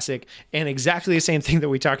NES Classic, and exactly the same thing that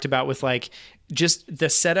we talked about with like just the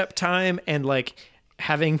setup time and like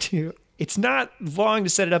having to. It's not long to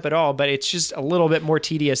set it up at all, but it's just a little bit more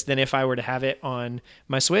tedious than if I were to have it on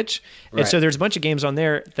my Switch. Right. And so there's a bunch of games on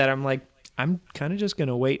there that I'm like, I'm kind of just going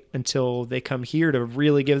to wait until they come here to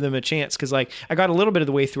really give them a chance. Cause like I got a little bit of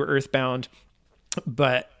the way through Earthbound,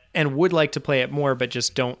 and would like to play it more, but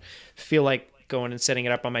just don't feel like going and setting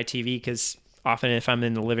it up on my TV. Cause often if I'm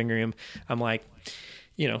in the living room, I'm like,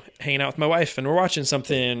 hanging out with my wife and we're watching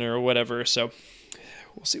something or whatever. So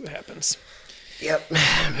we'll see what happens. Yep,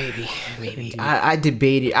 maybe. I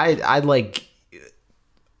debated. I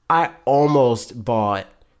almost bought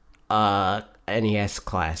NES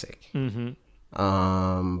Classic.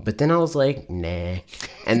 But then I was like, nah.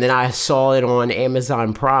 And then I saw it on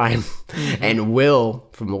Amazon Prime, and Will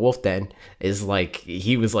from the Wolf Den is like,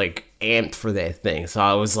 he was like amped for that thing. So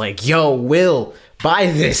I was like, yo, Will, buy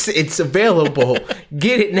this. It's available.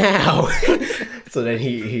 Get it now. So then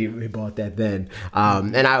he bought that then.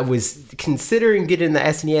 And I was considering getting the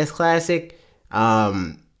SNES Classic,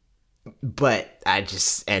 but I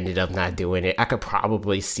just ended up not doing it. I could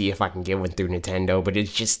probably see if I can get one through Nintendo, but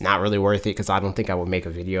it's just not really worth it because I don't think I would make a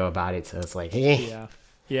video about it. So it's like,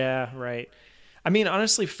 Yeah, right. I mean,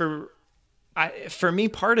 honestly, for me,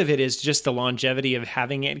 part of it is just the longevity of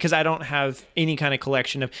having it because I don't have any kind of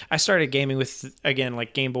collection of. I started gaming with again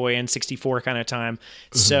like Game Boy and 64 kind of time,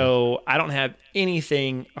 so I don't have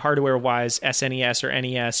anything hardware wise SNES or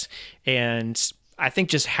NES, and I think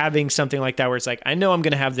just having something like that where it's like I know I'm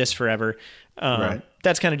going to have this forever. Right.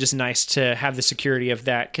 That's kind of just nice to have the security of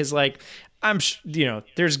that because like.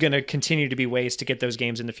 There's going to continue to be ways to get those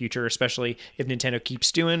games in the future, especially if Nintendo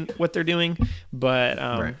keeps doing what they're doing. But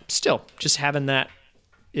still, just having that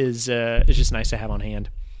is just nice to have on hand.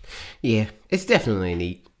 Yeah, it's definitely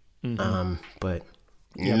neat. But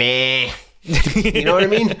meh, you know what I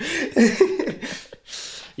mean?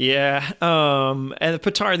 Yeah. And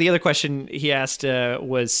Patar, the other question he asked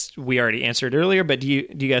was we already answered earlier, but do you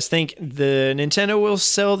guys think the Nintendo will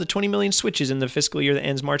sell the 20 million Switches in the fiscal year that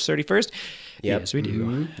ends March 31st? Yep. Yes, we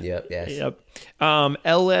do. Yep.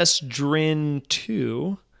 LS Drin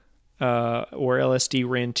 2 or LSD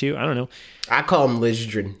Rin 2. I don't know. I call him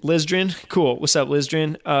Lizdrin. Lizdrin. Cool. What's up,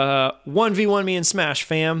 Lizdrin? 1v1 me in Smash,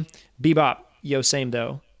 fam. Bebop. Yo, same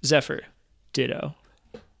though. Zephyr. Ditto.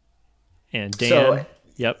 And Dan. So,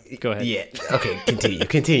 yep. Go ahead. Yeah. Okay.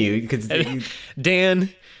 Continue. Dan,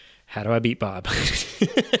 how do I beat Bob?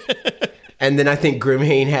 And then I think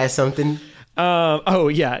Grimhane has something. Oh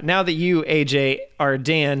yeah. Now that you, AJ, are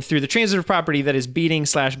Dan through the transitive property that is being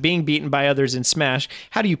beaten by others in Smash,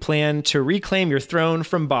 how do you plan to reclaim your throne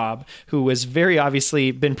from Bob, who has very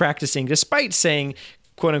obviously been practicing despite saying,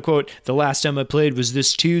 quote unquote, the last time I played was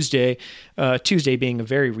this Tuesday, Tuesday being a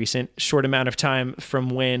very recent short amount of time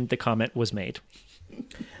from when the comment was made.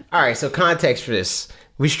 All right. So context for this.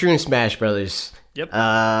 We streamed Smash Brothers. Yep.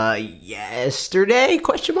 Yesterday?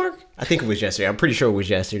 Question mark? I think it was yesterday. I'm pretty sure it was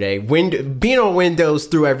yesterday. Being on Windows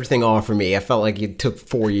threw everything off for me. I felt like it took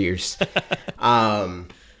 4 years. But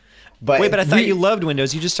I thought you loved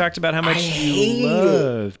Windows. You just talked about how much you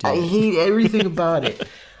loved it. I hate everything about it.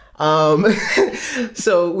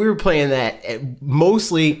 So we were playing that.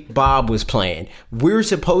 Mostly Bob was playing. We were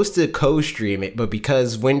supposed to co-stream it, but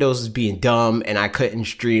because Windows was being dumb and I couldn't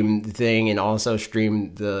stream the thing and also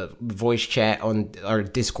stream the voice chat on our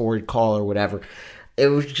Discord call or whatever, it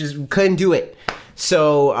was just couldn't do it.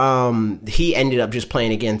 So he ended up just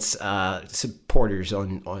playing against supporters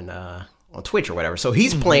on Twitch or whatever. So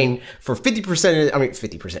he's playing for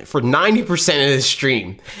 50%, for 90% of the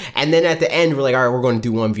stream. And then at the end, we're like, all right, we're going to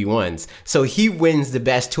do 1v1s. So he wins the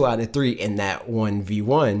best 2 out of 3 in that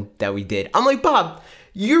 1v1 that we did. I'm like, Bob,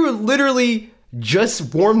 you're literally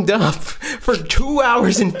just warmed up for 2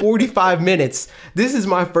 hours and 45 minutes. This is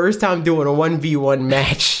my first time doing a 1v1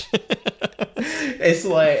 match. It's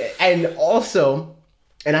like, and also,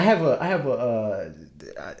 and I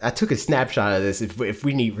took a snapshot of this if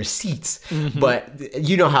we need receipts, but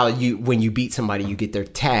you know how when you beat somebody, you get their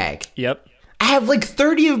tag. Yep. I have like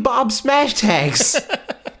 30 of Bob's smash tags.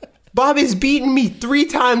 Bob has beaten me 3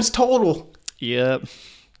 times total. Yep.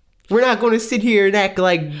 We're not going to sit here and act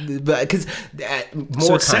like, because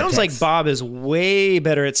so it sounds like Bob is way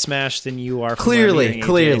better at Smash than you are. Clearly,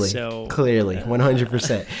 AJ, clearly,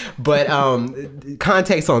 100%. But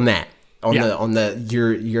context on that.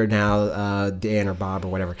 You're now Dan or Bob or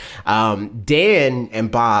whatever. Dan and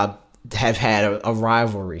Bob have had a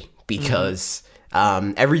rivalry because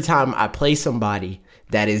every time I play somebody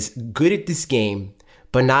that is good at this game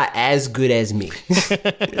but not as good as me,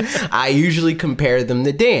 I usually compare them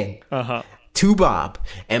to Dan. To Bob,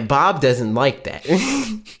 and Bob doesn't like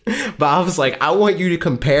that. Bob's like, I want you to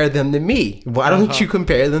compare them to me. Why don't you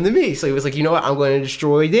compare them to me? So he was like, you know what? I'm going to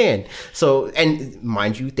destroy Dan. So, and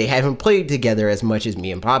mind you, they haven't played together as much as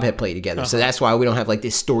me and Bob have played together. So that's why we don't have like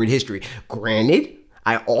this storied history. Granted,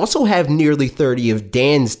 I also have nearly 30 of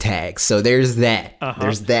Dan's tags. So there's that.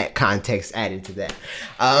 There's that context added to that.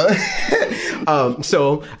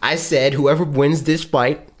 So I said, whoever wins this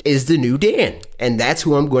fight is the new Dan. And that's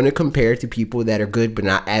who I'm going to compare to people that are good, but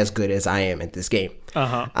not as good as I am at this game.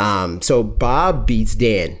 So Bob beats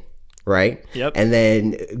Dan, right? Yep. And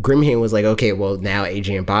then Grimhane was like, okay, well, now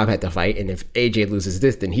AJ and Bob had to fight. And if AJ loses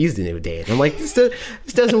this, then he's the new Dan. I'm like, this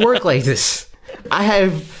doesn't work like this. I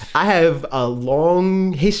have a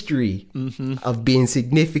long history of being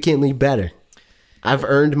significantly better. I've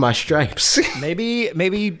earned my stripes.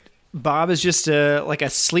 Maybe Bob is just like a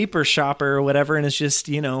sleeper shopper or whatever, and it's just,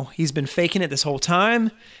 he's been faking it this whole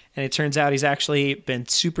time, and it turns out he's actually been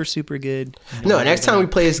super, super good. No, next time we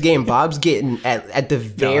play this game, Bob's getting at the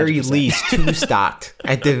very least 2 stocked.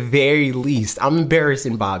 At the very least. I'm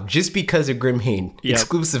embarrassing Bob just because of Grimhane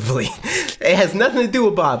exclusively. It has nothing to do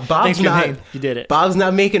with Bob. Thanks, Grimhane. You did it. Bob's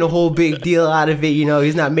not making a whole big deal out of it.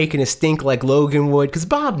 He's not making a stink like Logan would, because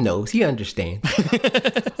Bob knows. He understands.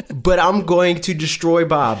 But I'm going to destroy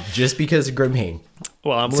Bob just because of Grimhane.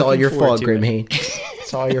 Well, it's all your fault, Grimhane.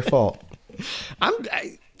 It's all your fault.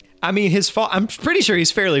 I mean, his fault. I'm pretty sure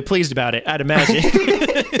he's fairly pleased about it, I'd imagine.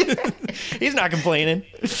 He's not complaining.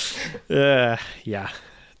 Yeah.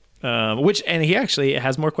 And he actually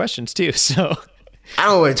has more questions too, so. I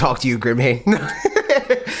don't want to talk to you, Grimhane.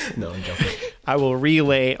 No, I'm joking. I will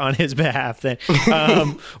relay on his behalf then.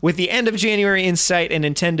 With the end of January in sight and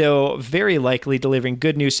Nintendo very likely delivering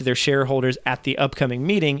good news to their shareholders at the upcoming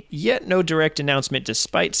meeting, yet no direct announcement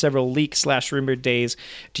despite several leak/rumored days,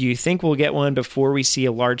 do you think we'll get one before we see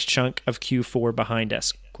a large chunk of Q4 behind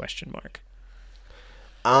us? ?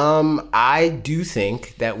 I do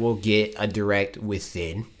think that we'll get a direct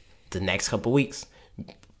within the next couple weeks.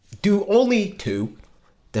 Do only 2.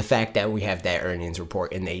 The fact that we have that earnings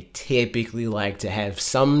report, and they typically like to have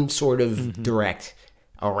some sort of direct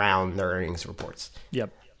around their earnings reports.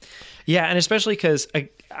 Yep. Yeah, and especially because,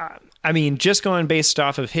 I mean, just going based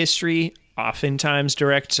off of history, oftentimes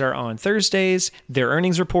directs are on Thursdays. Their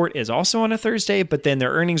earnings report is also on a Thursday, but then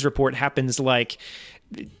their earnings report happens like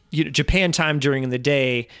Japan time during the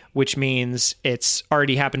day, which means it's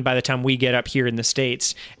already happened by the time we get up here in the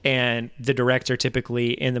States, and the directs are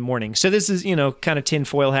typically in the morning. So this is, kind of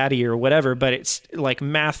tinfoil hatty or whatever, but it's like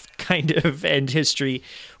math kind of, and history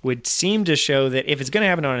would seem to show that if it's going to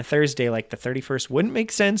happen on a Thursday, like the 31st wouldn't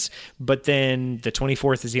make sense, but then the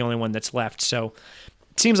 24th is the only one that's left. So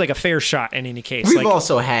it seems like a fair shot in any case. We've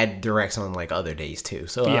also had directs on like other days too.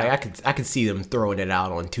 So I could see them throwing it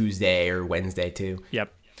out on Tuesday or Wednesday too.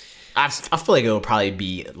 Yep. I feel like it'll probably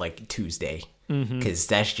be like Tuesday because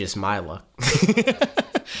that's just my luck.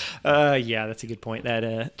 Yeah, that's a good point.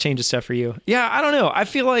 That changes stuff for you. Yeah, I don't know. I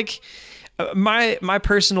feel like my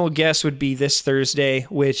personal guess would be this Thursday,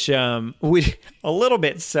 which would a little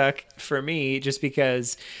bit suck for me just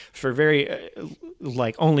because for very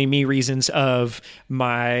like only me reasons of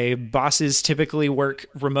my bosses typically work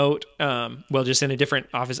remote, just in a different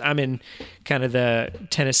office. I'm in kind of the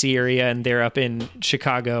Tennessee area and they're up in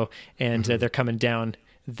Chicago, and they're coming down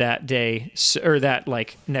that day or that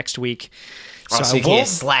like next week. So you can't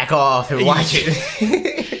slack off and watch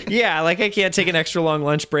it. Yeah, like I can't take an extra long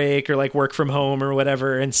lunch break or like work from home or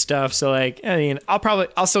whatever and stuff. So like, I mean,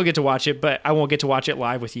 I'll still get to watch it, but I won't get to watch it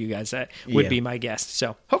live with you guys. That would be my guess.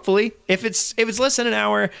 So hopefully, if it's less than an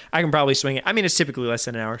hour, I can probably swing it. I mean, it's typically less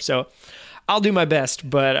than an hour, so I'll do my best.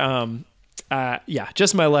 But yeah,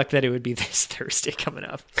 just my luck that it would be this Thursday coming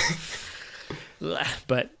up.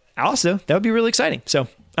 But also, that would be really exciting. So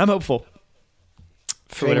I'm hopeful.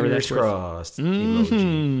 For whatever that's worth. Crossed.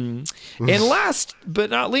 And last but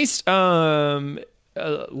not least, a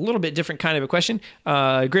little bit different kind of a question.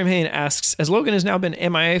 Grimhane asks, as Logan has now been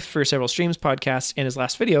MIA for several streams, podcasts, and his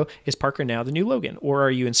last video, is Parker now the new Logan? Or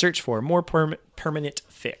are you in search for a more permanent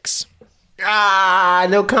fix?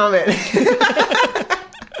 No comment.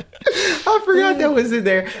 I forgot that was in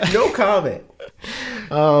there. No comment.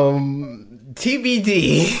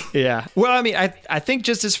 TBD. Yeah. Well, I mean, I think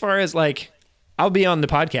just as far as like, I'll be on the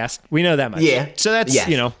podcast. We know that much. Yeah. So that's,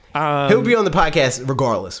 you know. He'll be on the podcast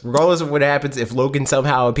regardless. Regardless of what happens. If Logan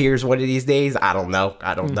somehow appears one of these days, I don't know.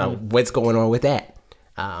 I don't know what's going on with that.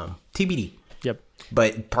 TBD. Yep.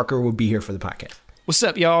 But Parker will be here for the podcast. What's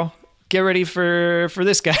up, y'all? Get ready for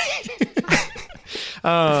this guy.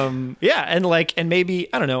 Yeah, and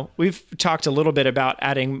maybe, I don't know, we've talked a little bit about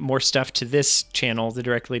adding more stuff to this channel, the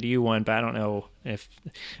Directly to You one, but I don't know if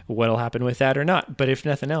what'll happen with that or not. But if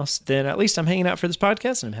nothing else, then at least I'm hanging out for this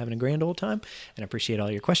podcast and I'm having a grand old time, and I appreciate all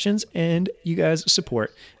your questions and you guys'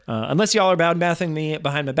 support. Unless y'all are bad mouthing me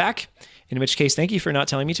behind my back, in which case, thank you for not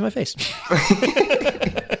telling me to my face.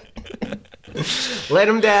 Let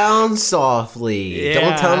him down softly. Yeah.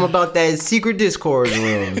 Don't tell him about that secret Discord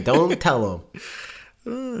room. Don't tell him.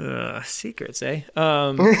 Secrets, eh?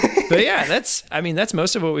 But yeah, that's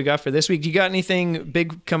most of what we got for this week. Do you got anything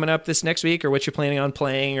big coming up this next week, or what you're planning on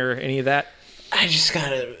playing, or any of that? I just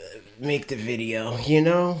gotta make the video, you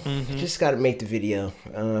know? Just gotta make the video.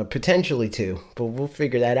 Potentially two, but we'll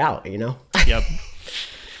figure that out, you know? Yep.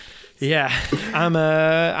 Yeah,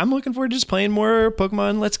 I'm looking forward to just playing more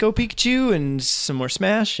Pokemon Let's Go Pikachu and some more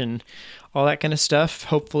Smash and all that kind of stuff.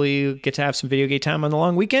 Hopefully get to have some video game time on the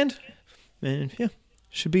long weekend. And yeah,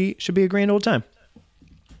 should be a grand old time.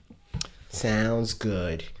 Sounds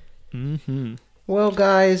good. Well,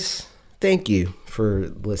 guys, thank you for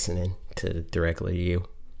listening to Directly to You,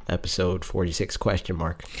 episode 46 ?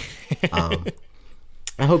 I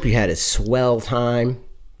hope you had a swell time.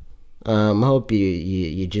 I hope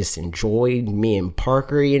you just enjoyed me and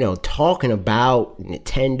Parker, you know, talking about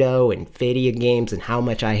Nintendo and video games and how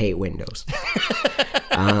much I hate Windows.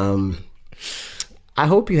 I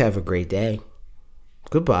hope you have a great day.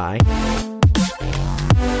 Goodbye.